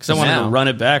 Because I wanted Now- to run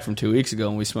it back from 2 weeks ago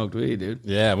when we smoked weed, dude.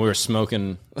 Yeah, we were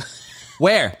smoking.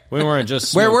 Where? We weren't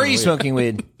just Where smoking were you weed. smoking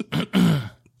weed?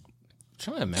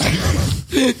 Trying to imagine.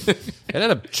 It had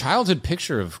a childhood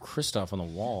picture of Christoph on the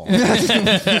wall.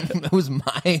 It was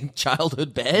my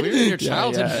childhood bed. We're in your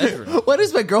childhood bedroom. Why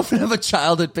does my girlfriend have a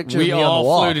childhood picture We of me on the all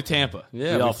wall? flew to Tampa.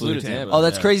 Yeah, we flew to Tampa. Oh,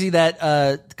 that's Yeah. crazy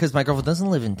that because my girlfilm doesn't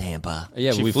live in Tampa.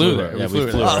 Yeah, She we flew flew there. her. Yeah, We we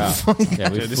flew flew her. her out. Yeah,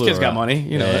 we Dude, this flew kid's her got out. money,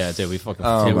 you know Yeah, that. yeah, dude, we fucking.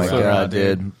 Oh we my flew her god, out,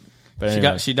 dude. But She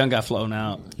anyway, she done got flown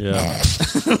out. yeah,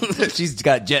 She's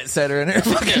got Jet Setter in her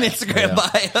fucking Instagram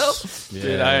bio.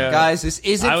 Dude, Guys, this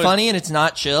isn't I would- funny and it's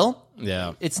not chill.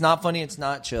 yeah. It's not funny. It's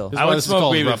not chill. This I would is smoke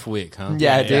called weed with- rough week, huh?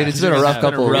 Yeah, dude, it's been a rough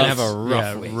couple We're of gonna weeks. have a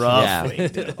rough week. Rough Yeah.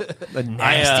 week, dude. A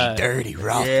nasty, dirty,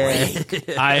 rough week.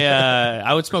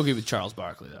 I would smoke weed with Charles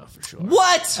Barkley though, for sure.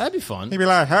 What? That'd be fun. He'd be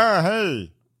like, hey,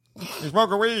 you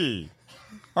smoking weed?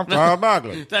 I'm Charles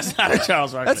Barkley. That's not a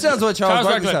Charles Barkley. That sounds what Charles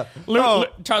Barkley said.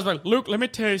 Charles Barkley. Luke, let me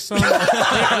tell you something.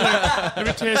 let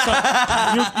me tell you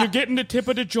something. You're getting the tip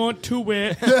of the joint too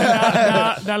wet.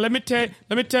 Now let me tell you.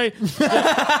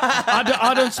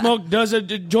 I done smoked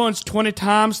dozen joints 20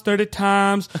 times, 30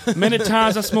 times. Many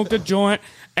times I smoked a joint.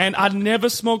 And I never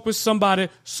smoked with somebody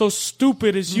so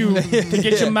stupid as you to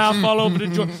get your mouth all over the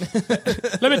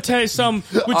joint. Let me tell you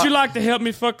something. Would you like to help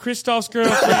me fuck Christoph's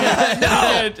girlfriend?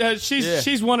 No.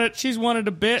 She's one of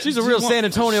the best. She's a real San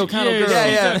Antonio kind of girl.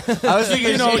 Yeah. I was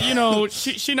thinking, You know,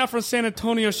 she not from San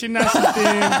Antonio. She nice and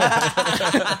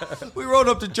thin. We rolled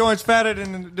up the joints fatter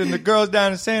than the girls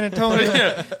down in San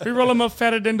Antonio. We roll them up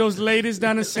fatter than those ladies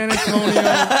down in San Antonio.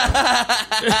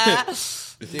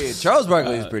 dude, Charles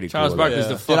Barkley is pretty Charles cool. Barkley's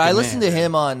dude. the fucking Dude, I listened man. to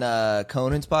him on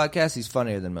Conan's podcast. He's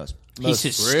funnier than most. He's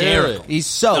hysterical. He's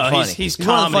so No, funny. he's one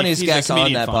of the comedy. funniest He's a guests on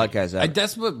comedian that funny. podcast. Ever.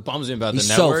 That's what bums me about He's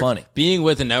the so network. funny. Being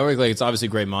with the network, like it's obviously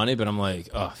great money, but I'm like,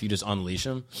 oh, if you just unleash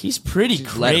him. He's pretty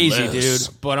let him crazy, loose.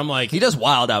 dude. But I'm like, He does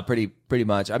wild out pretty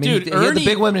much. I mean, Dude, he had the Ernie-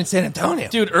 big women in San Antonio.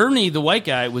 Dude, Ernie, the white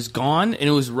guy, was gone, and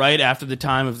it was right after the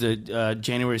time of the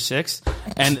January 6th,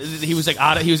 and he was like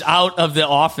he was out of the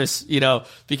office, you know,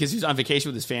 because he was on vacation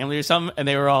with his family or something, and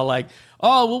they were all like,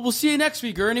 "Oh, well, we'll see you next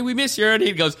week, Ernie. We miss you, Ernie."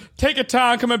 He goes, "Take your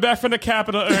time coming back from the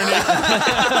capital, Ernie."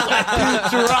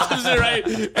 Drops it right,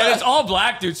 and it's all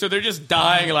black dudes, so they're just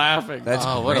dying laughing. That's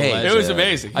what a great. legend. It was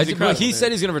amazing. He's well, incredible, he dude.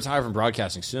 said he's going to retire from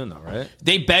broadcasting soon, though, right?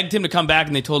 They begged him to come back,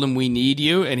 and they told him, "We need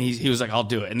you," and he was like, "I'll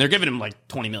do it." And they're giving him like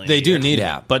 $20 million. They a do year. need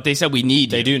Yeah. him. But they said we need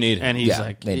They you. do need him. And he's Yeah,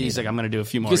 like, they need him. I'm going to do a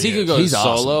few more. Because he years. could go He's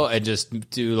solo and just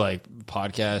do like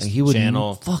podcast He would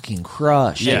channel. fucking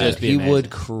crush. Yeah. dude. Just be he amazing. would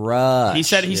crush. He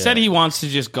said he wants to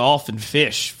just golf and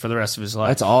fish for the rest of his life.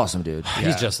 That's awesome, dude.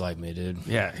 He's just like me, dude.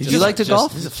 Yeah. Do you like to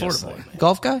golf? He's affordable.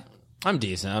 Golf guy? I'm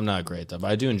decent. I'm not great though, but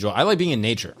I do enjoy. I like being in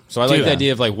nature, so I like Dude. the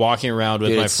idea of like walking around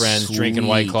with Dude, my it's friends, drinking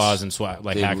White sweet. Claws and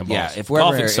hacking balls. Yeah, if we're ever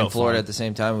Golfing's so in Florida fun. at the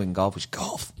same time, we can golf. We should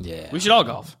golf. yeah, We should all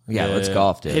golf. Yeah, let's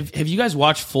golf, dude. Have you guys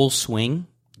watched Full Swing?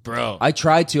 bro. I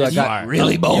tried to. I got fire.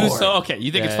 really bored. You think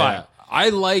it's Yeah. fire? I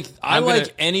like I'm gonna-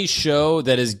 any show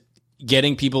that is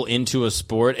getting people into a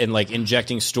sport and like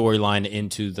injecting storyline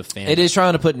into the fan. It is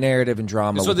trying to put narrative and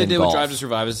drama. That's what they within did golf. with Drive to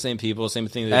Survive. It's the same people, same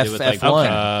thing they did with like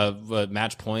F1.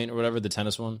 Match Point or whatever, the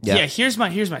tennis one. Yeah. Yeah. Here's my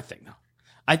thing though.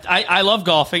 I love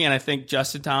golfing, and I think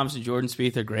Justin Thomas and Jordan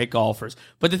Spieth are great golfers.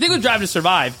 But the thing with Drive to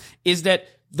Survive is that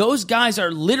those guys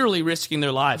are literally risking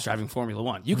their lives driving Formula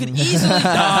One. You could easily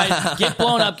die, get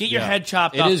blown up, get your head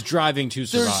chopped It off. is driving to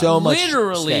survive. so much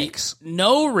literally stakes.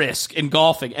 no risk in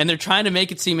golfing, and they're trying to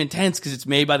make it seem intense because it's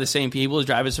made by the same people as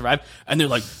Drive to Survive, and they're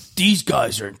like, these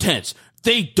guys are intense.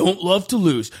 They don't love to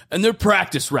lose, and their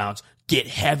practice rounds, get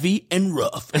heavy and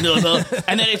rough. And then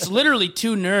it's literally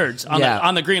two nerds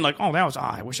on the green like, oh,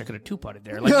 I wish I could have two-putted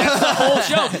there. Like, that's the whole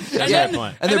show.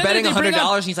 And they're betting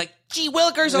 $100 and he's like, gee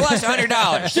willikers, I lost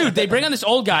 $100. Dude, they bring on this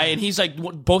old guy and he's like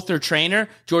both their trainer,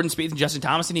 Jordan Spieth and Justin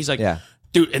Thomas, and he's like,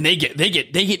 dude, and they get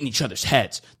in each other's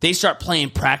heads. They start playing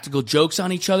practical jokes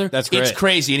on each other. That's great. It's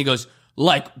crazy. And he goes,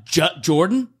 like,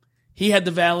 Jordan, he had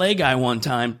the valet guy one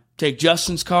time take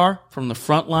Justin's car from the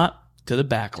front lot to the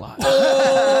back lot.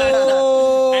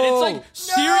 Oh, and it's like,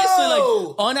 seriously, like,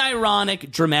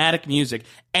 unironic, dramatic music.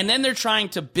 And then they're trying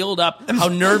to build up how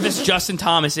nervous Justin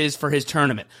Thomas is for his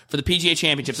tournament, for the PGA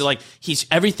Championship. They're like,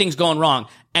 everything's going wrong.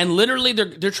 And literally,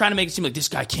 they're trying to make it seem like this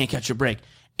guy can't catch a break.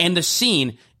 And the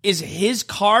scene is his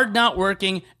card not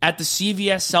working at the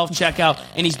CVS self-checkout,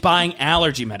 and he's buying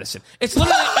allergy medicine. It's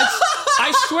literally,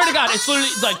 I swear to God, it's literally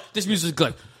like, this music is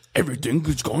like, everything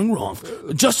is going wrong.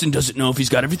 Justin doesn't know if he's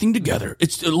got everything together.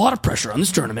 It's a lot of pressure on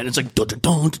this tournament. It's like, dun, dun,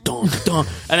 dun, dun, dun.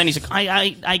 And then he's like,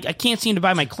 I can't seem to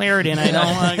buy my Claritin. I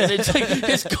don't. It's like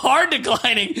his card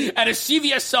declining at a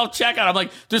CVS self-checkout. I'm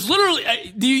like, there's literally,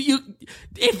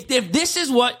 if this is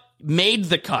what made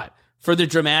the cut for the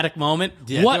dramatic moment,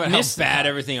 what missed how bad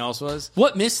everything else was?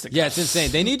 What missed the cut? Yeah, it's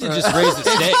insane. They need to just raise the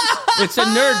stakes. It's a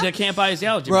nerd that can't buy his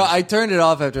allergy Bro, medicine. I turned it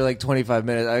off after like 25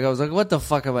 minutes. I was like, what the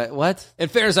fuck am I, what? In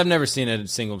fairness, I've never seen a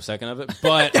single second of it,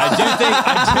 but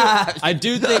I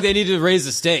do think they need to raise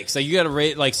the stakes. Like, you got to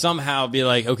rate, like, somehow be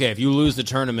like, okay, if you lose the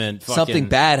tournament, Something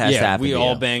bad has to happen we to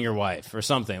all you. bang your wife or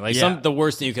something. Like, the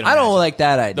worst thing you can I imagine. don't like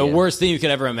that idea. The worst thing you could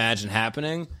ever imagine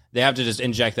happening, they have to just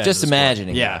inject that. Just into the sport.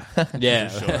 imagining. Yeah.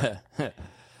 Yeah.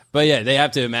 But yeah, they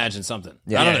have to imagine something.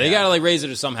 Yeah. I don't know. They got to like raise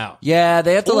it somehow. Yeah,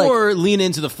 they have to Or lean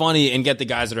into the funny and get the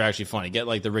guys that are actually funny. Get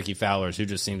like the Ricky Fowlers, who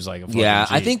just seems like a fucking Yeah,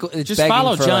 G. I think it's Just begging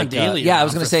follow for, John like, Daly yeah, I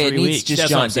was around going to for say it 3 needs weeks. just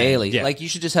That's what John I'm saying. Daly. Yeah. Like, you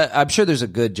should just have, I'm sure there's a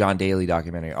good John Daly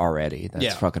documentary already.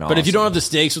 That's fucking awesome. But if you don't have the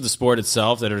stakes with the sport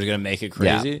itself that are going to make it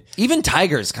crazy. Yeah. Even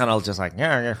Tiger's kind of just like,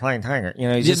 yeah, you're playing Tiger. You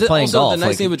know, he's just Yeah, playing also, golf. The nice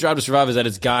like, thing with Drive to Survive is that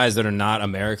it's guys that are not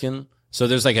American. So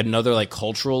there's like another like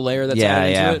cultural layer that's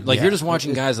added into it. Like you're just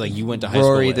watching guys like you went to high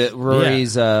school with.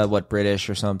 Rory's what, British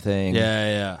or something?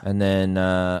 Yeah. And then,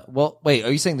 well, wait,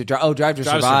 are you saying the Drive to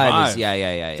Survive? Survive. Is,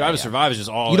 yeah. Drive to Survive is just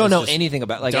all. You don't it's know just anything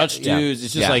about like Dutch dudes.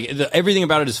 It's just like everything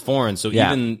about it is foreign. So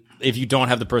even if you don't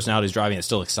have the personalities driving, it's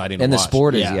still exciting to And the watch.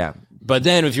 sport is, But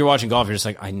then if you're watching golf, you're just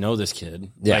like, I know this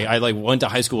kid. Yeah. Like, I like went to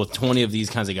high school with 20 of these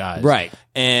kinds of guys. Right.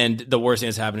 And the worst thing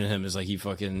that's happened to him is like he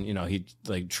fucking, he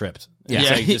like tripped. Yeah.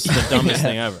 It's like just the dumbest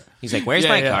thing ever. He's like, where's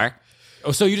my car?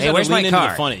 Oh, so you just Hey, have where's to lean my into car?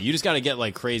 the funny. You just got to get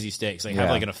like crazy stakes. Like have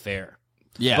like an affair.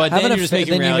 Yeah. But then you're just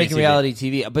making reality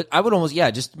TV. But I would almost,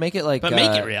 just make it like. But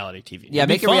make it reality TV. Yeah, It'd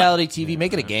be make it fun. reality TV.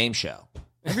 Make it a game show.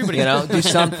 Everybody, do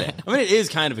something. I mean, it is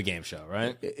kind of a game show,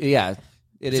 right? Yeah.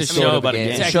 It is a sort show of about a game.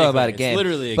 It's a show about a Technically, game. it's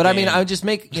literally a but I game. mean, I would just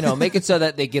make it so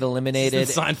that they get eliminated.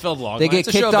 It's the Seinfeld log. They line. get It's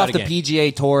a show kicked about off a the game.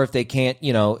 PGA Tour if they can't,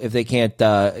 if they can't,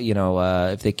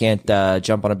 if they can't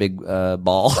jump on a big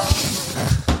ball.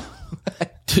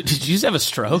 Did you just have a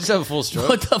stroke? Just have a full stroke.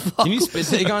 What the fuck? Can you spit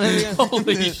take on him again?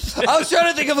 Holy shit. I was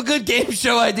trying to think of a good game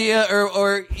show idea,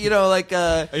 or like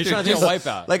Are you trying to think of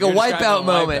Wipeout? like a You're describing wipeout a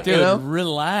moment, Wipeout. Dude, you know?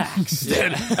 relax,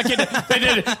 dude.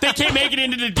 They can't make it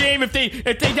into the game if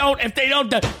they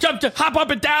don't jump to hop up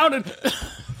and down and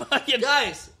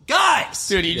Guys,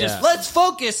 dude, you just let's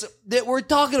focus that we're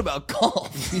talking about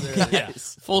golf.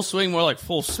 full swing, more like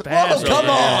full spaz. Oh, come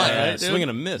on. Yeah, swing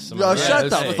and a miss. Oh, shut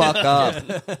the fuck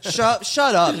up.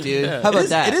 Shut up, dude. How about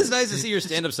that? It is nice to see your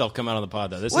stand-up self come out on the pod,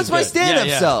 though. This What's is my good. stand-up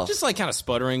Yeah, yeah. self? Just like kind of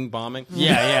sputtering, bombing.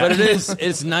 Yeah. But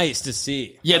it's nice to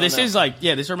see. Yeah, this is like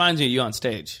this reminds me of you on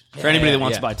stage. For anybody that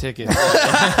wants to buy tickets.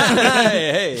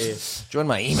 hey. Join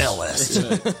my email list.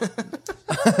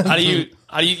 How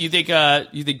do you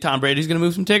think Tom Brady's going to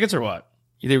move some tickets or what?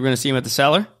 You think we're going to see him at the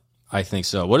Cellar? I think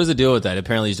so. What is the deal with that?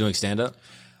 Apparently he's doing stand-up.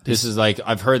 This is like,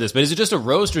 I've heard this, but is it just a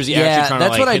roast or is he actually trying to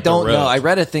that's like what I hit the don't know. roast? I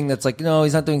read a thing that's like, no,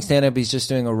 he's not doing stand-up. He's just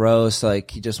doing a roast. Like,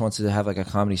 he just wants to have like a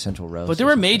Comedy Central roast. But there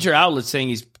were major outlets saying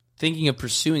he's thinking of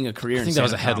pursuing a career. I think that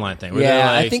was a headline thing. where Yeah, they're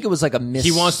like, I think it was like a miss.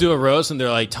 he wants to do a roast, and they're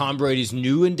like Tom Brady's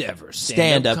new endeavor,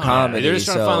 Stand-up comedy, They're just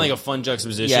trying to so- find like a fun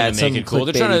juxtaposition Yeah, and it's make some it cool.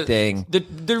 They're trying to clickbaity thing.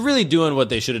 They're really doing what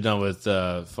they should have done with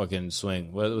fucking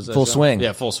Swing. What was that? Full show? Swing.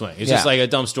 Yeah, Full Swing. It's Yeah. just like a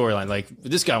dumb storyline. Like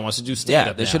this guy wants to do Yeah,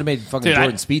 stand-up. they now. should have made fucking Dude,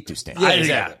 Jordan Spieth do stand-up. Yeah,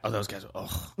 exactly. Oh, those guys.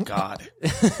 Oh God.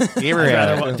 You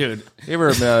Dude, you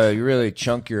ever you really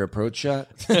chunk your approach shot?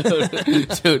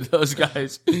 dude, those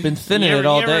guys Been thinning you it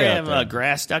all ever day out have there.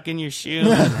 grass stuck in your shoe.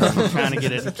 And you're trying to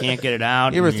get it, you can't get it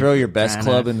out. You ever and throw you're your best trying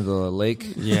club to- into the lake?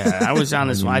 Yeah, I was on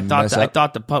this one. I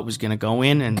thought the putt was gonna go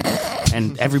in,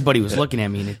 and everybody was looking at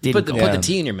me, and it didn't. Put go the in.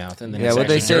 tea in your mouth, and then Yeah, it's what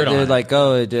they actually say, dirt on they're it. like,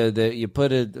 oh, you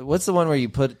put it. What's the one where you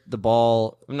put the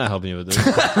ball? I'm not helping you with this.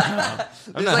 There's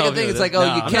like a thing. It's like,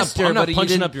 oh, you kissed her, I'm not but you punching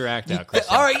didn't. up your act out, Chris.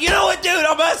 All right, you know what, dude?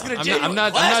 I'm asking a genuine I'm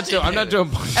not doing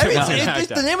punching Every- up your it- act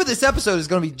the out. name of this episode is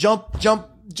going to be jump.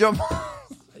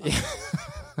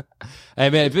 Hey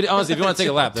man, honestly, if you want to take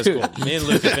a lap, that's cool. Me and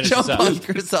Luke can finish Jump this on up.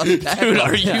 Chris on the back. Dude,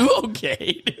 are you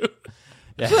okay, dude?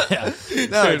 Yeah.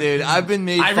 No, dude, I've been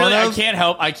made I fun really, of. I can't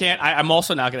help. I'm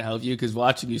also not going to help you because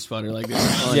watching you sputter like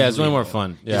this. Yeah, it's way more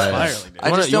fun. Yeah, Spiraling, dude. I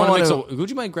just don't want to. Would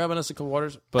you mind grabbing us a couple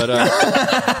waters? But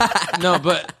no,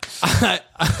 but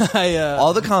I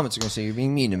All the comments are going to say you're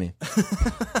being mean to me.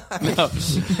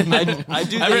 I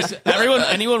do think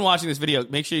Anyone watching this video,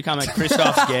 make sure you comment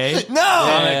Christoph's gay. No,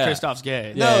 Comment yeah. Christoph's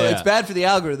gay. no, yeah. it's bad for the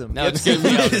algorithm. No, it's good for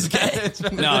the Luke is gay.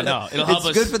 No, it'll help It's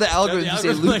us. good for the algorithm to say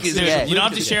algorithm Luke likes is it. gay. You don't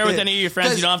have to share with any of your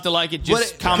friends. You don't have to like it.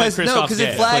 Just comment Christoph's because gay.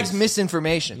 it flags Please.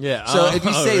 misinformation. Yeah. So if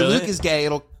you Oh, say really? Luke is gay,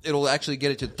 it'll actually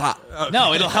get it to the top.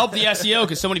 No, it'll help the SEO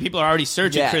because so many people are already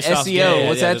searching Yeah, Christoph's SEO. gay.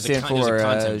 What's yeah, that there's a stand con- there's a for?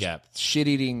 content gap. Shit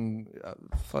eating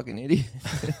fucking idiot.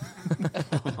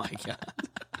 Oh my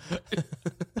god.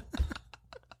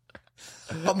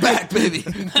 I'm back, baby.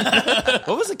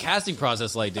 What was the casting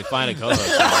process like to find a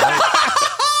co-host? Right?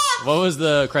 What was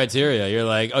the criteria? You're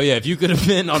like, oh yeah, if you could have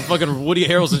been on fucking Woody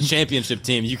Harrelson's championship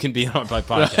team, you can be on my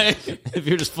podcast. Right. If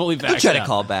you're just fully Don't vaxxed try to out.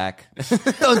 call back.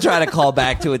 Don't try to call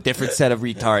back to a different set of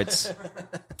retards.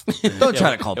 Don't try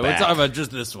to call Yeah, back. we're talking about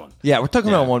just this one. Yeah, we're talking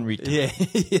about one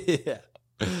retard. Yeah.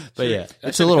 But yeah.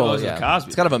 It's a little, co-host of yeah. Cosby.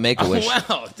 It's kind of a make-a-wish.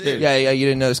 Wow, dude. Yeah, you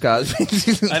didn't know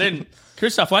Cosby. I didn't.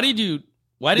 Christoph, why did you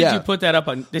Yeah. put that up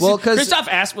on? Well, 'cause- Christoph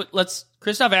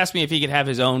asked me if he could have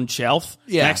his own shelf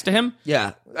Yeah. next to him.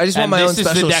 Yeah, I just want And my own this is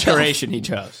special the shelf. decoration he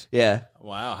chose. Yeah,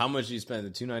 Wow. How much did you spend?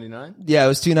 The $2.99? yeah, it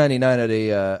was $2.99 at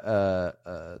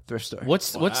a thrift store.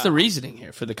 What's the reasoning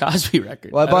here for the Cosby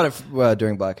record? Well, I bought it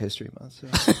during Black History Month.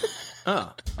 So.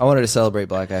 Oh. I wanted to celebrate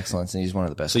Black excellence, and he's one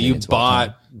of the best. So you comedians of all time.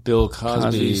 bought Bill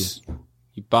Cosby's. Cosby's-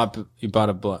 You bought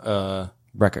a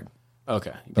record.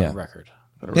 okay. You bought Yeah. a record.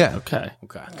 Yeah, Okay.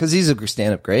 Okay. because he's a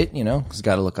stand-up great. You know, he's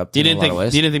got to look up to You him in didn't a lot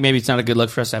of ways. think maybe it's not a good look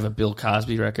for us to have a Bill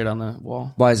Cosby record on the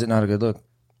wall Why is it not a good look?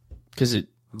 because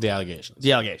The allegations.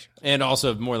 the allegation. And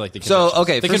also more like the So convictions.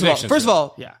 okay, The first convictions. of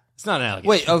all, Yeah. It's not an allegation.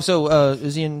 wait. Oh, so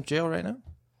is he in jail right now?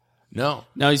 No.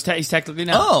 No, he's technically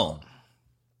not. Oh,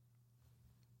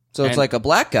 so it's And- like a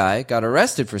black guy got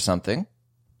arrested for something,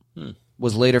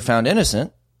 was later found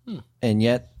innocent, and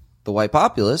yet the white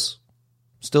populace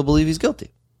still believe he's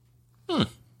guilty.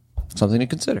 Something to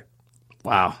consider.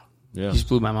 Wow. Yeah. You just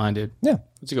blew my mind, dude. Yeah,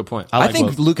 That's a good point. I like think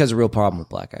both. Luke has a real problem with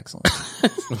black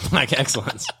excellence. Like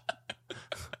excellence.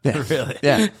 Yeah. Really?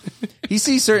 Yeah, he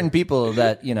sees certain people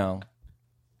that and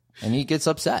he gets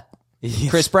upset.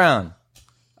 Chris Brown.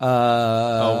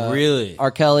 Oh, really?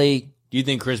 R. Kelly. Do you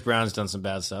think Chris Brown's done some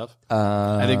bad stuff?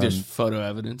 I think there's photo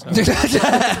evidence.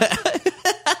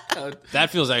 That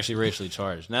feels actually racially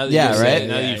charged. Now that Yeah, you say right? it,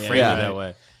 now that you Yeah, frame yeah. it that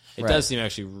way, it Right. does seem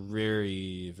actually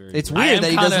very, very. It's weird. I weird am that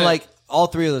he doesn't kinda- like all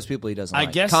three of those people. He doesn't I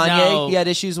like. guess Kanye now- he had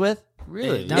issues with.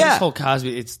 Really? Now Yeah. this whole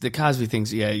Cosby, it's the Cosby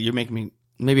things. Yeah, you're making me.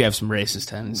 Maybe I have some racist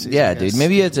tendencies. Yeah, I dude. guess.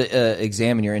 Maybe you have to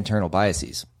examine your internal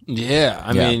biases. Yeah,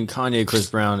 I Yeah. mean Kanye, Chris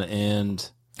Brown, and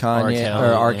Kanye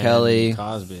or R. and Kelly,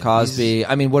 Cosby.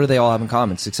 I mean, what do they all have in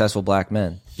common? Successful black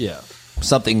men. Yeah,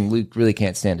 Something Luke really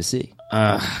can't stand to see.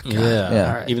 yeah.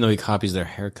 Yeah. Even though he copies their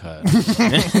haircut,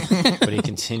 but he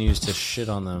continues to shit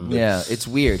on them. Yeah, it's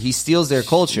weird. He steals their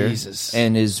culture Jesus.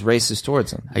 and is racist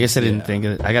towards them. I guess I didn't think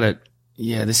of it. I gotta.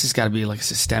 Yeah, this has got to be like a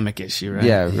systemic issue, right?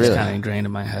 Yeah, It's really. kind of ingrained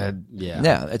in my head. Yeah.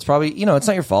 Yeah, it's probably it's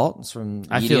not your fault. It's from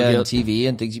I feel media and guilt- TV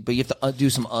and things, but you have to do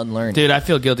some unlearning. Dude, I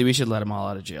feel guilty. We should let them all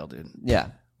out of jail, dude. Yeah,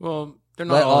 Well, they're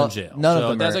not Let all all- in jail. none of So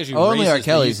them that's are- actually only R. racist that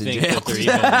Kelly's you in think jail. that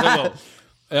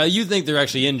they're even- you think they're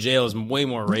actually in jail is way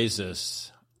more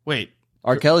racist. Wait,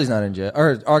 R. Kelly's not in jail,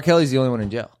 or R. Kelly's the only one in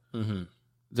jail.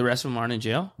 the rest of them aren't in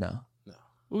jail? No,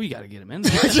 Well, we got to get them in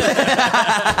there.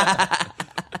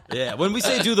 Yeah, when we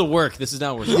say do the work, this is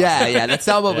not what we're yeah, that's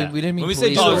not what Yeah. we didn't mean. When we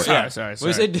say police do the Oh, work, sorry, yeah. sorry, When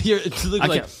we say you're, Luke,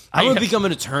 like, can't- I'm going to become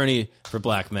an attorney for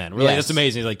black men. We're like, Yes. that's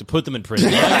amazing. He's like, to put them in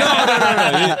prison. We're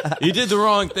like, no. You did the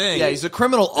wrong thing. Yeah, he's a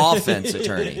criminal offense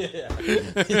attorney.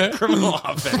 criminal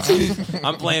offense.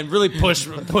 I'm playing really push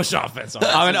offense on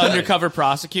I'm an undercover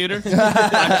prosecutor.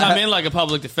 I come in like a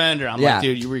public defender. I'm Yeah. like,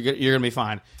 dude, you're going to be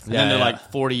fine. And then they're yeah.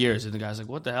 like 40 years. And the guy's like,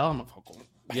 what the hell? I'm like, oh, cool.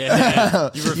 Yeah.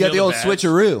 You got the old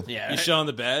switcheroo. Yeah. You show him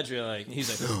the badge. You're like,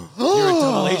 he's like, you're a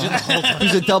double agent the whole time.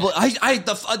 He's a double.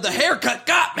 The haircut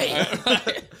got me.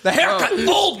 The haircut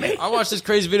fooled me. I watched this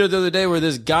crazy video the other day where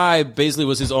this guy basically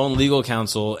was his own legal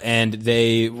counsel, and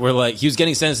they were like, he was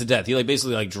getting sentenced to death. He like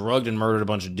basically like drugged and murdered a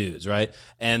bunch of dudes, right?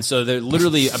 And so they're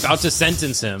literally about to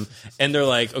sentence him, and they're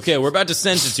like, okay, we're about to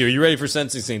sentence you. Are you ready for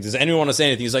sentencing? Does anyone want to say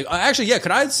anything? He's like, actually, yeah,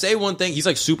 could I say one thing? He's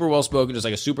like super well spoken, just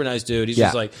like a super nice dude. He's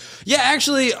just like, yeah,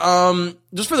 actually,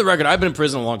 just for the record, I've been in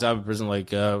prison a long time. I've been in prison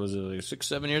like, was it like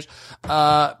 6-7 years?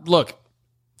 Look,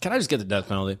 can I just get the death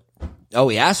penalty? Oh,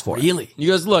 he asked for it. Really?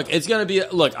 You guys, look, it's going to be,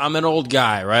 look, I'm an old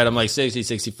guy, right? I'm like 60,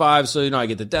 65. So, I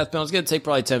get the death penalty. It's going to take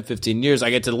probably 10, 15 years. I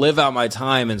get to live out my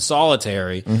time in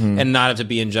solitary and not have to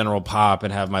be in general pop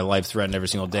and have my life threatened every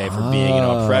single day for being,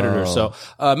 a predator. So,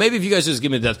 maybe if you guys just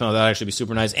give me the death penalty, that'd actually be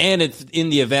super nice. And if in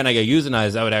the event I get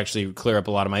euthanized, that would actually clear up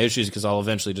a lot of my issues because I'll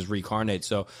eventually just reincarnate.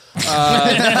 So, maybe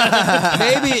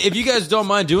if you guys don't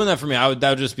mind doing that for me, that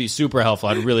would just be super helpful.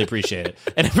 I'd really appreciate it.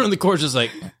 And everyone in the court's just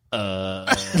like,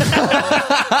 because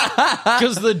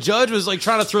the judge was like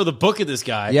trying to throw the book at this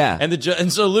guy,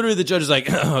 and so literally the judge is like,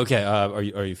 okay, are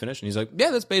you finished? And he's like,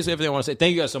 yeah, that's basically everything I want to say.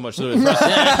 Thank you guys so much. Literally, he's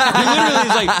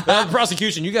like,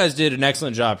 prosecution, you guys did an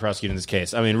excellent job prosecuting this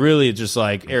case. I mean, really, just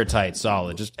like airtight,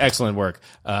 solid, just excellent work.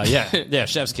 Yeah,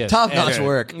 chef's kiss, top notch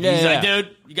work. He's like,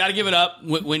 dude, you got to give it up.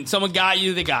 When someone got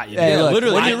you, they got you. Hey, look,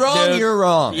 literally, when you're wrong, dude, you're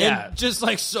wrong. Yeah, and just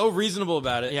like so reasonable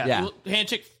about it. Yeah.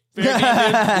 Handshake. Fair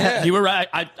game, dude. You were right.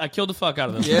 I killed the fuck out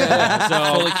of them. Yeah.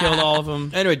 So fully killed all of them.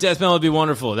 Anyway, death penalty would be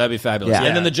wonderful. That'd be fabulous. Yeah.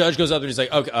 And then the judge goes up and he's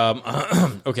like, okay,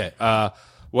 okay,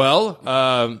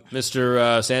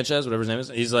 Mr. Sanchez, whatever his name is,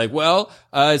 he's like,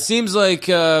 it seems like,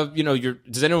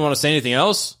 does anyone want to say anything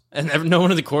else? And no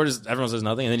one in the court everyone says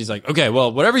nothing. And then he's like, okay,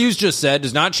 well, whatever you just said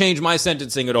does not change my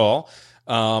sentencing at all.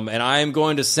 And I am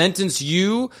going to sentence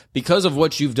you because of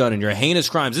what you've done in your heinous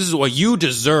crimes. This is what you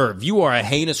deserve. You are a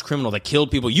heinous criminal that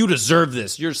killed people. You deserve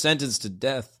this. You're sentenced to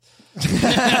death.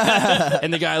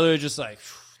 And the guy literally just like,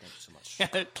 thank you so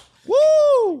much.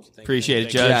 Woo! Appreciate it,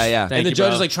 Judge. Yeah. And the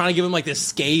judge is like trying to give him like this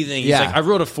scathing. He's Yeah. like, I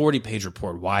wrote a 40-page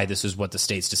report why this is what the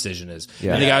state's decision is.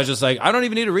 Yeah. And the guy's just like, I don't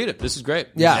even need to read it. This is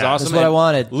great. This Yeah, is awesome. that's what I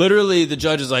wanted. Literally, the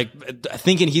judge is like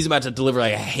thinking he's about to deliver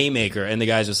like a haymaker, and the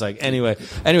guy's just like, anyway,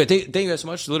 thank you guys so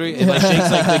much. Literally, and like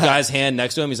shakes like the guy's hand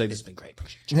next to him. He's like, this has been great.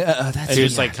 That's And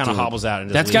just like kind of hobbles out.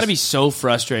 And That's got to be so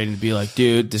frustrating to be like,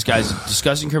 dude, this guy's a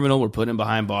disgusting criminal. We're putting him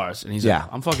behind bars. And he's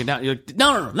like, I'm fucking down. You're like,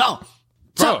 no.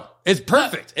 Bro, it's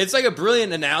perfect. It's like a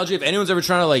brilliant analogy. If anyone's ever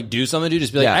trying to like do something to you,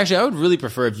 just be like, actually, I would really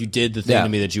prefer if you did the thing to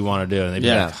me that you want to do. And they'd be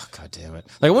like, oh, God damn it.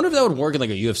 Like, I wonder if that would work in like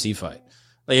a UFC fight.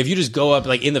 Like, if you just go up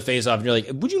like in the face off and you're like,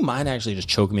 would you mind actually just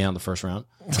choking me out in the first round?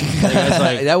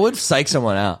 Like, that would psych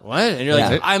someone out. what? And you're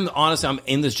like, I'm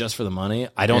in this just for the money.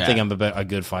 I don't think I'm a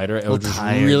good fighter. I would just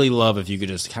really love if you could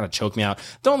just kind of choke me out.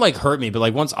 Don't like hurt me, but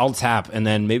like once I'll tap and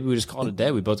then maybe we just call it a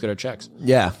day. We both get our checks.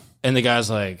 Yeah. And the guy's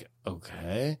like,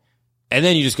 okay. And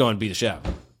then you just go and beat the shit out.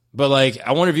 But like,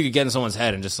 I wonder if you could get in someone's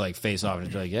head and just like face off and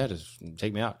just be like, yeah, just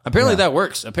take me out. Apparently that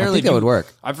works. Apparently I think that would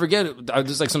work. I forget,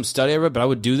 just like some study I read, but I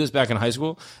would do this back in high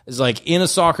school. It's like in a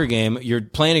soccer game, you're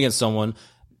playing against someone.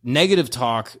 Negative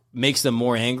talk makes them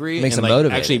more angry. Makes and them like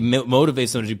motivated. actually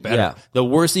motivates them to do better. Yeah. The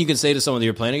worst thing you can say to someone that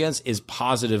you're playing against is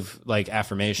positive like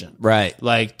affirmation. Right.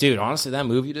 Like, dude, honestly, that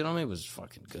move you did on me was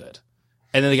fucking good.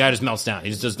 And then the guy just melts down.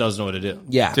 He just doesn't know what to do.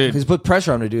 Yeah. Dude. Because put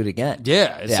pressure on him to do it again.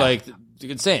 Yeah. It's like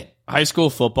insane. High school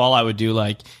football, I would do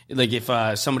like if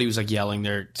somebody was like yelling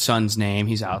their son's name,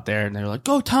 he's out there, and they're like,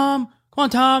 "Go, Tom! Come on,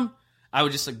 Tom!" I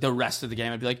would just like the rest of the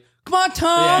game, I'd be like, "Come on,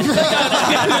 Tom!"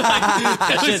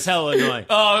 That shit's hella annoying.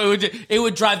 Oh, it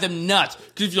would drive them nuts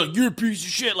because you're like, "You're a piece of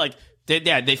shit!" Like,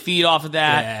 they feed off of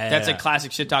that. Yeah, That's yeah. like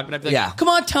classic shit talk. But I'd be like, Yeah. "Come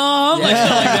on, Tom!" Like, stuff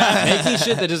like that. Making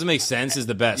shit that doesn't make sense is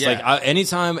the best. Yeah. Like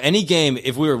anytime, any game,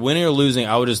 if we were winning or losing,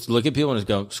 I would just look at people and just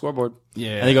go, scoreboard.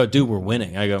 Yeah. And they go, dude, we're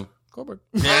winning. I go, scoreboard.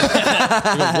 They go,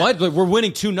 what? Like, we're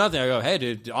winning 2-0. I go, hey,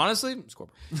 dude, honestly,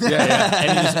 scoreboard. Yeah.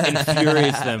 And it just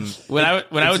infuriates them. When I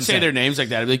would say insane. their names like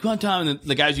that, I'd be like, "Come on, Tom!" And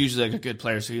the guy's usually like a good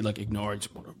player, so he'd like ignore it,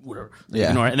 whatever. Yeah.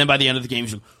 Ignore it. And then by the end of the game,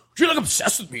 he's like, "You're like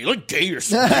obsessed with me, you're like gay or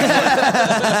something."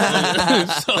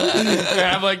 So,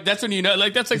 I'm like, that's when you know,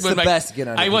 like that's like It's when the best to get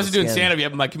under I wasn't doing people's stand up yet,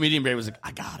 but my comedian brain was like,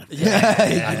 "I got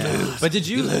it." But did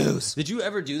you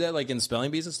ever do that like in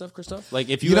spelling bees and stuff, Christoph? Like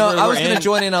if you, You know, ever I were was going in- to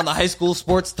join in on the high school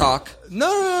sports talk.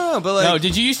 No, but like No,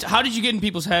 how did you get in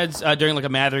people's heads during like a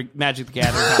Magic the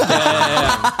Gathering?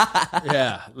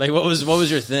 yeah. Like what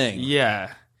was your thing?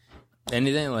 Yeah.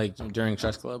 Anything like during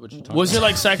chess club? What you talking Was it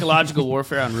like psychological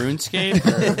warfare on RuneScape? Or?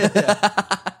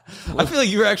 I feel like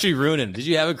you were actually ruining. Did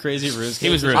you have a crazy RuneScape? He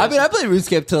was ruining. I mean, I played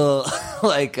RuneScape till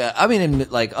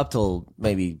up till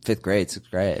maybe 5th grade, 6th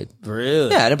grade.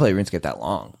 Really? Yeah, I didn't play RuneScape that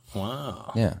long.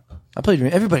 Wow. Yeah.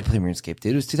 Everybody played RuneScape,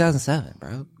 dude. It was 2007,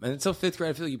 bro. And until 5th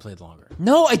grade, I feel like you played longer.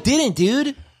 No, I didn't,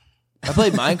 dude. I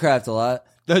played Minecraft a lot.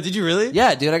 No, did you really?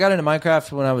 Yeah, dude. I got into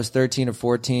Minecraft when I was 13 or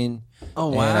 14. Oh,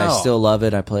 wow. And I still love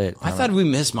it. I play it. I thought we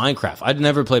missed Minecraft. I'd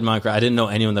never played Minecraft. I didn't know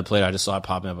anyone that played it. I just saw it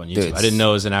popping up on YouTube. Dude, I didn't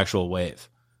know it was an actual wave.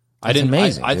 I didn't.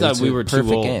 amazing, I dude. thought It's we a were too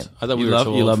perfect old. game. I thought we You were love too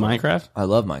old. you love for it. Minecraft I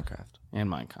love Minecraft. and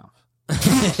Minecraft.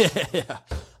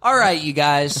 All right, you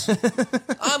guys.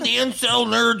 I'm the incel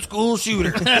nerd school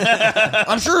shooter.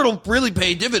 I'm sure it'll really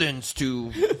pay dividends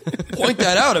to point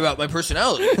that out about my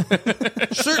personality.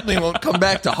 Certainly won't come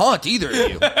back to haunt either of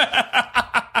you.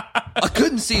 I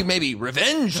couldn't see maybe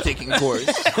revenge taking course.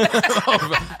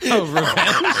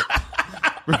 Revenge.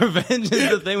 Revenge is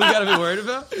the thing we gotta be worried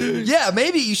about. Yeah,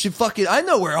 maybe you should fucking. I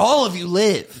know where all of you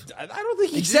live. I don't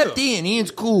think you Except do. Ian. Ian's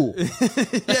cool.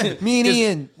 Yeah, me and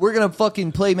Ian, we're gonna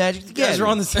fucking play Magic You together. guys are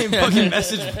on the same fucking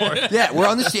message board. Yeah, we're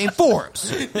on the same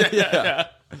forums. Yeah.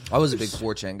 I was a big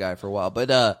 4chan guy for a while, but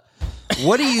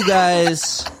what do you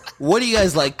guys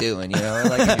like doing? You know,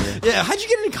 like Yeah, how'd you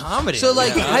get into comedy? so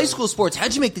like yeah. how'd you sports?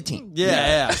 How'd you make the team?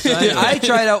 Yeah. Dude, I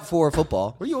tried out for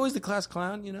football. Were you always the class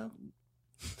clown? You know.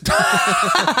 How'd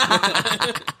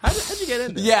you get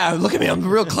in there? Yeah, look at me. I'm the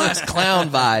real class clown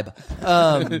vibe.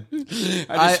 I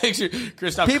just picture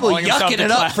Christoph People calling himself yucking the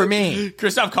it up class- for me.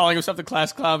 Christoph calling himself the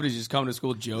class clown, but he's just coming to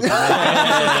school joking.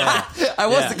 I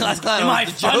was the class clown. Am I I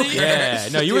was the funny? Joker. Yeah,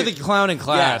 no, you were the clown in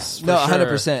class. No, for sure.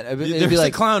 100%. It'd There be was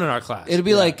like a clown in our class. It'd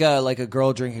be like a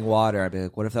girl drinking water. I'd be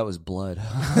like, what if that was blood?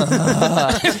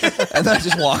 And then I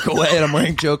just walk away and I'm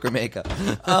wearing Joker makeup.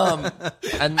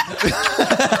 And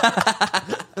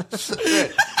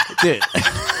dude,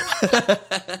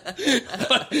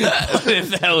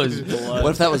 If that was blood. what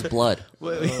if that was blood?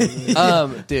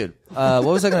 Dude, what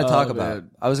was I going to talk about?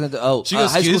 I was going to She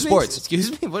goes, high school "Excuse me? sports.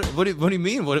 Excuse me. What do you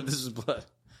mean? What if this is blood?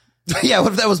 Yeah,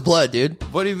 what if that was blood, dude?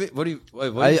 What do you mean? What are you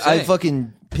I saying?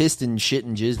 fucking pissed and shit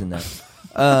and jizzed in that.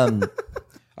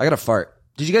 I got a fart.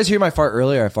 Did you guys hear my fart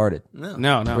earlier? I farted.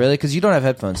 No. Really? Because you don't have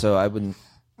headphones, so I wouldn't.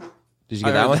 Did you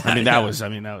get that one? I mean, that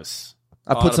was.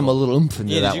 I put some a little oomph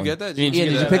into Yeah, that did you one. get that? Ian,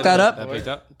 did you pick that up? That picked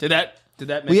up? Did that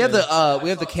make We have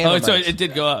it? the camera. Oh, so mics. it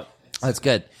did go up. That's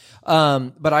good.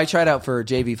 But I tried out for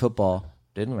JV football.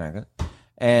 Didn't make it.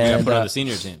 You And got put on the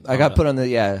senior team. I got put on the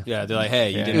Yeah, they're like, hey,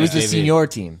 you did It was the JV. senior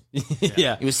team.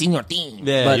 Yeah. It was senior team.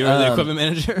 Yeah, But, you were the equipment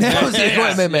manager? I was the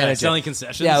equipment manager. Selling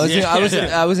concessions? Yeah,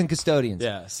 I was in custodians.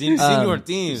 Yeah, senior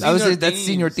teams. That's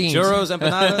senior teams. Churros,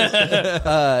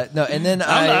 empanadas. No, and then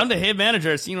I'm the head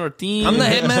manager at senior team. I'm the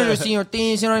head manager of senior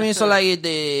teams, you know what I mean? So like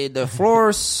the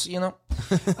floors, you know,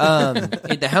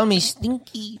 the helm is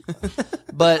stinky.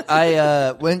 But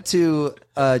I went to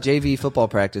JV football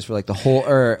practice for like the whole,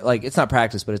 or like it's not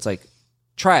practice, but it's like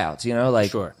tryouts, you know,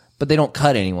 like. Sure. But they don't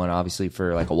cut anyone obviously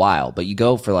for like a while. But you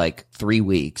go for like 3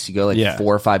 weeks. You go like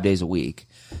 4 or 5 days a week,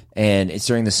 and it's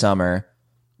during the summer.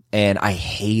 And I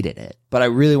hated it, but I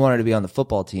really wanted to be on the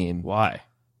football team. Why?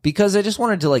 Because I just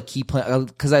wanted to like keep playing,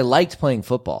 because I liked playing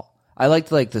football. I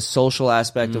liked like the social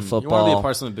aspect of You football. want to be a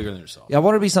part of something bigger than yourself. Yeah, I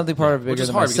want to be something part of bigger Which is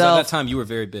than hard because at myself. that time you were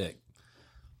very big.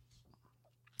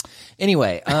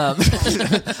 Anyway,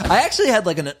 I actually had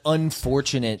like an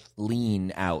unfortunate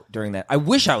lean out during that. I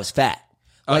wish I was fat.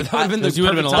 Like that would have been the you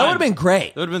would've been perfect that time. would have been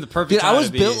great. That would have been the perfect Dude, time I was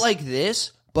to be- built like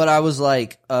this, but I was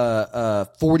like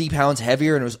 40 pounds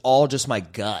heavier, and it was all just my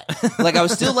gut. Like I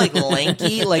was still like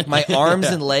lanky, like my arms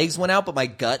and legs went out, but my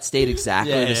gut stayed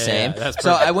exactly Yeah, the yeah, same. yeah. That's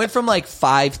So perfect. I went from like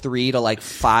 5'3" to like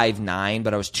 5'9",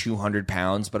 but I was 200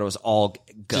 pounds, but I was all gut.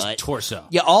 Just torso.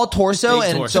 Yeah, all torso, Big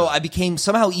and torso. so I became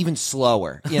somehow even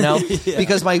slower, you know,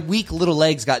 because my weak little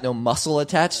legs got no muscle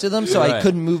attached to them, so I Right.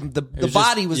 couldn't move. The It was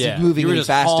body just- was yeah. moving You were in just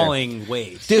faster. hauling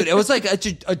weight. Dude, it was like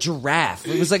a giraffe.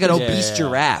 It was like an obese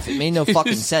giraffe. It made no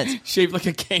fucking sense. Shaped like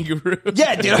a kangaroo.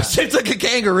 Yeah, dude, I was shaped like a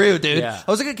kangaroo, dude. Yeah.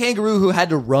 I was like a kangaroo who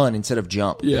had to run instead of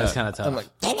jump. Yeah, that's kind of tough. I'm like,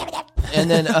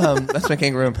 and then that's my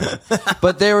kangaroo impression.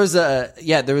 But there was a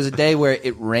day where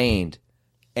it rained,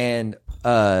 and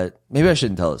maybe I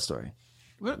shouldn't tell this story.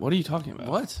 What are you talking about?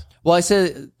 what? Well, I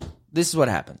said this is what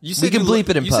happened. You said we can you bleep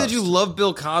it in You post. said you love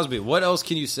Bill Cosby. What else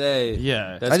can you say?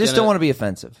 Yeah. I just don't want to be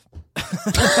offensive.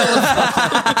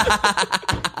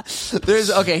 Here's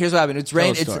what happened. It's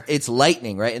rain. Tell a story. It's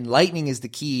lightning, right? And lightning is the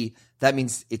key. That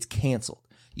means it's canceled.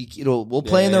 We'll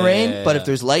play in the rain, but if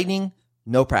there's lightning,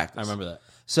 no practice. I remember that.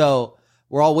 So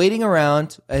we're all waiting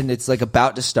around, and it's like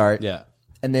about to start. Yeah.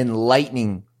 And then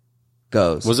lightning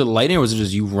goes. Was it lightning or was it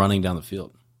just you running down the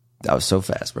field? That was so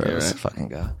fast, bro. Let's fucking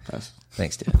go.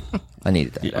 Thanks, dude. I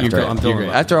needed that. I'm building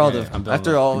After all the- the, I'm building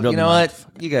after the- all, you're you know building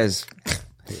what? You guys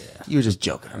You were just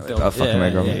joking. Fucking my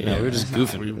girlfriend. Yeah, we were just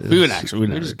goofing. We would actually.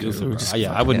 We were just goofing.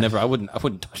 Yeah, I would never. I wouldn't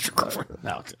touch your girlfriend.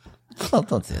 No, Well,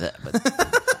 don't say that.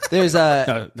 But there's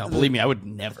no, believe me, I would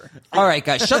never. All right,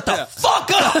 guys, shut the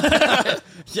fuck up.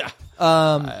 Yeah.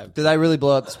 Did I really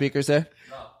blow up the speakers there?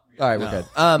 All right, we're good.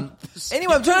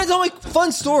 Anyway, I'm trying to tell my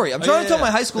fun story. I'm trying to tell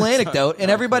my high school anecdote, and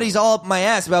everybody's all up my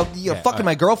ass about fucking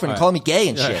my girlfriend and calling me gay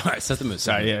and shit. All right, set the mood.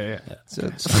 Sorry, yeah.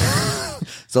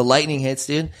 So lightning hits,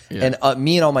 dude, and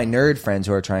me and all my nerd friends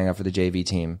who are trying out for the JV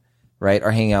team, right,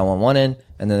 are hanging out on one end,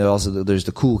 and then there's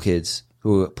the cool kids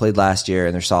who played last year,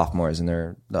 and they're sophomores, and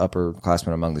they're the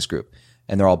upperclassmen among this group,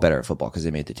 and they're all better at football because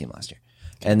they made the team last year.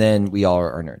 And then we all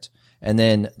are nerds, and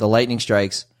then the lightning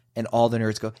strikes. And all the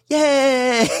nerds go,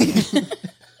 yay!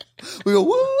 We go,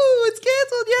 woo, it's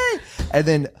canceled, yay! And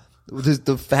then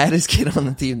the fattest kid on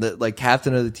the team, the like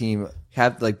captain of the team,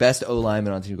 like best O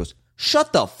lineman on the team, goes,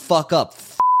 shut the fuck up,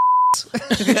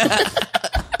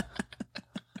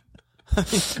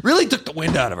 really took the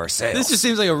wind out of our sails. This just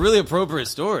seems like a really appropriate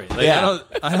story. Like,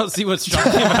 I don't see what's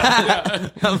shocking about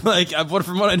it. I'm like,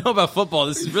 from what I know about football,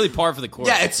 this is really par for the course.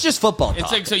 Yeah, it's just football. It's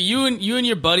talk. like, so you and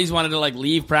your buddies wanted to like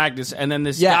leave practice, and then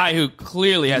this guy who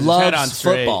clearly has Loves his head on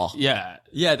straight. football. Yeah,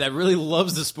 that really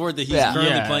loves the sport that he's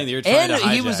currently playing. That you're trying and to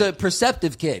hijack. he was a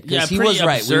perceptive kid because he pretty was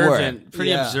right. observant,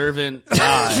 pretty observant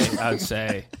guy, I would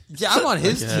say. Yeah, I'm on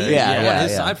his team. Yeah, I'm on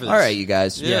his side for this. All right, you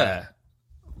guys. Yeah.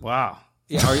 Wow.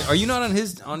 Yeah, are you not on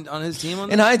his team on this?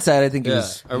 In hindsight, I think it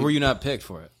was. Or were you not picked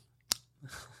for it?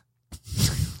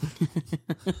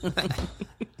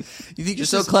 You think you're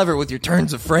so clever with your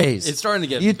turns of phrase. It's starting to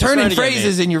get. You turn in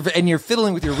phrases and you're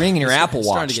fiddling with your ring and your Apple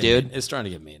Watch, dude. It's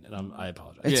starting to get mean, and I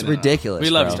apologize. It's ridiculous. We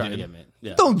love bro. you, Starting to get mean.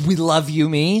 Yeah. Don't we love you,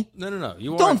 me? No.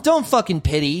 You Don't fucking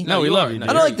pity. No, we love you. I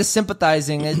don't like the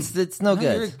sympathizing. It's no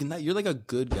good. You're like a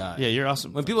good guy. Yeah, you're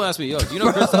awesome. When people ask me, "Yo, do you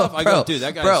know Christoph?" I go, "Dude,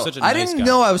 that guy is such a nice guy." I didn't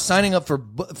know I was signing up for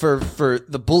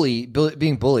the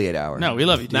being bullied hour. No, we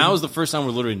love you, dude. Now is the first time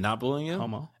we're literally not bullying you.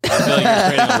 Homo. I feel like you're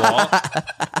creating a wall.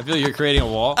 I feel like you're creating a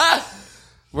wall.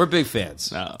 We're big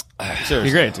fans. No. Seriously.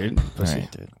 You're great, dude. All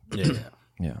right, dude. Yeah.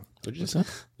 Yeah, What'd you say?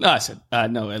 No, I said,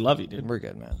 no, I love you, dude. we're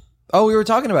good, man. Oh, we were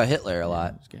talking about Hitler a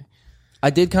lot. Okay. I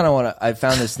did kind of want to. I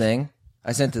found this thing.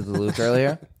 I sent it to Luke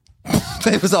earlier.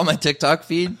 It was on my TikTok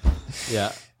feed.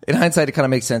 Yeah. In hindsight, it kind of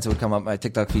makes sense. It would come up my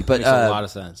TikTok feed, but Makes a lot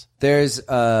of sense. there's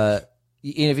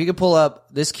if you could pull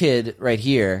up this kid right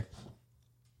here.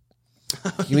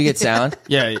 Can we get sound?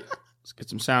 Yeah, let's get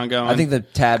some sound going. I think the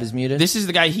tab is muted. this is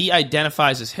the guy he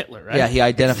identifies as Hitler, right? Yeah, he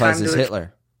identifies as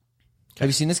Hitler. Have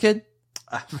you seen this kid?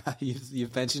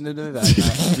 You've mentioned it to me.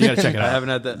 You gotta check it out. I haven't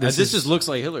had that. This just looks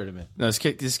like Hitler to me. No, this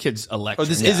kid's electric. Oh,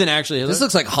 this isn't actually Hitler? This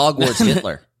looks like Hogwarts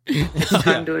Hitler.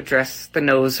 Time to address the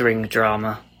nose ring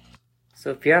drama. So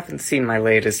if you haven't seen my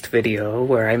latest video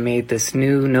where I made this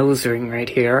new nose ring right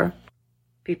here,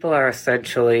 people are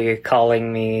essentially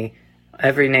calling me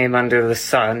every name under the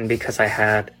sun because I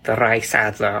had the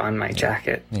Reichsadler on my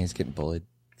jacket. He's getting bullied.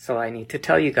 So I need to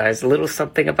tell you guys a little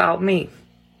something about me.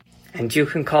 And you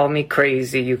can call me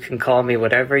crazy, you can call me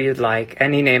whatever you'd like,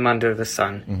 any name under the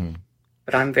sun. Mm-hmm.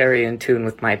 But I'm very in tune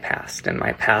with my past and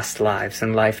my past lives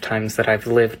and lifetimes that I've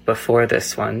lived before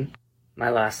this one. My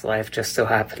last life just so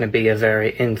happened to be a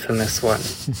very infamous one.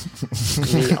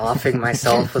 Me offing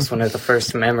myself was one of the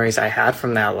first memories I had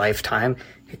from that lifetime.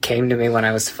 It came to me when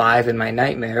I was 5 in my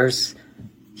nightmares.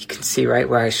 You can see right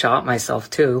where I shot myself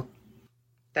too.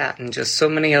 That and just so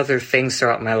many other things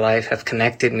throughout my life have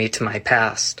connected me to my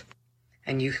past.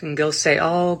 And you can go say,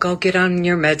 oh, go get on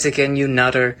your meds again, you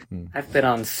nutter. I've been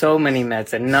on so many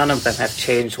meds and none of them have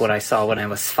changed what I saw when I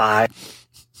was 5.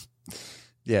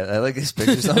 Yeah, I like his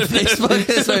pictures on Facebook.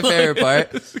 That's my favorite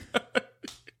part.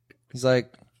 He's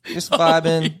like, just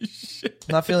vibing.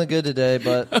 Not feeling good today,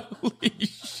 but. Holy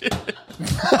shit.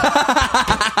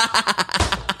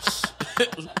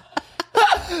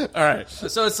 All right.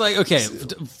 So it's like, okay,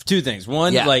 two things.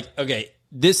 One, like, okay,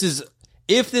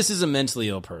 if this is a mentally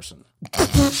ill person.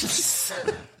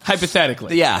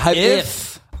 Hypothetically. Yeah,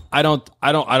 if I don't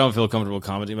feel comfortable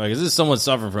commenting about it because this is someone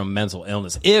suffering from mental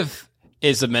illness. If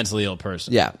it's a mentally ill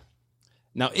person. Yeah.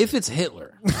 Now, if it's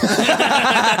Hitler,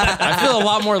 I feel a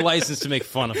lot more licensed to make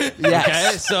fun of him. Yes.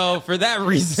 Okay? So for that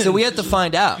reason. So we have to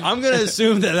find out. I'm going to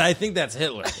assume that I think that's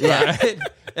Hitler. Yeah. Right?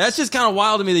 That's just kind of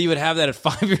wild to me that you would have that at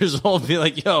 5 years old. Be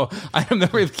like, yo, I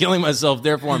remember killing myself,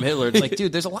 therefore I'm Hitler. It's like,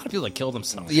 dude, there's a lot of people that kill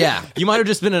themselves. Yeah. You might have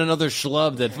just been another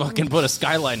schlub that fucking put a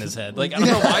skylight in his head. Like, I don't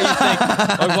know why you think,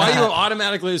 like, why you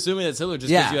automatically assuming it's Hitler just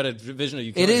because you had a vision of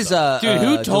you killing Dude,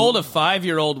 who told a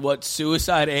 5-year-old what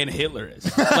suicide and Hitler is?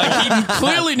 Like, he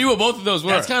clearly knew what both of those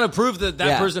were. That's kind of proof that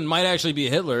Yeah. person might actually be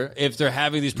Hitler if they're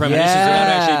having these premonitions without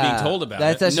actually being told about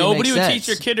That's it. actually Nobody makes would sense. teach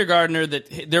your kindergartner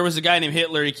that there was a guy named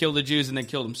Hitler. He killed the Jews and then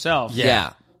killed himself.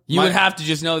 Yeah. You would have to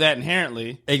just know that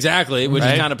inherently. Exactly, which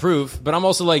Right? is kind of proof. But I'm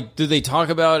also like, do they talk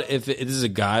about if this is a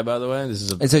guy, by the way? This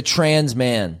is a It's a trans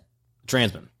man.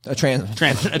 transman. A trans. A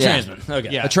transman. Okay.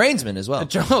 Yeah. A transman as well.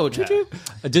 Oh,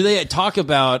 do they talk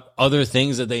about other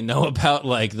things that they know about,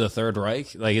 like the Third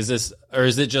Reich? Like, is this, or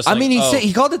is it just? I like, mean, he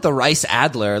oh, called it the Rice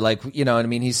Adler. Like, you know what I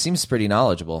mean? He seems pretty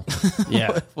knowledgeable.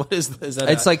 Yeah. what is that?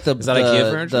 It's like is that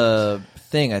IKEA furniture? the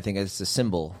thing. I think it's a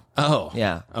symbol. Oh,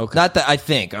 Yeah. Okay. Not that I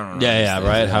think. I don't know. Yeah,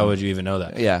 right. How would you even know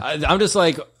that? Yeah. I'm just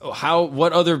like,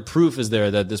 what other proof is there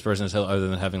that this person is Hitler other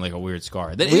than having like a weird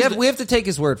scar? That We is have we have to take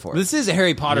his word for it. This is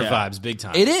Harry Potter Yeah. vibes, big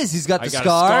time. It is. He's got the I got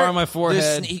scar. a scar on my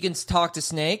forehead. He can talk to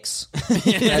snakes.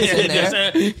 Yeah, That's in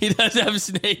there. he does have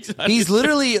snakes. On He's his-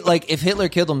 literally like, if Hitler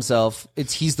killed himself,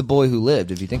 he's the boy who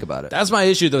lived. If you think about it. That's my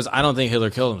issue, though. Is I don't think Hitler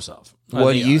killed himself.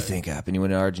 What do you think happened? You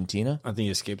went to Argentina? I think he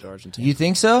escaped to Argentina. You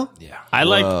think so? Yeah.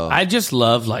 I just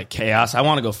love like chaos. I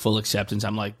want to go full acceptance.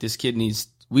 I'm like, this kid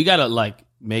we gotta like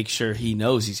make sure he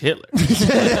knows he's Hitler. Like,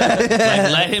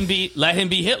 let him be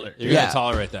Hitler. You're Yeah. gonna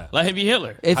tolerate that. Let him be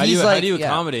Hitler. If How do he's you, like, how do you yeah.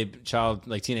 accommodate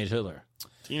teenage Hitler?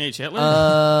 Teenage Hitler?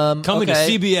 Coming okay.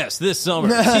 to CBS this summer,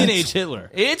 Teenage Hitler.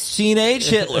 It's teenage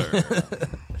Hitler. But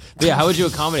yeah, how would you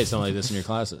accommodate something like this in your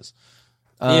classes?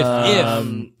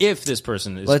 If this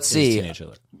person is, Let's is see. Teenage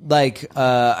Hitler. Like,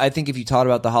 I think if you taught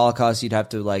about the Holocaust, you'd have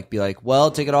to like be like, well,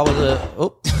 take it all with a.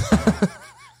 Oh.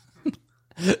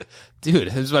 Dude,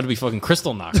 this is about to be fucking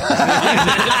crystal knocker.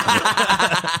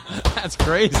 That's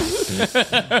crazy.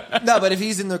 No, but if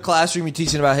he's in the classroom, you're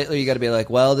teaching about Hitler, you got to be like,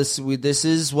 well, this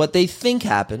is what they think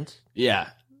happened. Yeah.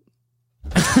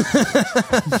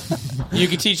 You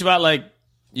can teach about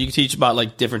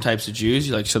like different types of Jews.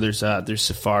 Like, so there's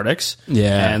Sephardics,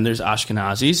 Yeah. and there's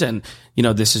Ashkenazis, and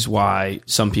this is why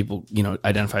some people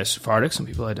identify as Sephardic, some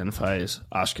people identify as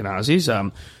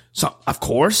Ashkenazis. So of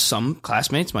course, some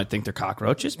classmates might think they're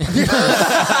cockroaches, but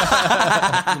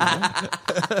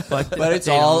But it's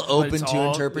they all don't- but open it's to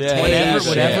all- interpretation.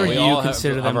 whatever we you all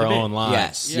consider have them our to be. own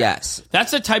lives. Yes.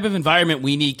 That's the type of environment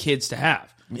we need kids to have.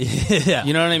 Yeah,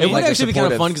 You know what I mean? It would Like a actually be kind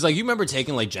of supportive- fun because, like, you remember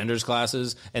taking like genders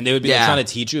classes, and they would be like, Yeah. trying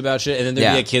to teach you about shit, and then there'd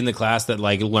Yeah. be a kid in the class that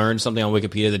like learned something on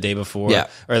Wikipedia the day before, Yeah.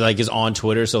 or like is on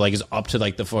Twitter, so like is up to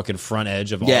like the fucking front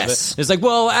edge of all Yes. of it. It's like,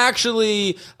 well,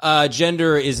 actually,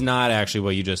 gender is not actually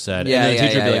what you just said. Yeah, and then the yeah,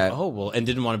 teacher would be yeah, like, yeah. oh well, and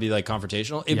didn't want to be like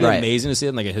confrontational. It'd be Right. amazing to see it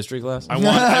in like a history class. I want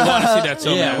to see that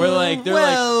so Yeah, bad. we're like, they're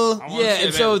Well, like, I wanna yeah, see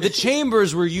and that. so the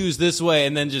chambers were used this way,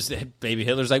 and then just baby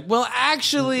Hitler's like, well,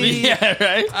 actually, yeah,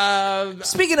 right.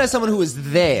 Speaking as someone who was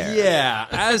there. yeah,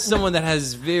 as someone that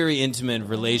has very intimate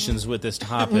relations with this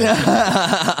topic,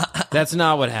 that's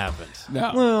not what happened.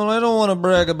 Well, I don't want to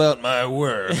brag about my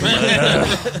work.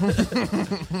 I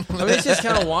mean, it's just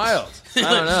kind of wild. I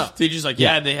don't know. Teacher's like,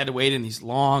 yeah, they had to wait in these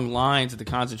long lines at the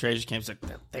concentration camps. Like,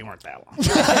 they weren't that long. We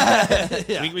got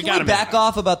Can we them. back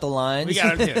off about the lines? We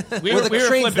got them. We Were the trains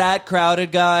flipping. that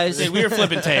crowded, guys? We were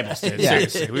flipping tables, dude. Yeah.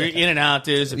 Seriously, we were in and out,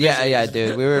 dude. It was a Yeah, busy- yeah,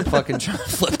 dude. We were fucking trying to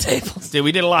flip tables. Dude,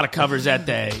 we did a lot of covers that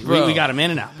day. We got them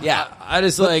in and out. Yeah. I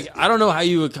just like, I don't know how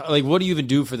you would, like, what do you even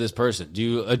do for this person?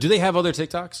 Do they have other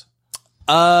TikToks?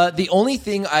 The only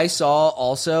thing I saw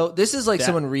also, this is like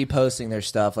someone reposting their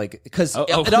stuff, like, because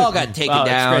it all got taken Wow, that's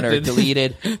down great. or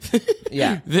deleted.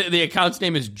 Yeah. The account's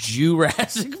name is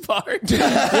Jurassic Park. One of the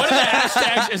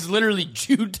hashtags is literally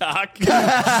Jew Talk.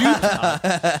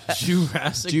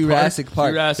 Jurassic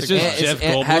Park. Jurassic It's just Park. Jeff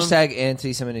Goldblum. Hashtag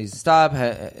anti-Semitism needs to stop,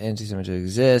 anti-Semitism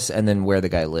exists, and then where the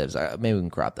guy lives. Maybe we can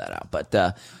crop that out. But,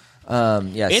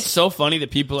 yes. It's so funny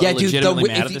that people are Yeah, dude. legitimately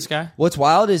mad if at you- this guy. What's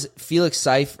wild is Felix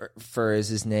Cypher is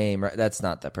his name. Right? That's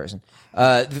not that person.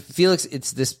 Felix,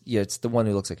 it's this. Yeah, it's the one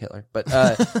who looks like Hitler. But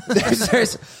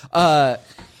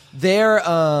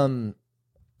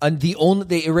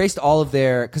they erased all of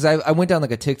their, because I went down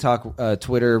like a TikTok,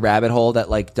 Twitter rabbit hole that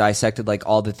like dissected like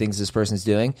all the things this person's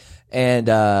doing,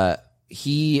 and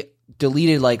he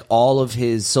deleted like all of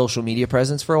his social media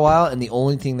presence for a while, and the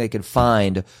only thing they could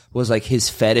find was like his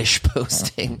fetish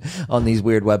posting on these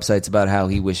weird websites about how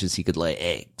he wishes he could lay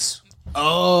eggs.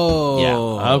 Oh,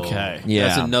 Yeah. Okay. Yeah.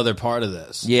 That's another part of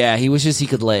this. Yeah, he wishes he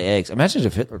could lay eggs. Imagine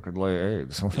if Hitler could lay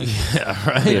eggs. Yeah,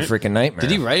 right. It'd be a freaking nightmare.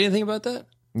 Did he write anything about that?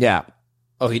 Yeah.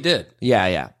 Oh, he did.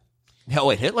 Yeah. Oh,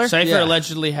 wait, Hitler? Cypher Yeah.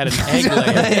 allegedly had an egg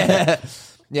layer,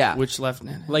 Yeah. which left.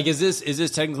 Like, is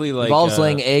this technically like Involves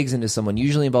laying eggs into someone,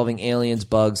 usually involving aliens,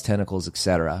 bugs, tentacles,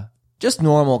 etc. Just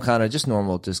normal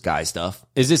guy stuff.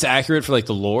 Is this accurate for like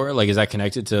the lore? Like, is that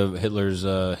connected to Hitler's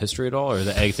history at all, or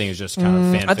the egg thing is just kind of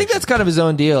fan fiction? I think that's kind of his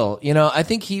own deal. You know, I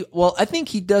think he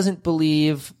doesn't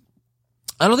believe.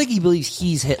 I don't think he believes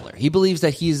he's Hitler. He believes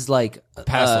that he's like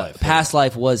past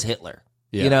life was Hitler.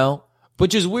 Yeah. You know.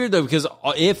 Which is weird though, because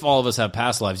if all of us have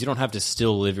past lives, you don't have to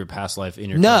still live your past life in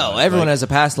your current No, life. everyone Like, has a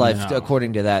past life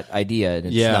according to that idea, and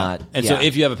it's not. And so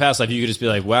if you have a past life, you could just be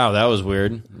like, wow, that was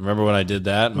weird. Remember when I did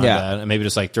that? My bad. And maybe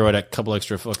just like throw it a couple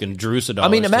extra fucking Jerusalem. I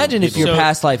mean, imagine if your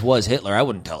past life was Hitler. I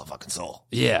wouldn't tell a fucking soul.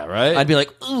 Yeah, right? I'd be like,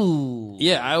 ooh.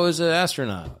 Yeah, I was an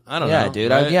astronaut. I don't know. Yeah,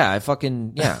 dude. Right?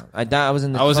 I was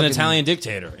in the I was an fucking- Italian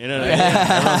dictator. You know what I mean?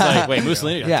 Everyone's like, wait,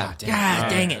 Mussolini? Yeah. God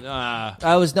dang it.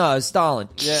 I was Stalin.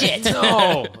 Shit. No.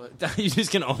 You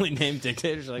just can only name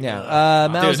dictators like Yeah.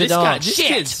 Mao Dude,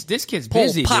 Zedong. this kid's Pol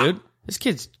busy, Pot. dude. This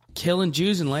kid's killing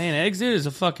Jews and laying eggs, dude. Is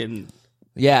a fucking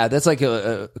Yeah, that's like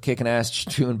a kicking ass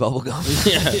chewing bubble gum.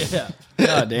 yeah.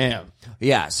 God damn.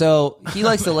 Yeah, so he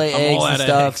likes to lay eggs all and out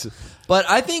of stuff. eggs. But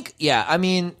I think, I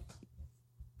mean,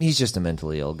 he's just a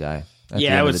mentally ill guy. at the Yeah,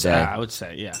 end I of would the say. day. I would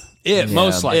say. Yeah. If.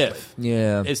 Most likely. If.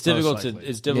 Yeah. It's difficult to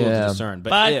Yeah. discern,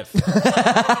 but But- if.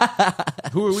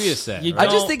 Who are we to say? You right?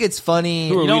 I just think it's funny.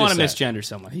 Who are You don't we want to to say? misgender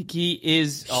someone. He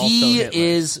is also He Hitler.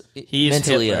 is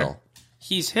mentally Hitler. ill.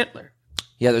 He's Hitler.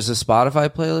 Yeah, there's a Spotify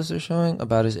playlist they're showing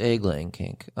about his egg laying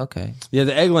kink. Okay. Yeah,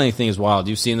 the egg laying thing is wild.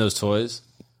 You've seen those toys?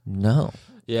 No.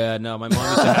 Yeah, no. My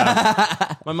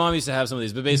mom used to have some of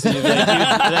these, but basically,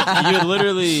 you would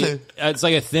literally, it's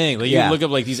like a thing. Like you look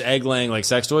up like these egg laying like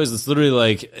sex toys. It's literally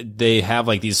like they have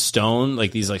like these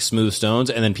smooth stones,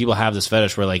 and then people have this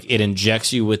fetish where like it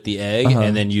injects you with the egg,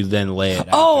 and then you then lay it.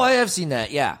 Oh, after. I have seen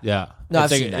that. Yeah. yeah. No, it's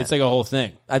I've like, seen that. It's like a whole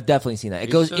thing. I've definitely seen that.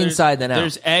 It goes So there's- inside then out.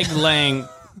 There's egg laying.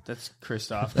 That's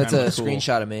Christoph. That's Kinda a cool.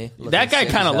 screenshot of me. That guy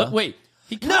kind of look. Wait.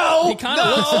 He kind of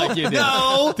looks like you, dude.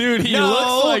 No, Dude, he no.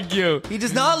 looks like you. He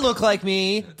does not look like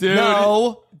me. Dude.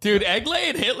 No. Dude, egg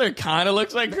laying Hitler kind of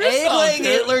looks like Christoph. Egg laying dude.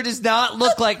 Hitler does not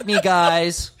look like me,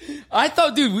 guys. I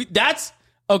thought, dude, that's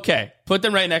okay. Put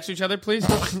them right next to each other, please.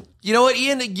 You know what,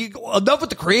 Ian? Enough with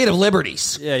the creative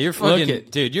liberties. Yeah, you're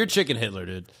fucking dude. You're chicken Hitler,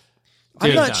 dude.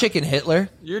 I'm not no. chicken Hitler.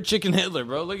 You're chicken Hitler,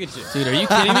 bro. Look at you, Dude, are you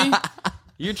kidding me?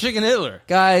 You're chicken Hitler.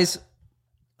 Guys,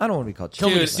 I don't want to be called chicken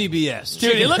Coming to Hitler. CBS.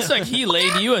 Dude, it looks like he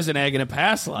laid you as an egg in a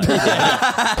past life.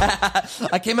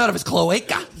 I came out of his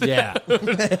cloaca. Yeah.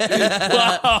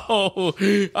 Wow.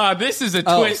 This is a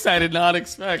twist I did not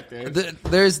expect, dude.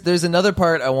 There's another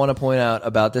part I want to point out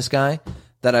about this guy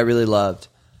that I really loved.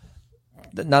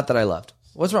 Not that I loved.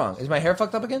 What's wrong? Is my hair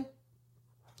fucked up again?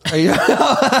 Are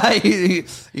you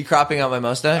cropping out my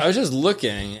mustache? I was just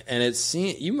looking, and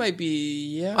you might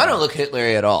be. Yeah. I don't look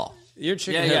Hitlery at all. You're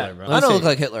chicken Yeah, yeah. Hitler, bro. I don't see. look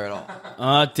like Hitler at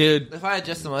all. Dude. If I had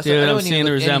just the mustache, Dude, I I'm wouldn't even seeing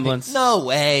the look anything- resemblance. No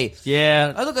way.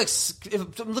 Yeah. I look like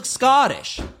look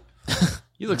Scottish.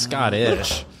 You look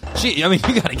Scottish. Gee, I mean,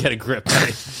 you gotta get a grip,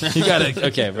 buddy. You gotta.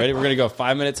 Okay, ready? We're gonna go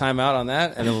 5-minute timeout on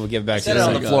that, and then we'll get back to Set it this.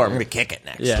 on the floor. I'm gonna kick it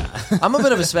next. Yeah. I'm a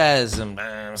bit of a spaz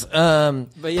sometimes.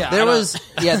 But yeah, there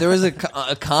was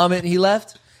a comment he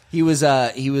left. There was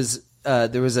a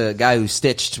guy who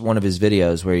stitched one of his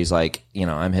videos where he's like,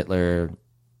 I'm Hitler,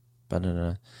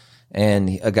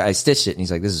 and a guy stitched it, and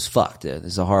he's like, this is fucked. This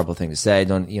is a horrible thing to say. I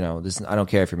don't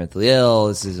care if you're mentally ill.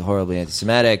 This is horribly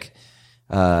anti-Semitic.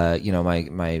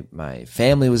 My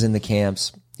family was in the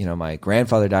camps. My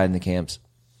grandfather died in the camps,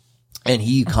 and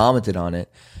he commented on it,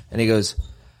 and he goes,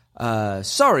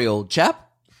 sorry, old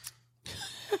chap.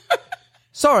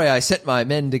 Sorry I sent my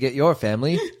men to get your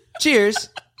family. Cheers.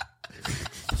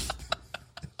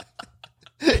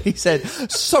 He said,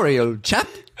 sorry, old chap.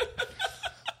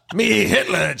 Me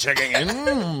Hitler checking in.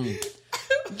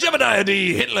 Jebediah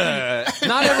D. Hitler.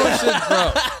 Not everyone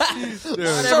should, bro.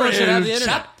 Not everyone should have the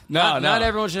internet. Not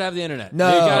everyone should have the internet.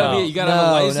 No. You gotta have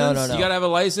a license. No. You gotta have a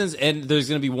license, and there's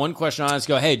gonna be one question on it.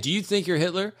 Go, hey, do you think you're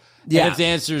Hitler? Yeah. And if the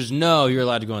answer is no, you're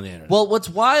allowed to go on the internet. Well, what's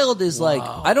wild is like,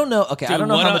 I don't know. Okay, I don't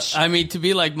know how much. I mean, to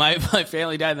be like, my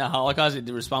family died in the Holocaust, and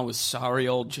to respond with sorry,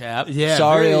 old chap. yeah,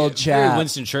 sorry, very- old chap. very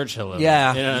Winston Churchill.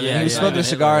 Yeah. You know what I mean? He was smoking a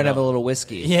cigar and have a little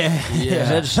whiskey. Yeah. He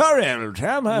said, sorry, old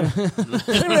chap. I seem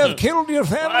to have killed your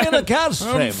family in a gas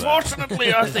chamber.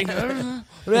 Unfortunately, I think I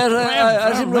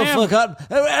seem to have forgotten.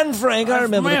 And Frank, I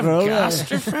remember the girl. your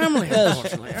family.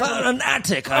 Unfortunately. Found an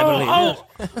attic, I believe.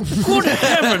 Good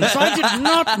heavens! I did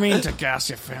not mean to gas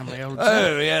your family, old chap.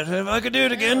 Oh, yes. If I could do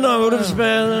it again, I would have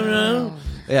spared them.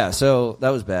 Yeah, so that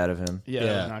was bad of him. Yeah,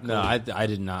 Yeah. not cool. No, I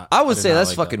did not. I would did say not that's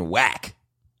like fucking whack.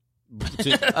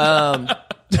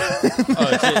 that.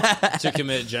 To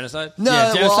commit genocide? No, Yeah,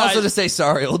 well, genocide- also to say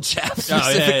sorry, old chap,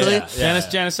 specifically.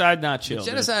 Genocide, not chill.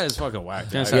 Genocide is fucking whack.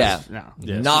 dude. Genocide Yeah. is-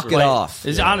 no. Knock it off.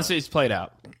 Honestly, it's played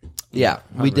out. Yeah,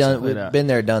 we've been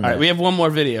there, done All that. right, we have one more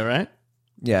video, right?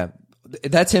 Yeah,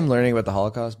 that's him learning about the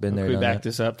Holocaust. Been there, Can we done back that.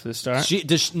 this up to the start?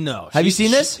 No. Have you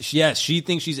seen this? Yes. She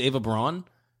thinks she's Ava Braun.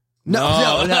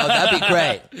 No, that'd be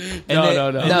great.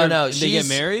 No. No. They get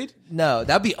married? No,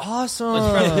 that'd be awesome.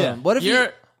 Yeah. What if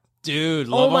You're Dude,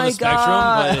 love on my the spectrum,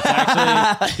 God. but it's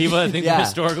actually people that think they're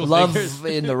historical love figures.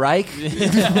 in the Reich?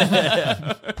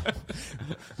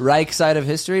 Reich side of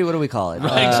history? What do we call it?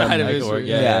 Reich side of Reich history. org,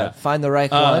 Yeah. Find the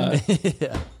Reich one.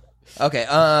 Yeah. Okay.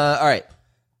 All right.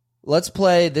 Let's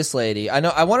play this lady. I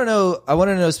want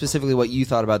to know specifically what you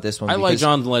thought about this one. I like because-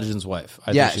 John Legend's wife.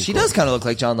 I Yeah, think she's she cool. does kind of look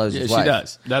like John Legend's wife. She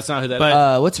does. That's not who that is.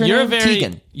 But what's her you're name?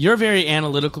 Tegan. You're a very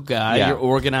analytical guy. Yeah. You're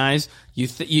organized. You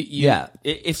Yeah.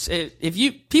 If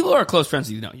you people who are close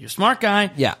friends, you know you're a smart guy.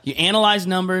 Yeah. You analyze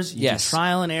numbers. You Yes. do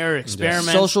trial and error, experiment.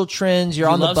 Social trends. You're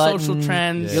You on the love button. social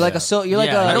trends. You're like You're like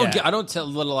Yeah. a. I don't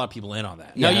let a lot of people in on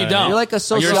that. No, you don't. You're like a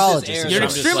sociologist. You're You're an I'm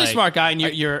just extremely like- smart guy, and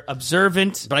you're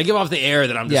observant. But I give off the air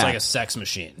that I'm just Yeah. like a sex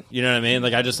machine. You know what I mean?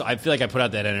 Like I feel like I put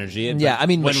out that energy. And Yeah, I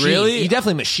mean, when machine. really You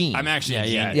definitely machine. I'm actually a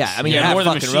genius. Yeah, I mean, you're more half the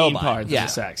fucking machine robot. part than Yeah.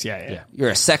 the sex. Yeah. You're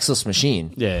a sexless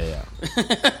machine. Yeah.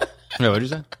 Yeah, what did you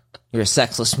say? You're a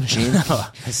sexless machine. I'm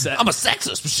a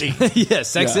sexist machine. yeah,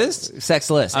 sexist?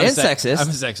 Sexless I'm and a sexist. I'm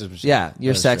a sexist machine. Yeah,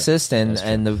 you're That's true. sexist,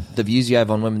 and the views you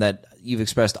have on women that you've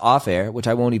expressed off air, which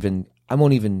I won't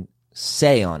even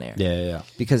say on air. Yeah.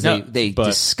 Because No, they But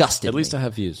disgusted At least me. I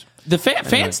have views. The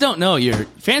fans don't know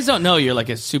you're like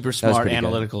a super smart, pretty good.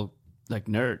 analytical like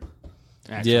nerd.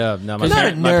 Actually. Yeah, no, my, Not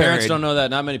a my parents nerd. don't know that.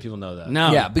 Not many people know that.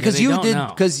 No, Yeah, because they you don't did know.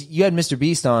 because you had Mr.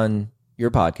 Beast on your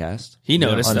podcast, He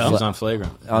noticed on though. He was on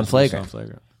Flagrant. On Flagrant.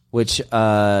 which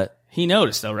He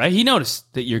noticed though, right? He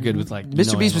noticed that you're good with like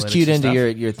Mr. Beast was analytics cued and into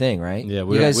stuff. your thing, right? Yeah,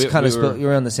 you guys kind of we were- you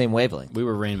were on the same wavelength, We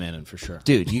were Rain Manning for sure.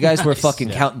 dude. You guys were fucking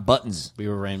counting buttons, We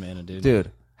were Rain Manning, dude.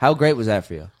 dude. How great was that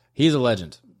for you? He's a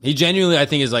legend. He genuinely, I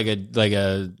think, is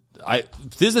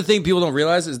this is the thing people don't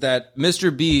realize is that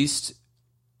Mr. Beast,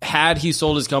 had he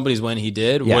sold his companies when he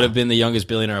did, Yeah. would have been the youngest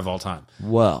billionaire of all time.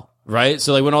 Whoa. Right?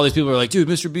 So like when all these people are like, dude,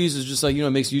 Mr. Beast is just like,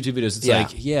 makes YouTube videos. It's Yeah.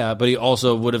 like, yeah, but he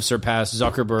also would have surpassed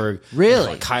Zuckerberg.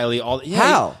 Really? Kylie, all yeah,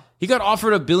 How? He got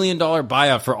offered $1 billion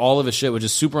buyout for all of his shit, which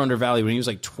is super undervalued when he was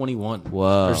like 21.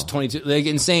 Whoa. Or 22. Like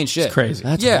insane shit. It's crazy.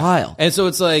 That's wild. And so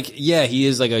it's like, yeah, he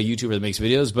is like a YouTuber that makes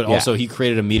videos, but also he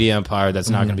created a media empire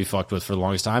that's not going to be fucked with for the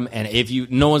longest time. And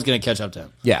no one's going to catch up to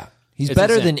him. Yeah, he's It's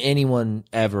better insane. than anyone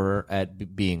ever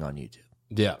at being on YouTube.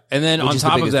 Yeah. And then Which on is the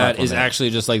top of biggest that platform is there. actually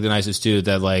just like the nicest dude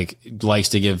that like likes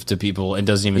to give to people and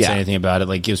doesn't even say Yeah. anything about it.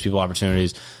 Like gives people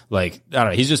opportunities. Like, I don't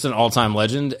know. He's just an all-time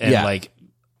legend and Yeah. like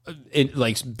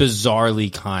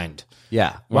bizarrely kind.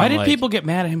 Yeah. Why I'm did like- people get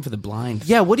mad at him for the blind?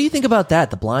 Yeah. What do you think about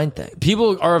that? The blind thing.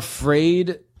 People are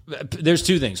afraid. There's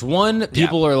two things. One,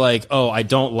 people are like, oh, I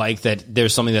don't like that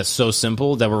there's something that's so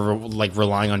simple that we're like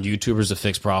relying on YouTubers to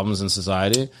fix problems in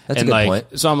society. That's a and good like,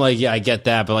 point. So I'm like, yeah, I get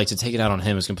that, but like to take it out on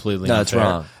him is completely No, it's unfair.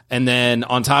 wrong. And then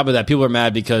on top of that, people are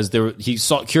mad because he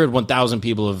cured 1,000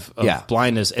 people of Yeah.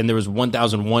 blindness, and there was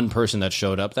 1,001 person that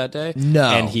showed up that day. No.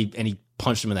 and he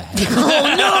punched him in the head.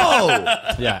 Oh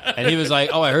no! Yeah, and he was like,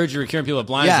 "Oh, I heard you were curing people of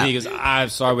blindness." Yeah. And he goes, "I'm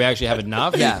sorry, we actually have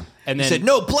enough." Yeah. and He then said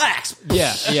no blacks.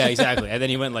 yeah, exactly. And then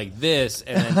he went like this,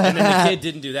 and then the kid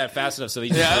didn't do that fast enough, so he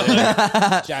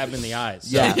just jabbed him in the eyes.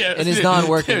 So, Yeah, in his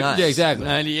non-working eyes. yeah, exactly.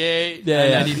 98, Yeah,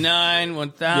 yeah. 99,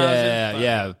 1000.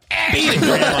 Yeah. Beat it,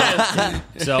 grandma.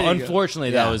 So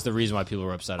unfortunately, that was the reason why people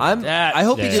were upset. About that. I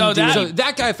hope he Yeah. didn't do So it.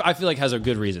 that guy, I feel like, has a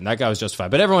good reason. That guy was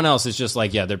justified, but everyone else is just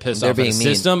like, yeah, they're pissed They're off at the being mean.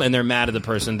 system, and they're mad at the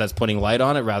person that's putting light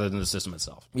on it rather than the system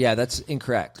itself. Yeah, that's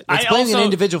incorrect. I It's blaming an also-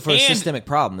 individual for a and- systemic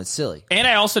problem. It's silly. And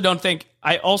I also don't think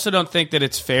that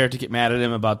it's fair to get mad at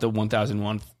him about the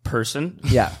 1001th person.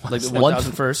 Yeah. Like the One-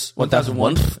 1001st,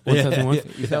 1001th, the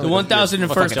 1001st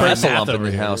Fucking person. lump in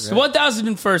your house. The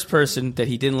 1001st person that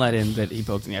he didn't let in that he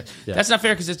poked in the eye. That's not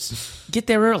fair because it's get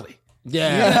there early.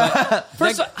 Yeah.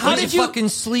 First, of all, how did you? fucking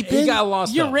sleep He in? got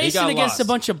lost. You're though. He racing got against lost. a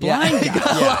bunch of blind guys.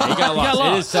 Yeah, he got lost.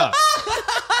 lost. It is tough.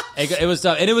 It was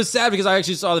tough, and it was sad because I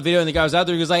actually saw the video, and the guy was out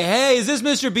there. He was like, "Hey, is this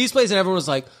Mr. Beast place?" And everyone was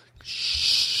like,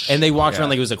 "Shh." And they walked around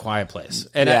like it was a quiet place,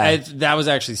 and Yeah. that was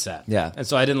actually sad. Yeah. and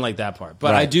so I didn't like that part,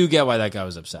 but Right. I do get why that guy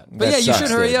was upset. But That yeah, you sucks, should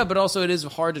hurry dude. up. But also, it is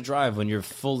hard to drive when you're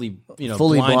fully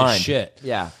Fully blind, blind. as shit.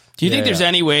 Yeah. Do you think Yeah, there's yeah.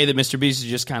 any way that Mr. Beast is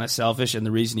just kind of selfish, and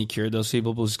the reason he cured those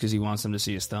people was because he wants them to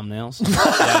see his thumbnails?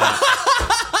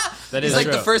 That is It's like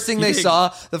true. the first thing they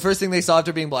saw. The first thing they saw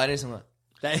after being blind is like,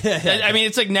 I mean,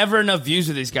 it's like never enough views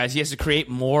with these guys. He has to create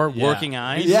more working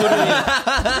eyes. They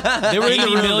were in 80 the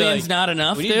room million's like, not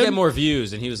enough, we need dude. to get more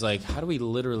views. And he was like, how do we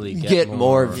literally Get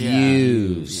more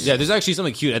views. Yeah, there's actually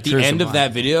something cute. At the end of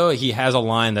that video, he has a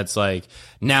line that's like,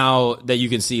 now that you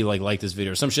can see, like this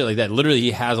video, or some shit like that. Literally, he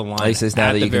has a line. He says,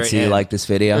 now that you can see, like this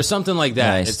video. Or something like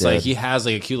that. Nice, it's dude. like, he has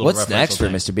like a cute little What's next for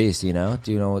thing. Mr. Beast? Do you know?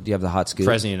 Do you have the hot scoop?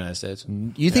 President of the United States.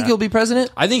 You think he'll be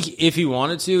president? I think if he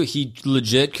wanted to, he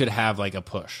legit could have like a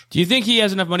push. Do you think he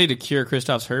has enough money to cure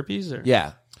Christoph's herpes? Or?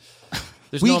 Yeah.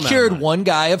 There's We no amount of cured money. one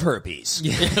guy of herpes.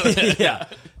 Yeah.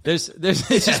 There's It's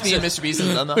just me and Mr. Beast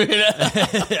and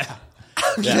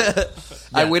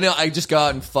I went out, I just go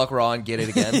out and fuck Raw and get it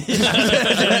again. What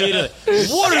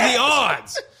are the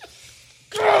odds?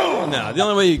 No, the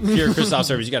only way you cure Christoph's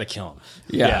herpes, you got to kill him.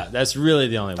 Yeah, that's really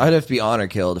the only way. I'd have to be honor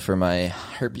killed for my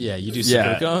herpes. Yeah, you do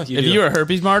Yeah. Sudoku. If you were a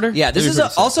herpes martyr? Yeah, this That'd is be a,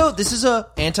 pretty sick. also this is a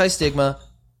anti-stigma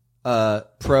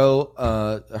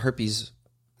pro herpes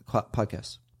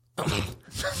podcast.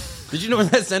 Did you know where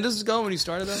that sentence was going when you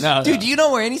started that? No, Dude, do you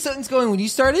know where any sentence going when you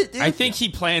started? Dude? I think he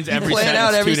plans every plan sentence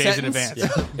out every 2 days sentence? in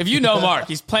advance. If you know Mark,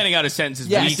 he's planning out his sentences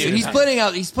Yes, weeks dude, in he's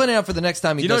advance. planning out for the next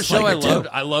time he You know what does show I Flagrant too. loved?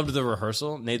 I loved the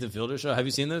rehearsal. Nathan Fielder's show. Have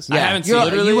you seen this? I haven't seen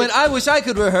You're- it. You went, I wish I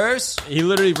could rehearse. He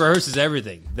literally rehearses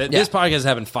everything. This Yeah. podcast has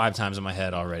happened 5 times in my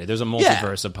head already. There's a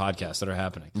multiverse of podcasts that are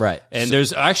happening. Right. And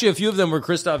there's actually a few of them where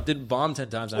Christoph did bomb 10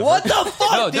 times. I've What heard. the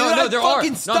fuck, dude? I there are.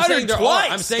 fucking No, I'm stuttered saying there twice,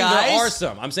 are. I'm saying guys. there are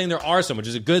some. I'm saying there are some, which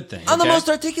is a good thing. I'm the okay? most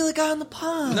articulate guy on the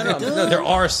pod. No, dude. there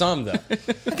are some though.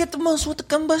 I get the most with the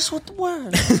gumbus with the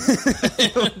word.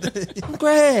 I'm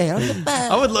great. I'm the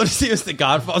best. I would love to see us The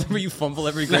Godfather where you fumble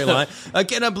every great line. I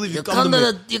cannot believe you come to me.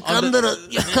 you come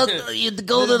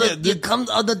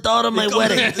on the daughter of my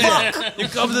wedding. Fuck. You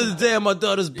come to the day of my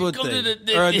daughter's birthday.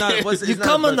 Or not, what's it? You It's not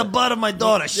come a on the birthday. butt of my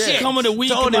daughter. Shit. Come in a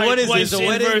week Tony, of my what is wife's this? A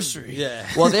wedding? anniversary. Yeah.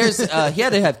 Well, there's he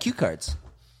had to have cue cards.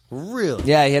 Really?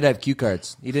 Yeah, he had to have cue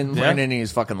cards. He didn't learn any of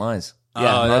his fucking lines.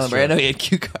 Yeah, that's Marlon Brando, he had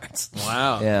cue cards.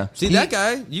 Wow. Yeah. See He- that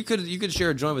guy? You could share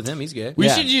a joint with him. He's gay. We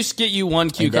Yeah. should just get you one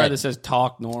cue And card that- that says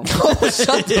talk normal.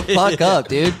 Shut the fuck up,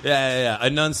 dude. Yeah.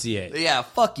 Enunciate. Yeah,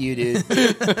 fuck you, dude.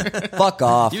 Fuck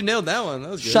off. You nailed that one.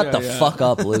 That was good. Shut the fuck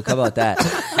up, Luke. How about that?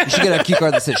 You should get a cue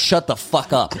card that says "Shut the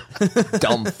fuck up,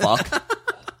 dumb fuck."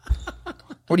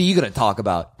 What are you gonna talk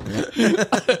about?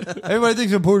 Everybody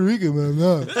thinks I'm Puerto Rican, man. I'm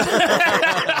not.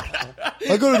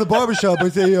 I go to the barbershop. I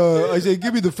say,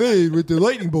 give me the fade with the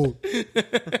lightning bolt.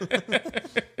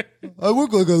 I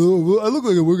look like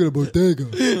I work at a bodega.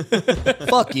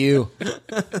 Fuck you,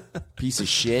 piece of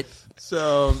shit.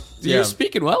 So You're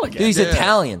speaking well again. Dude, he's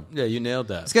Italian. Yeah, you nailed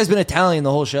that. This guy's been Italian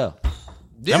the whole show.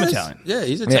 I'm Italian. Yeah,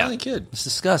 he's an Italian kid. It's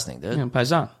disgusting, dude. Yeah,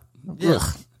 Paisan.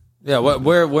 Ugh. Yeah,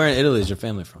 where in Italy is your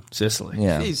family from? Sicily.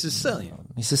 Yeah, He's Sicilian.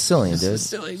 he's Sicilian, dude.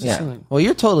 Sicilian. Yeah. Well,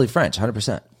 you're totally French,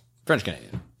 100%. French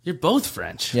Canadian. You're both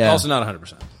French. Yeah. Also not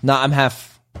 100%. No, I'm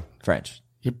half French.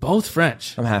 You're both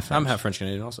French. I'm half French. I'm half French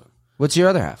Canadian also. What's your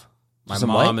other half? My Some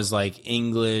mom white? is like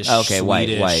English, Okay,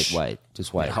 Swedish, white.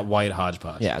 Just white. white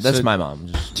hodgepodge. Yeah, that's my mom.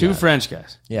 Just, Two French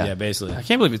guys. yeah. Yeah, basically. I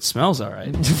can't believe it smells all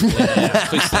right.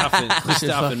 Christophe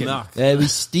and Marc. We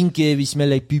stink, we smell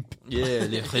like poop. Yeah,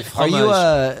 Are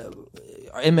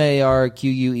you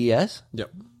Marquess?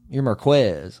 Yep. You're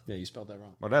Marquez. Yeah, you spelled that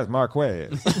wrong. Well, that's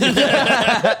Marquez.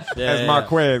 That's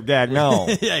Marquez Gagnon.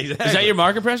 Yeah, exactly. Is that your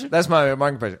mark impression? That's my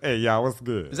market impression. Hey, y'all, what's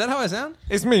good? Is that how I sound?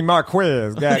 It's me,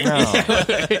 Marquez Gagnon.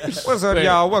 What's up,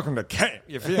 y'all? Welcome to camp.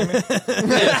 You feel me?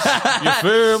 You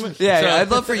feel me? Yeah, I'd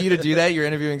love for you to do that. You're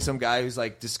interviewing some guy who's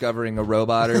like discovering a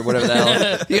robot or whatever the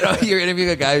hell. You know, you're interviewing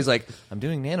a guy who's like, I'm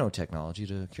doing nanotechnology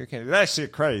to cure cancer. That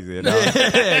shit crazy. You know?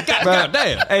 God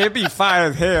damn. Hey, it'd be fire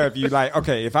as hell if you like,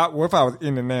 okay, what if I was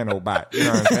in the nanobot? You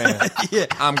know what I'm saying? Yeah.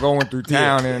 I'm going through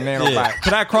town in a nanobot.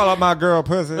 Could I crawl up my girl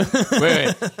pussy? Wait.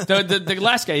 The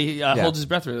last guy, he holds his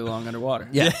breath really long underwater.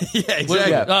 Yeah. Yeah, What-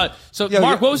 exactly. so, Yo,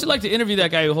 Mark, yo- what was it like to interview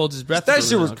that guy who holds his breath? That for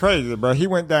shit really was long? crazy, bro. He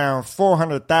went down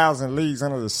 400,000 leagues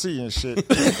under the sea and shit.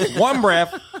 One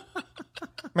breath.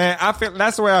 Man,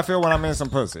 that's the way I feel when I'm in some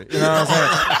pussy. You know what I'm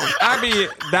saying? I be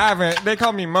diving. They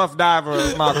call me Muff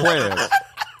Diver Marquez.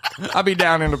 I be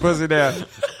down in the pussy there.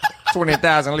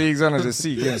 20,000 leagues under the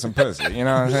sea getting some pussy. You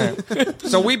know what I'm saying?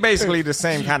 So we basically the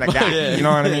same kind of guy. You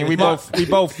know what I mean? We both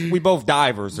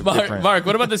divers. Of different. Mark,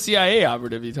 what about the CIA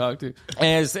operative you talked to?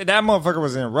 And that motherfucker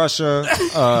was in Russia.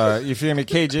 You feel me?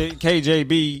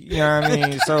 KJB. You know what I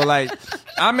mean? So like,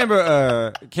 I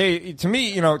remember to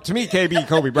me, KB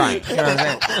Kobe Bryant. You know what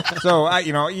I'm saying? So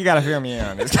you gotta feel me in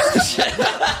on this.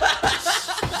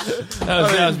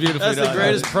 That was beautiful. That's the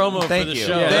greatest promo Thank for the you.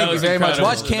 show. Yeah, Thank that you was very much.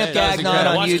 incredible. Watch Camp That was Gagnon incredible.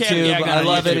 on Watch Camp YouTube. Gagnon I on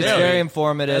love it. YouTube. It's Yeah. very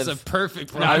informative. That's a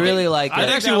perfect promo. I really like It it.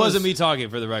 actually that wasn't was- me talking,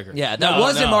 for the record. Yeah, that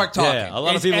wasn't Mark talking. Yeah, a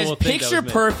lot of people As will think that picture was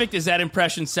me. perfect as that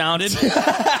impression sounded,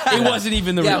 it wasn't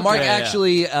even the Yeah, real. Mark Yeah, yeah.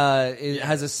 actually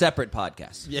has a separate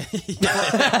podcast. Yeah,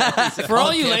 For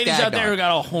all you Camp ladies out Gagnon. there who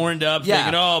got all horned up, Yeah.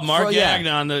 thinking, "Oh, Mark For- yeah.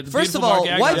 Gagnon." The First of beautiful all, Mark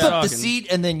Gagnon wipe up the talking. seat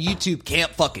and then YouTube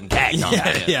Camp fucking Gagnon.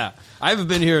 yeah. I haven't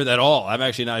been here at all. I'm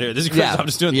actually not here. This is Chris. Yeah. I'm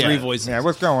just doing Yeah. 3 voices. Yeah,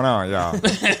 what's going on, y'all? On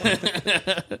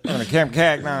the Camp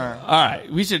Gagnon. All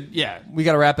right, we should. Yeah, We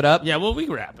got to wrap it up. yeah. Well, we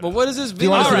can wrap it. But up. what is this video? Do you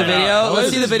want to see the All right, video? all right. What Let's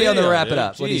is see the this video and then we'll wrap dude? it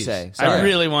up. What do you Jeez. say? I Sorry.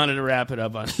 really wanted to wrap it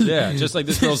up on Yeah, just like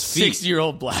this girl's feet.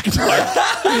 60-year-old black dog.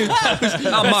 I'm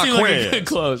That my seemed like a quiz. good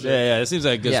close. Yeah, it seems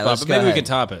like a good Yeah, spot, let's but go maybe we ahead. can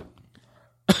top it.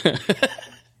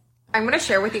 I'm going to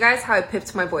share with you guys how I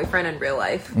pipped my boyfriend in real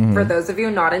life. For those of you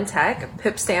not in tech,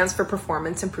 PIP stands for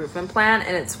Performance Improvement Plan,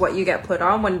 and it's what you get put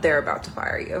on when they're about to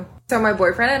fire you. So my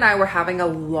boyfriend and I were having a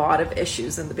lot of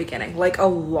issues in the beginning, like a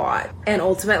lot. And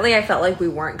ultimately, I felt like we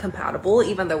weren't compatible,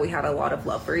 even though we had a lot of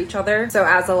love for each other. So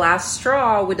as a last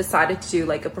straw, we decided to do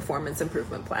like a performance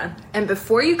improvement plan. And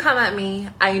before you come at me,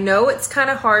 I know it's kind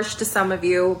of harsh to some of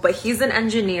you, but he's an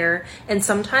engineer, and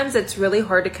sometimes it's really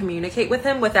hard to communicate with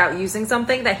him without using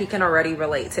something that he can already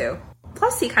relate to.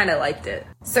 Plus, he kind of liked it.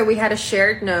 So we had a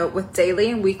shared note with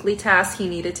daily and weekly tasks he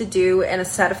needed to do and a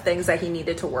set of things that he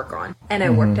needed to work on. And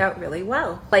it worked out really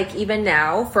well. Like even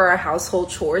now, for our household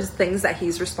chores, things that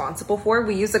he's responsible for,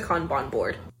 we use a Kanban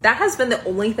board. That has been the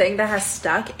only thing that has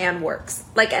stuck and works.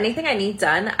 Like anything I need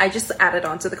done, I just add it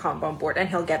onto the Kanban board and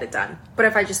he'll get it done. But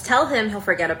if I just tell him, he'll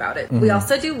forget about it. We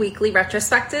also do weekly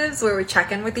retrospectives where we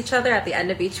check in with each other at the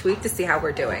end of each week to see how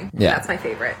we're doing. Yeah. That's my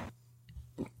favorite.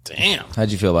 Damn.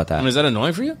 How'd you feel about I mean, that? is that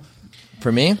annoying for you?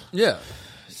 For me, Yeah.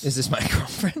 is this my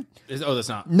girlfriend? That's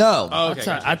not. No. Oh, okay.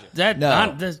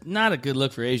 That's not a good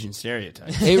look for Asian stereotype.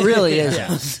 It really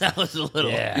is. That was a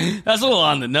little. That's a little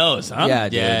on the nose, huh? Yeah,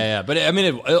 dude. Yeah. But I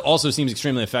mean, it also seems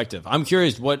extremely effective. I'm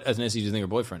curious, what ethnicity do you think your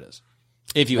boyfriend is?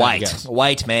 If you had to guess.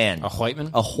 White man. A white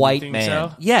man? A white think man.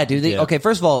 so? Yeah, dude. Yeah. Okay,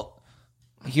 first of all,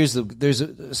 there's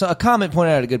a comment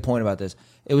pointed out a good point about this.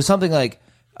 It was something like,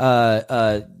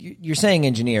 you're saying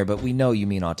engineer, but we know you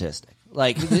mean autistic.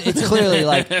 Like it's clearly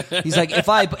like he's like if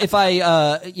I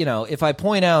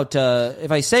point out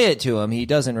if I say it to him, he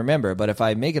doesn't remember, but if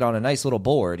I make it on a nice little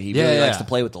board, he really likes to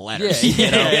play with the letters.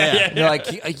 You're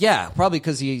like probably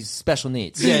because he's special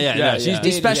needs. Yeah.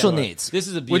 He's special needs. This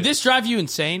is a Would this drive you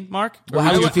insane, Mark? Well,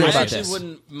 how would you feel I about actually this?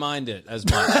 wouldn't mind it as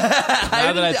much.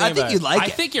 Now that I think you'd like I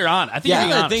it. think you're on. I think Yeah. you're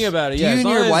Now that I honest. think about it, Do yeah. you as and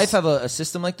long your as- wife have a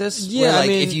system like this? Yeah, where, I like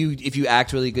mean- if you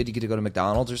act really good, you get to go to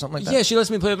McDonald's or something like that. Yeah, she lets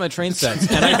me play with my train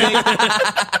sets, and I think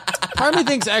part of me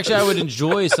thinks actually I would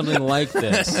enjoy something like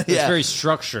this. It's Yeah. very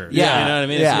structured. Yeah. You know what I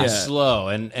mean? Yeah. It's slow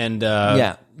and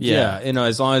Yeah. You know,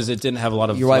 as long as it didn't have a lot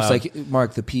of Your wife's loud- like,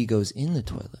 Mark, the pee goes in the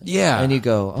toilet. Yeah. And you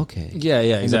go, okay. Yeah,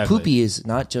 And exactly. the poopy is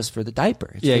not just for the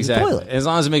diaper. It's yeah, for exactly. the toilet. As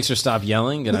long as it makes her stop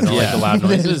yelling and I don't like the loud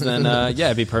noises, then yeah,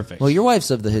 it'd be perfect. Well, your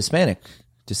wife's of the Hispanic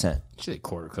descent. She's a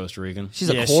quarter Costa Rican. She's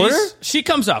a quarter? She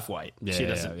comes off white. Yeah, she yeah,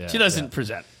 doesn't. yeah, she doesn't yeah.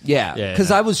 present. Yeah. Yeah, Because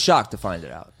yeah. I was shocked to find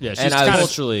it out. Yeah, she's And I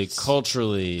was-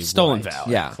 culturally Stolen white.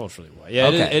 valor. Yeah. Culturally white. Yeah,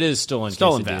 Okay. it is stolen.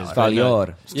 Stolen quesadillas, valor. but no-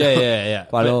 Valor. Yeah.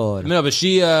 Valor. But, no, but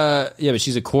she, but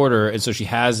she's a quarter, and so she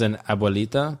has an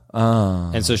abuelita,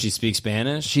 and so she speaks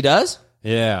Spanish. She does?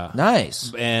 Yeah,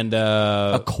 Nice. and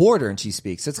A quarter and she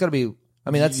speaks. That's got to be,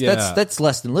 I mean, Yeah. that's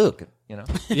less than Luke, you know?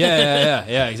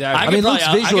 yeah, exactly. I mean, Luke's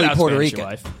visually Puerto Your Rican.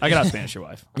 wife. I could out Spanish your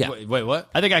wife. Yeah. Wait, what?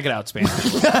 I think I could out Spanish.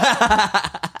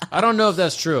 I don't know if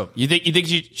that's true. You think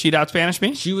she'd out Spanish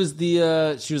me? She was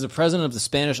the president of the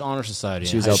Spanish Honor Society.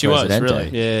 She was Yeah, El She was, Presidente.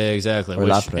 really. yeah, exactly. Or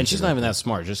la And she's not presidenta. even that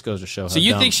smart. Just goes to show. So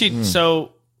you think she'd?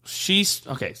 So she's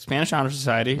okay. Spanish Honor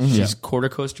Society. She's quarter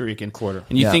Costa Rican. Quarter.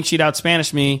 And you Yeah. think she'd out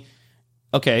Spanish me?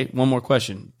 Okay. One more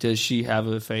question. Does she have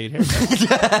a fade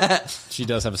haircut? she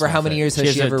does have a For how many years has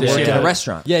She she has ever a- worked she in a has-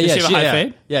 restaurant? Yeah, Does she have a high yeah.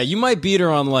 fade? Yeah, you might beat her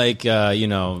on like,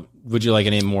 would you like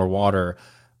any more water?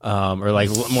 Or like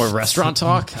more restaurant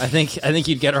talk. I think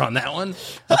you'd get her on that one.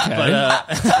 Okay.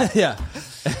 But, yeah.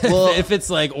 Well, if it's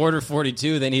like order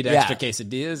 42, they need extra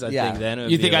quesadillas. I Yeah. think then it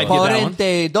would You be think a I'd little- get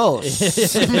that one?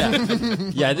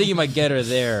 42. Yeah, I think you might get her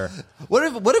there. What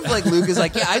if like Luke is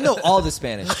like, yeah, I know all the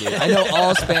Spanish, dude. I know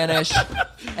all Spanish.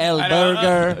 El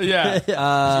burger. Yeah.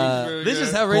 This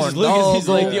is how racist Corn Luke is. He's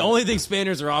like dog. the only thing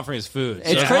Spaniards are offering is food.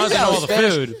 So It's as long as crazy I know how all the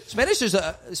food. Spanish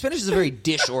is a very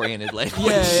dish oriented language.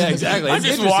 Yeah, exactly. I'm It's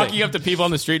just interesting. walking up to people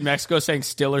on the street in Mexico saying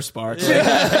 "still or sparks." Well,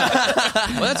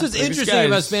 that's what's interesting guy's-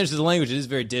 about Spanish as a language. It is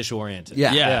very dish oriented.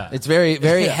 Yeah. It's very,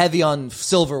 very heavy on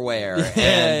silverware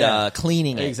and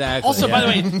cleaning it. Exactly. Also, by the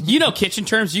way, you know kitchen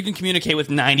terms. You can communicate with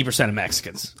 90% of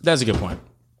Mexicans. That's a good point.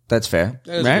 That's fair.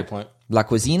 That's a Right? good point. La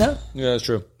cuisina? Yeah, that's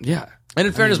true. Yeah. And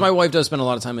in fairness, my wife does spend a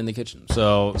lot of time in the kitchen.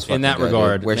 So in that Good,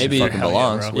 regard, dude. Where maybe she fucking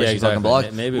belongs. Yeah, Where she exactly. fucking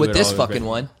belongs. Maybe with we'd this all fucking agree.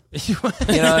 one. You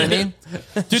know what I mean?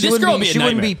 Dude, She this wouldn't girl be- would be a she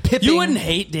wouldn't nightmare. be pipping- You wouldn't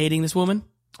hate dating this woman?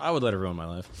 I would let her ruin my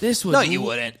life. This would No, you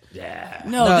wouldn't. No,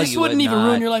 No, this you wouldn't would even not.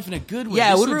 ruin your life in a good way. Yeah,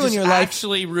 it This would ruin just your life.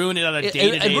 Actually ruin it on a It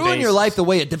day-to-day ruin your basis. life the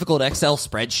way a difficult Excel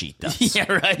spreadsheet does.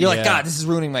 Yeah, right. You're like, God, this is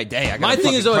ruining my day. I gotta My thing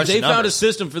fucking is, though, if crunch they the found a numbers.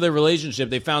 system for their relationship,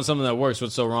 they found something that works.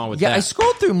 What's so wrong with Yeah, that? I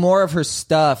scrolled through more of her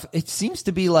stuff. It seems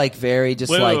to be like very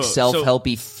just Wait, like wait, wait.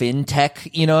 self-helpy fintech.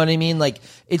 You know what I mean? Like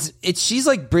it's she's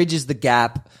like bridges the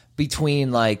gap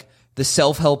between like the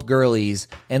self-help girlies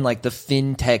and like the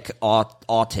fintech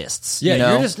autists. Yeah, you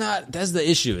know? you're just not. That's the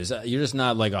issue. Is that you're just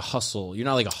not like a hustle. You're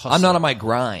not like a hustle. I'm not on my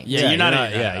grind. Yeah, you're not.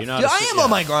 Yeah, you're not. Dude, a- I am yeah. on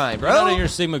my grind, bro. You're not in your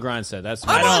Sigma grind set. That's.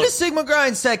 I'm on a Sigma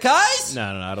grind set, guys. No,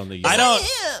 I don't think. You I are. don't.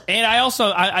 Yeah. And I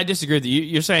also I disagree with you.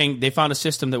 You're saying they found a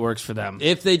system that works for them.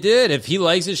 If they did, if he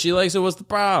likes it, she likes it. What's the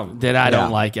problem? That I don't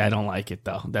Yeah. like. I don't like it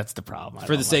though. That's the problem.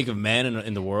 For the sake of men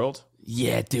in the world.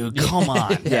 Yeah, dude. Come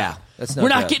on. Yeah, that's We're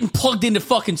not good. getting plugged into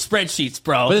fucking spreadsheets,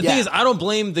 bro. But the Yeah. thing is, I don't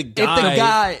blame the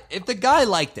guy. If the guy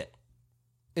liked it,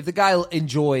 if the guy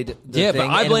enjoyed the Yeah, thing but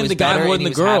I and blame was the guy better more and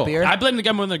than he the was girl. happier- I blame the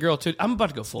guy more than the girl too. I'm about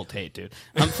to go full Tate, dude.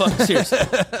 I'm fucking serious.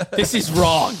 This is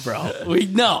wrong, bro.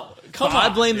 Come on. I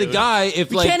blame the dude. guy if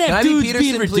We like. can't Can have I be dudes Peterson,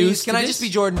 being please? reduced. Can to I this? just be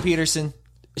Jordan Peterson?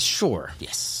 Sure.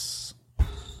 Yes.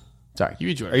 Sorry. You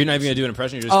be Jordan. Are you not even gonna do an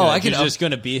impression? You're just Oh, gonna, I can- You're just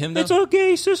gonna be him. Though? It's a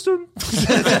gay system.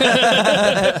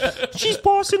 She's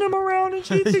bossing him around, and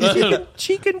she thinks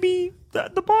she can be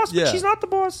the boss, Yeah. but she's not the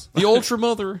boss. the ultra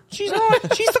mother. She's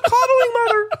not. She's the coddling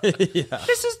mother.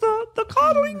 This is the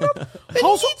coddling mother.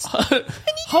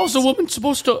 How's a woman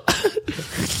supposed to?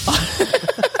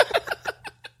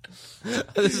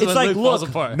 It's like,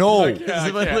 look, no.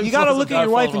 You got to look at your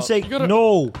wife and say,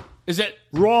 no, Is it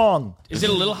wrong, a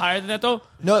little higher than that though?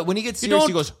 No, when he gets serious, don't-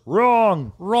 he goes,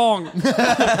 wrong, Wrong.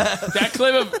 That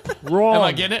clip of wrong. Am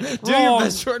I getting it? Do your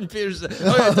best, Jordan Peterson.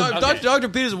 Okay, Dr.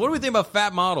 Peterson, what do we think about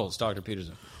fat models, Dr.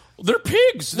 Peterson? They're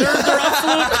pigs. They're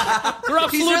absolute. They're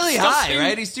absolute. he's really disgusting- high,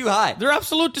 right? He's too high. They're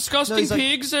absolute disgusting he's like-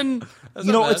 pigs, and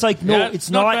You know, it's like, no, Yeah, it's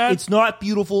not not. bad. It's not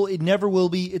beautiful. It never will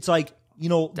be. It's like, you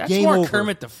know, that's game more over.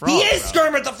 Kermit the Frog. He is bro.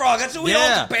 Kermit the Frog. That's what we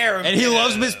all compare him And he to.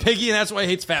 loves Miss Piggy, and that's why he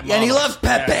hates fat models. And he loves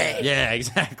Pepe. Yeah,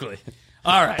 exactly.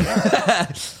 All right.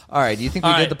 All right, do you think we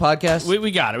All did the right. podcast?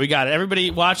 We got it. We got it. Everybody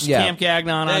watch Yeah. Camp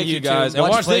Gagnon on Thank YouTube. you guys, and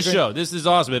Watch watch this Flagrant. show. This is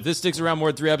awesome. If this sticks around more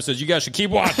than 3 episodes, you guys should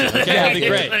keep watching. Okay, that'd be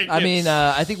great. I mean,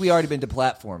 I think we already been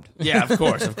deplatformed. Yeah, of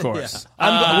course, of course.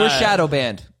 We're shadow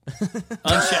banned.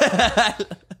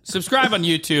 Subscribe on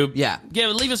YouTube. Yeah.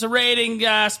 Leave us a rating.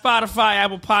 Spotify,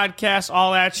 Apple Podcasts,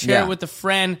 all that. Share Yeah. it with a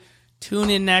friend.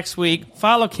 Tune in next week.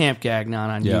 Follow Camp Gagnon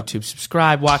on Yeah. YouTube.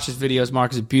 Subscribe. Watch his videos.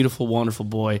 Mark is a beautiful, wonderful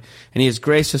boy, and he has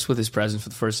graced us with his presence for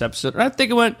the first episode. And I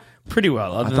think it went pretty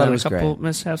well. Other thought than it was a couple great.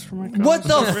 mishaps from my What the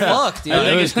fuck, dude?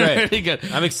 It was great. Pretty good.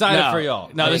 I'm excited No. for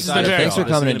y'all. No, I'm this is excited very Thanks for y'all.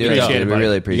 coming and This is doing gonna it. be Appreciate We it, really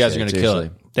buddy. appreciate You guys are it. going to kill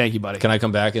Seriously. it. Thank you, buddy. Can I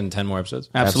come back in 10 more episodes?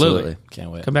 Absolutely.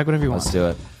 Can't wait. Come back whenever you want. Let's do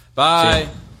it. Bye.